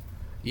situations.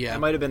 Yeah, it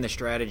might have been the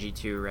strategy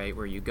too, right?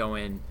 Where you go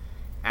in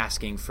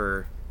asking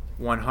for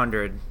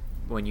 100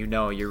 when you're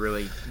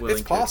really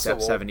willing to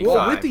accept 75.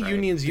 Well, with the right?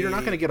 unions, you're not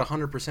going to get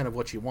 100% of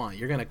what you want.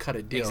 You're going to cut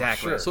a deal.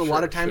 Exactly. So a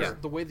lot of times,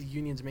 the way the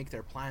unions make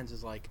their plans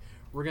is like,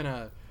 we're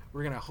gonna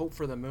hope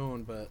for the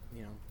moon, but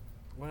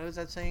what is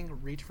that saying?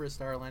 Reach for a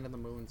star, land on the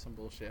moon, some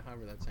bullshit.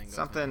 However that saying goes.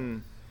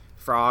 Something.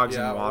 Frogs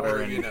and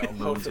water and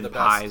moons and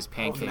pies,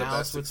 pancakes.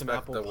 Mouse with some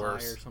apple pie or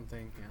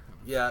something.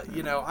 Yeah,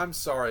 I'm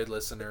sorry,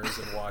 listeners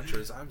and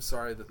watchers. I'm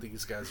sorry that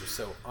these guys are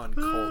so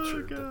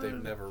uncultured that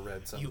they've never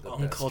read some of the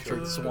uncultured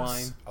best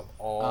swine of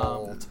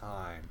all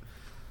time.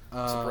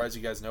 I'm surprised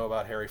you guys know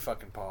about Harry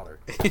fucking Potter.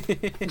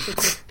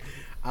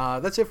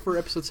 That's it for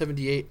episode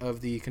 78 of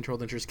the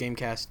Controlled Interest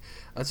Gamecast.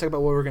 Let's talk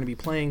about what we're going to be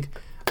playing.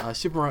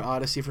 Super Mario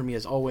Odyssey for me,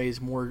 as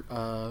always. More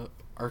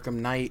Arkham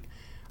Knight.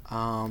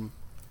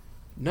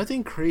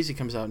 Nothing crazy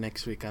comes out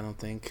next week, I don't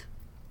think.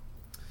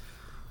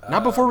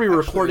 Not before we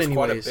record, anyways.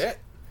 Quite a bit.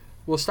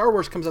 Well, Star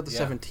Wars comes out the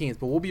 17th,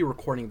 but we'll be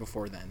recording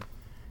before then.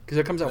 Because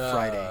it comes out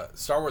Friday.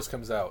 Star Wars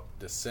comes out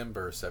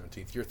December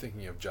 17th. You're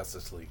thinking of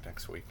Justice League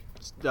next week.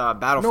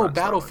 Battlefront. No, Star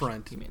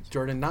Battlefront. Wars,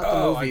 Jordan, not the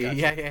Oh, I movie.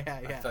 got you. Yeah.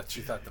 I thought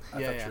you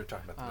were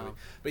talking about the movie.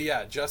 But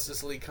yeah,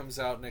 Justice League comes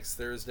out next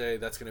Thursday.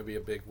 That's going to be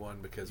a big one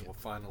because we'll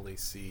finally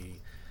see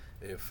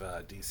if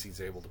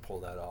DC's able to pull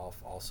that off.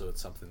 Also, it's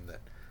something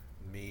that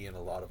me and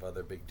a lot of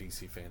other big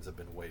DC fans have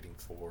been waiting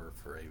for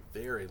a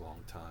very long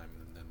time.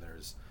 And then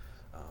there's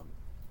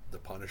The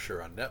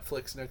Punisher on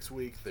Netflix next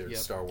week. There's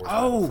Star Wars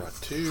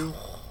Battlefront 2.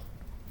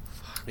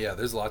 Yeah,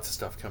 there's lots of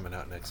stuff coming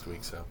out next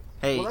week. So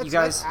hey, well, you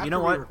guys, you know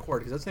what?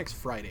 Record because that's next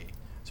Friday.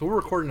 So we'll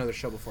record another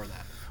show before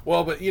that.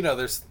 well, but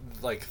there's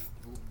like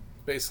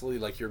basically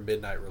like your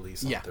midnight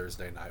release on Yeah.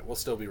 Thursday night. We'll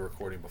still be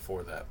recording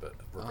before that, but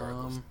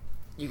regardless.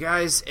 You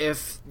guys,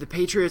 if the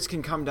Patriots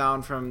can come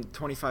down from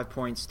 25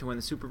 points to win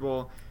the Super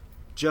Bowl,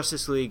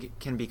 Justice League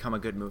can become a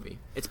good movie.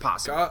 It's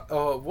possible.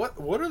 God,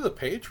 what are the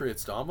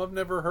Patriots, Dom? I've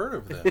never heard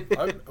of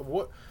them.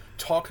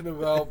 Talking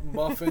about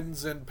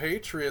muffins and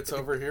Patriots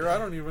over here? I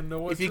don't even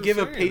know what. If you you're give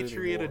a saying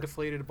Patriot anymore. a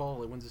deflated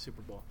ball, it wins the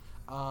Super Bowl.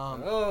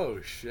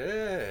 Oh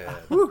shit!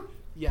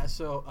 Yeah,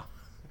 so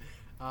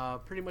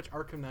pretty much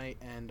Arkham Knight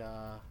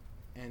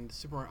and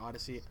Super Mario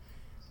Odyssey.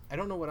 I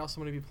don't know what else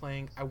I'm going to be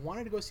playing. I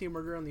wanted to go see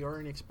Murder on the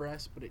Orient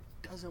Express, but it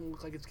doesn't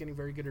look like it's getting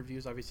very good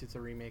reviews. Obviously, it's a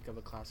remake of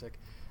a classic.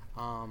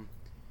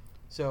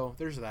 So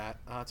there's that.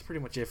 That's pretty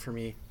much it for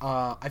me.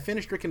 I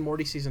finished Rick and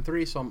Morty Season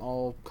 3, so I'm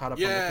all caught up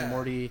on Rick and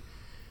Morty.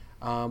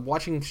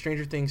 Watching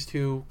Stranger Things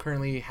 2,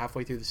 currently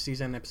halfway through the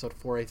season, episode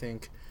 4, I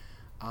think.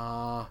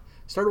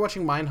 Started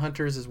watching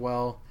Mindhunters as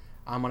well.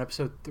 I'm on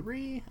episode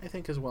 3, I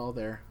think, as well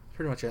there.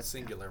 Pretty much it.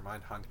 Singular,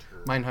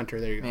 Mindhunter. Mindhunter,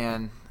 there you go.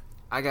 Man,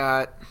 I'm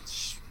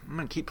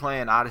going to keep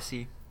playing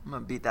Odyssey. I'm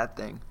going to beat that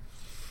thing.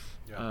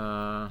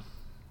 Yeah.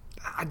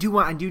 I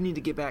do need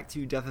to get back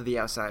to Death of the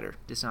Outsider,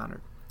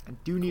 Dishonored. I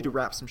do need to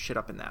wrap some shit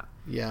up in that.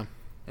 Yeah.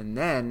 And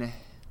then,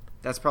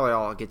 that's probably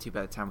all I'll get to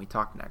by the time we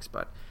talk next,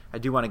 but I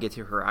do want to get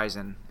to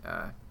Horizon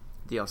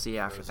DLC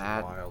after Horizon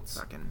that. Wilds.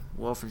 Fucking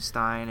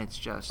Wolfenstein, it's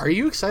just... Are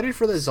you excited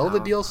for the Zelda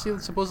So DLC hard.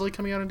 that's supposedly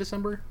coming out in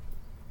December?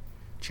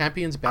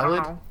 Champions I don't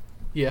Ballad? know.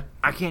 Yeah.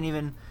 I can't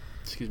even...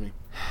 Excuse me.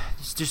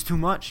 It's just too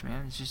much,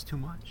 man. It's just too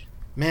much.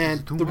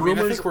 Man, Too the much. I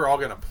rumors... think we're all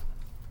gonna.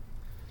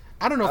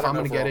 I don't know if I'm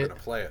going to get We're it. gonna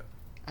play it.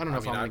 I don't know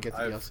if I'm mean, going to get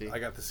the DLC. I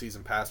got the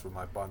season pass with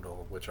my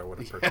bundle, which I would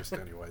have purchased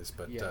anyways.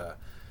 But Yeah.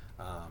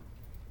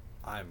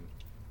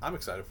 I'm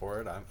excited for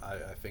it. I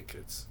think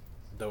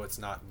though it's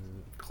not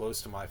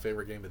close to my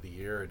favorite game of the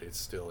year, it's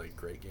still a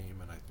great game,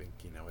 and I think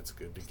it's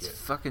good to get.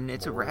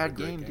 It's a more of rad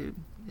great game, dude.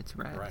 It's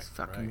rad. Right, It's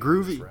fucking right,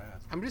 groovy. it's rad.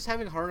 I'm just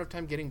having a hard enough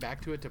time getting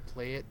back to it to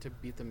play it to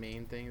beat the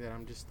main thing that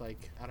I'm just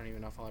like, I don't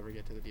even know if I'll ever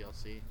get to the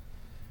DLC.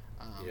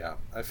 Yeah,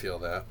 I feel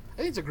that. I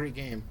think it's a great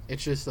game.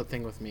 It's just a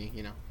thing with me,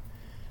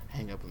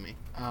 hang up with me.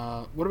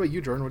 What about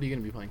you, Jordan? What are you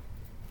going to be playing?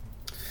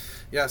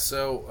 Yeah,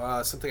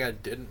 so something I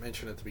didn't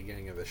mention at the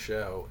beginning of the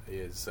show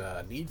is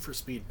Need for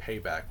Speed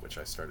Payback, which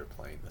I started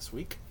playing this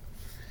week.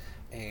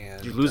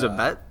 And Did you lose a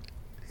bet?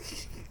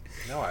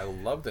 No, I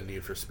love the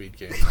Need for Speed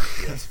games on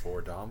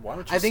PS4, Dom. Why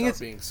don't you I think stop it's-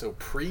 being so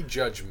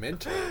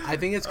prejudgmental? I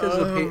think it's because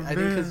I think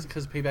man.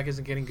 because Payback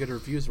isn't getting good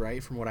reviews,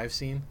 right? From what I've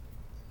seen,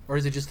 or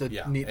is it just a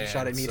Yeah, neat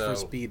shot at and Need for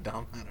so- Speed,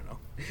 Dom? I don't know.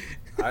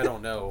 I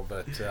don't know,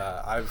 but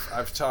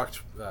I've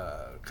talked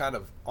kind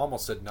of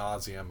almost ad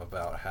nauseum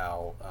about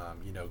how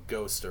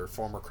Ghost are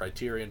former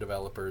Criterion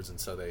developers, and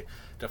so they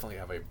definitely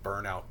have a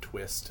burnout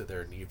twist to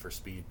their Need for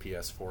Speed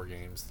PS4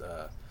 games.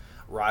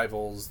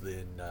 Rivals,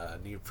 then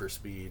Need for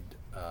Speed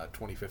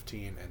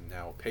 2015, and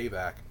now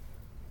Payback.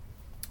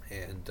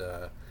 And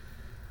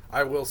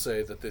I will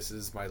say that this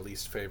is my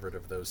least favorite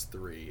of those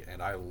three,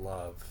 and I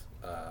love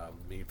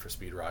Need for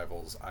Speed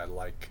Rivals. I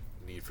like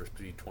Need for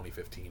Speed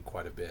 2015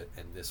 quite a bit,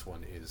 and this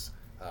one is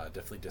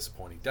definitely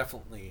disappointing.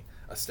 Definitely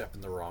a step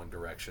in the wrong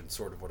direction,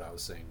 sort of what I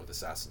was saying with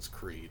Assassin's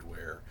Creed,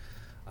 where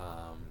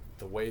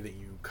the way that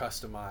you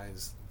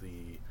customize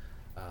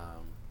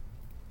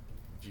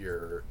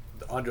your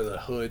under the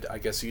hood, I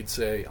guess you'd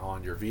say,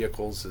 on your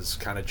vehicles is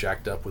kind of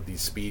jacked up with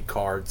these speed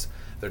cards.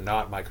 They're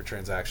not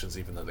microtransactions,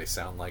 even though they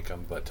sound like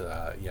them. But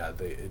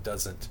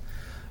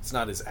it's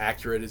not as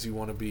accurate as you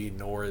want to be,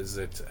 nor is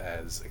it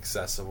as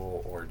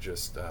accessible or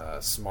just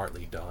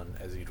smartly done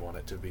as you'd want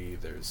it to be.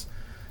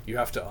 You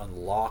have to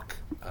unlock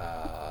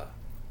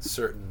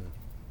certain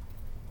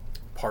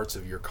parts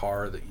of your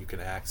car that you can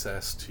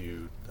access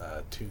to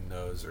tune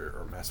those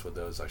or mess with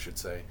those, I should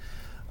say.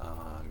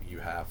 You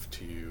have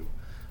to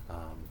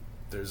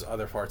there's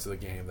other parts of the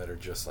game that are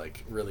just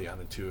like really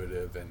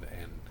unintuitive and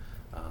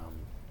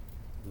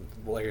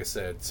like I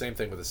said, same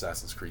thing with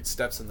Assassin's Creed.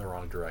 Steps in the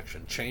wrong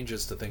direction,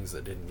 changes to things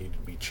that didn't need to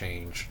be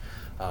changed.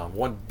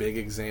 One big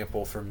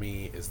example for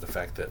me is the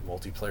fact that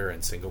multiplayer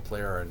and single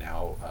player are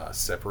now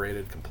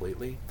separated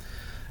completely.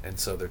 And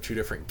so they're two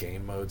different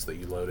game modes that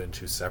you load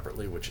into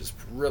separately, which is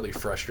really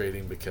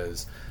frustrating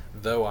because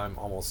though I'm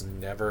almost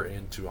never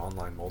into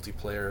online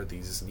multiplayer,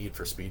 these Need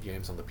for Speed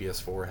games on the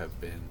PS4 have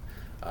been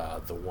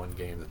the one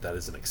game that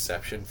is an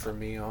exception for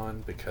me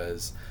on,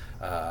 because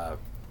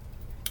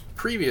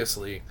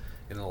previously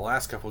in the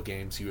last couple of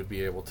games, you would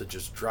be able to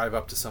just drive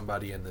up to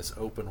somebody in this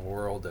open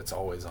world that's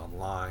always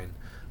online.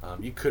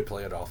 You could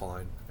play it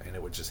offline, and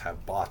it would just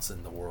have bots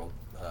in the world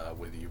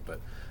with you,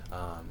 but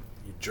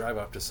you drive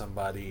up to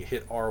somebody,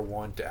 hit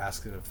R1 to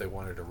ask them if they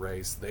wanted to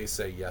race. They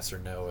say yes or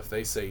no. If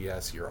they say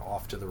yes, you're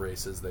off to the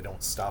races. They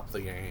don't stop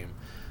the game.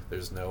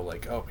 There's no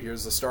like, oh,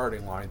 here's the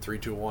starting line, 3,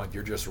 2, 1.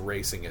 You're just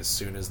racing as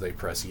soon as they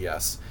press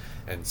yes,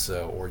 and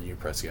so, or you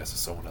press yes if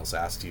someone else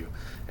asked you,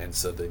 and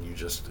so then you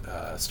just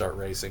start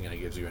racing, and it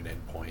gives you an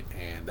endpoint.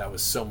 And that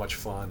was so much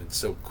fun and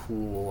so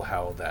cool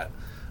how that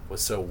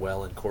was so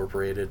well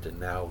incorporated. And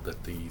now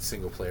that the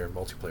single player and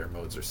multiplayer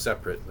modes are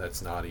separate,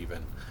 that's not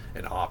even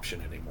an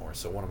option anymore.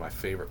 So one of my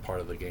favorite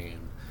parts of the game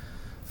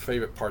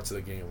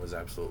was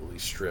absolutely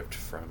stripped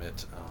from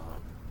it.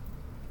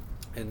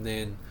 And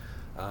then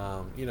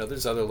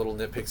there's other little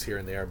nitpicks here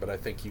and there, but I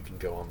think you can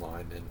go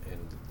online and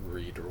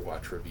read or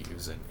watch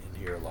reviews and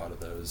hear a lot of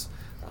those.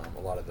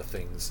 A lot of the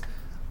things,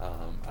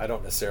 I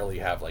don't necessarily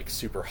have like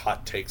super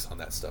hot takes on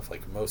that stuff.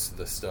 Like most of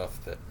the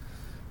stuff that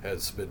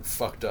has been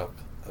fucked up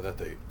about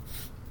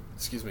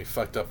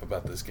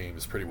this game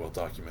is pretty well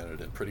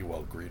documented and pretty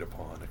well agreed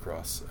upon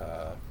across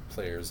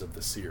players of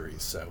the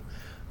series. So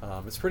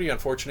it's pretty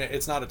unfortunate.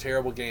 It's not a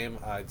terrible game.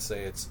 I'd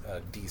say it's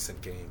a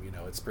decent game.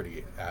 It's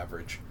pretty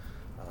average.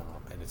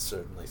 And it's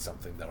certainly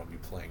something that I'll be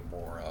playing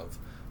more of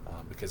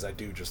because I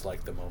do just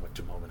like the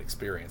moment-to-moment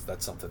experience.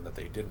 That's something that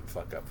they didn't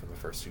fuck up from the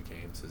first 2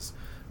 games. Is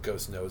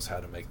Ghost knows how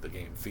to make the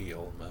game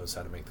feel, knows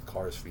how to make the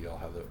cars feel,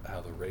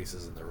 how the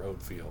races and the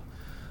road feel,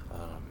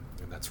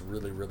 and that's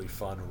really, really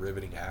fun,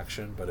 riveting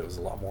action. But it was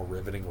a lot more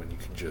riveting when you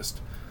can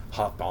just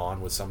hop on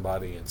with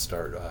somebody and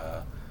start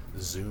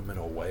zooming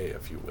away,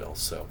 if you will.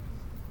 So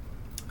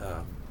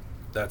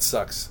that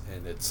sucks,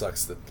 and it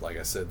sucks that, like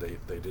I said,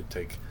 they did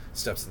take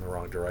steps in the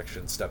wrong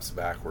direction, steps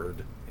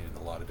backward in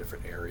a lot of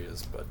different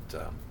areas, but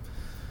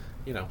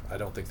I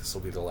don't think this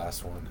will be the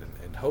last one,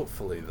 and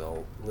hopefully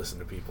they'll listen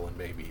to people and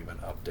maybe even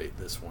update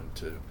this one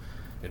to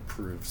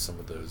improve some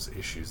of those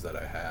issues that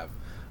I have.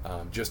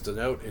 Just a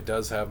note, it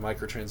does have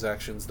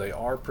microtransactions. They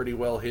are pretty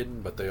well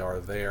hidden, but they are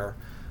there.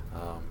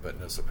 But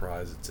no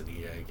surprise, it's an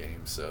EA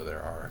game, so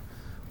there are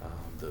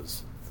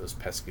those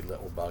pesky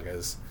little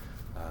buggers.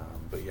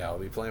 But yeah, I'll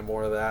be playing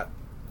more of that.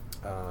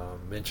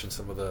 Mention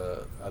some of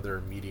the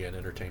other media and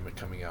entertainment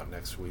coming out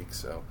next week,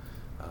 so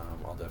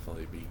I'll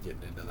definitely be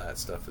getting into that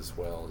stuff as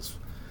well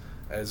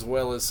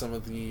as some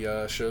of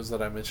the shows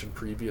that I mentioned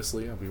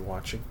previously. I'll be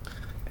watching,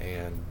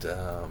 and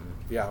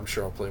I'm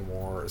sure I'll play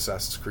more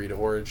Assassin's Creed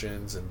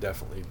Origins and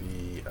definitely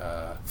be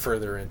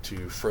further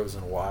into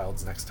Frozen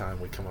Wilds next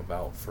time we come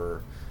about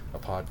for a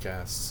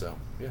podcast. So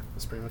yeah,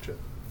 that's pretty much it.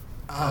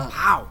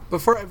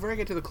 Before I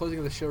get to the closing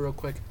of the show real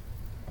quick,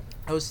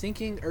 I was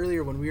thinking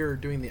earlier when we were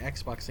doing the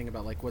Xbox thing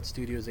about like what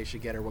studios they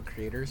should get or what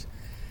creators.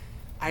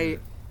 Do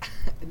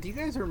you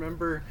guys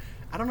remember?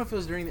 I don't know if it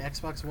was during the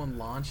Xbox One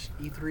launch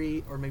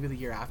E3 or maybe the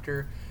year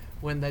after,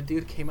 when that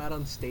dude came out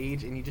on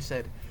stage and he just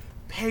said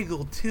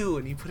Peggle 2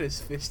 and he put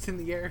his fist in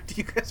the air. Do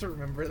you guys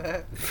remember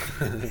that?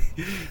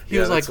 He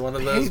was like one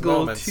of those Peggle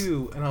moments.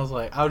 2, and I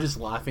was just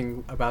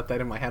laughing about that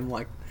in my head. I'm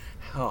like,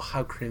 oh,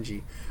 how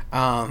cringy.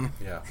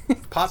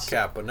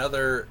 PopCap,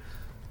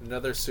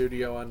 another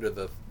studio under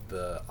the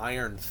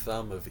iron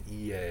thumb of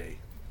EA.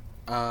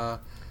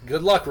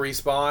 Good luck,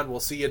 Respawn. We'll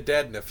see you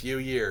dead in a few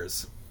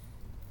years.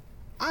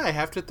 I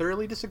have to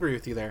thoroughly disagree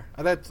with you there.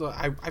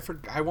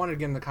 I wanted to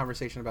get in the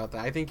conversation about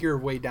that. I think you're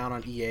way down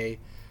on EA,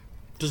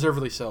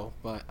 deservedly so.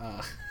 But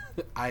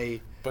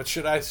But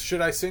should I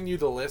send you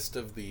the list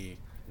of the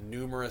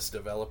numerous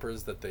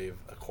developers that they've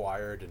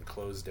acquired and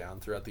closed down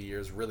throughout the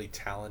years? Really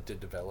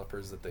talented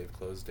developers that they've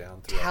closed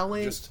down throughout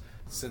just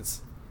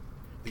since.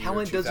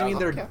 Talent doesn't mean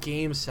their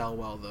games sell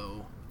well,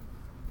 though.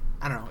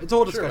 I don't know. It's a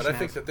whole discussion. Sure, but I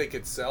think that they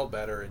could sell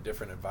better in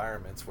different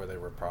environments where they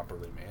were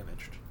properly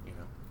managed.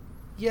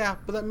 Yeah,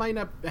 but that might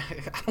not. I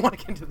don't want to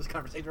get into this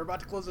conversation. We're about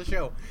to close the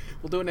show.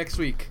 We'll do it next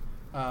week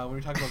when we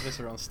talk about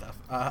visceral and stuff.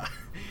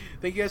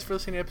 Thank you guys for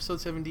listening to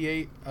episode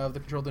 78 of the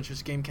Controlled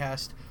Interest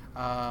Gamecast.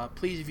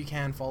 Please, if you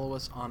can, follow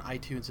us on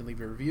iTunes and leave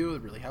a review.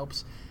 It really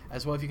helps.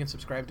 As well, if you can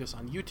subscribe to us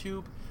on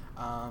YouTube.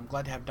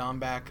 Glad to have Dom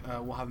back.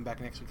 We'll have him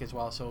back next week as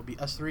well. So it'll be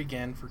us 3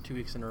 again for 2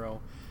 weeks in a row,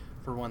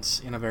 for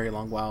once in a very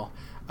long while.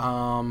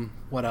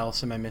 What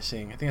else am I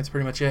missing? I think that's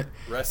pretty much it.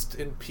 Rest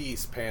in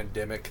peace,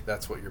 pandemic.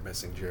 That's what you're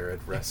missing, Jared.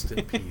 Rest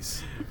in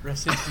peace.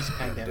 Rest in peace,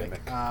 pandemic.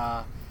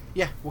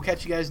 Yeah, we'll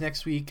catch you guys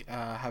next week.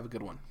 Have a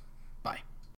good one.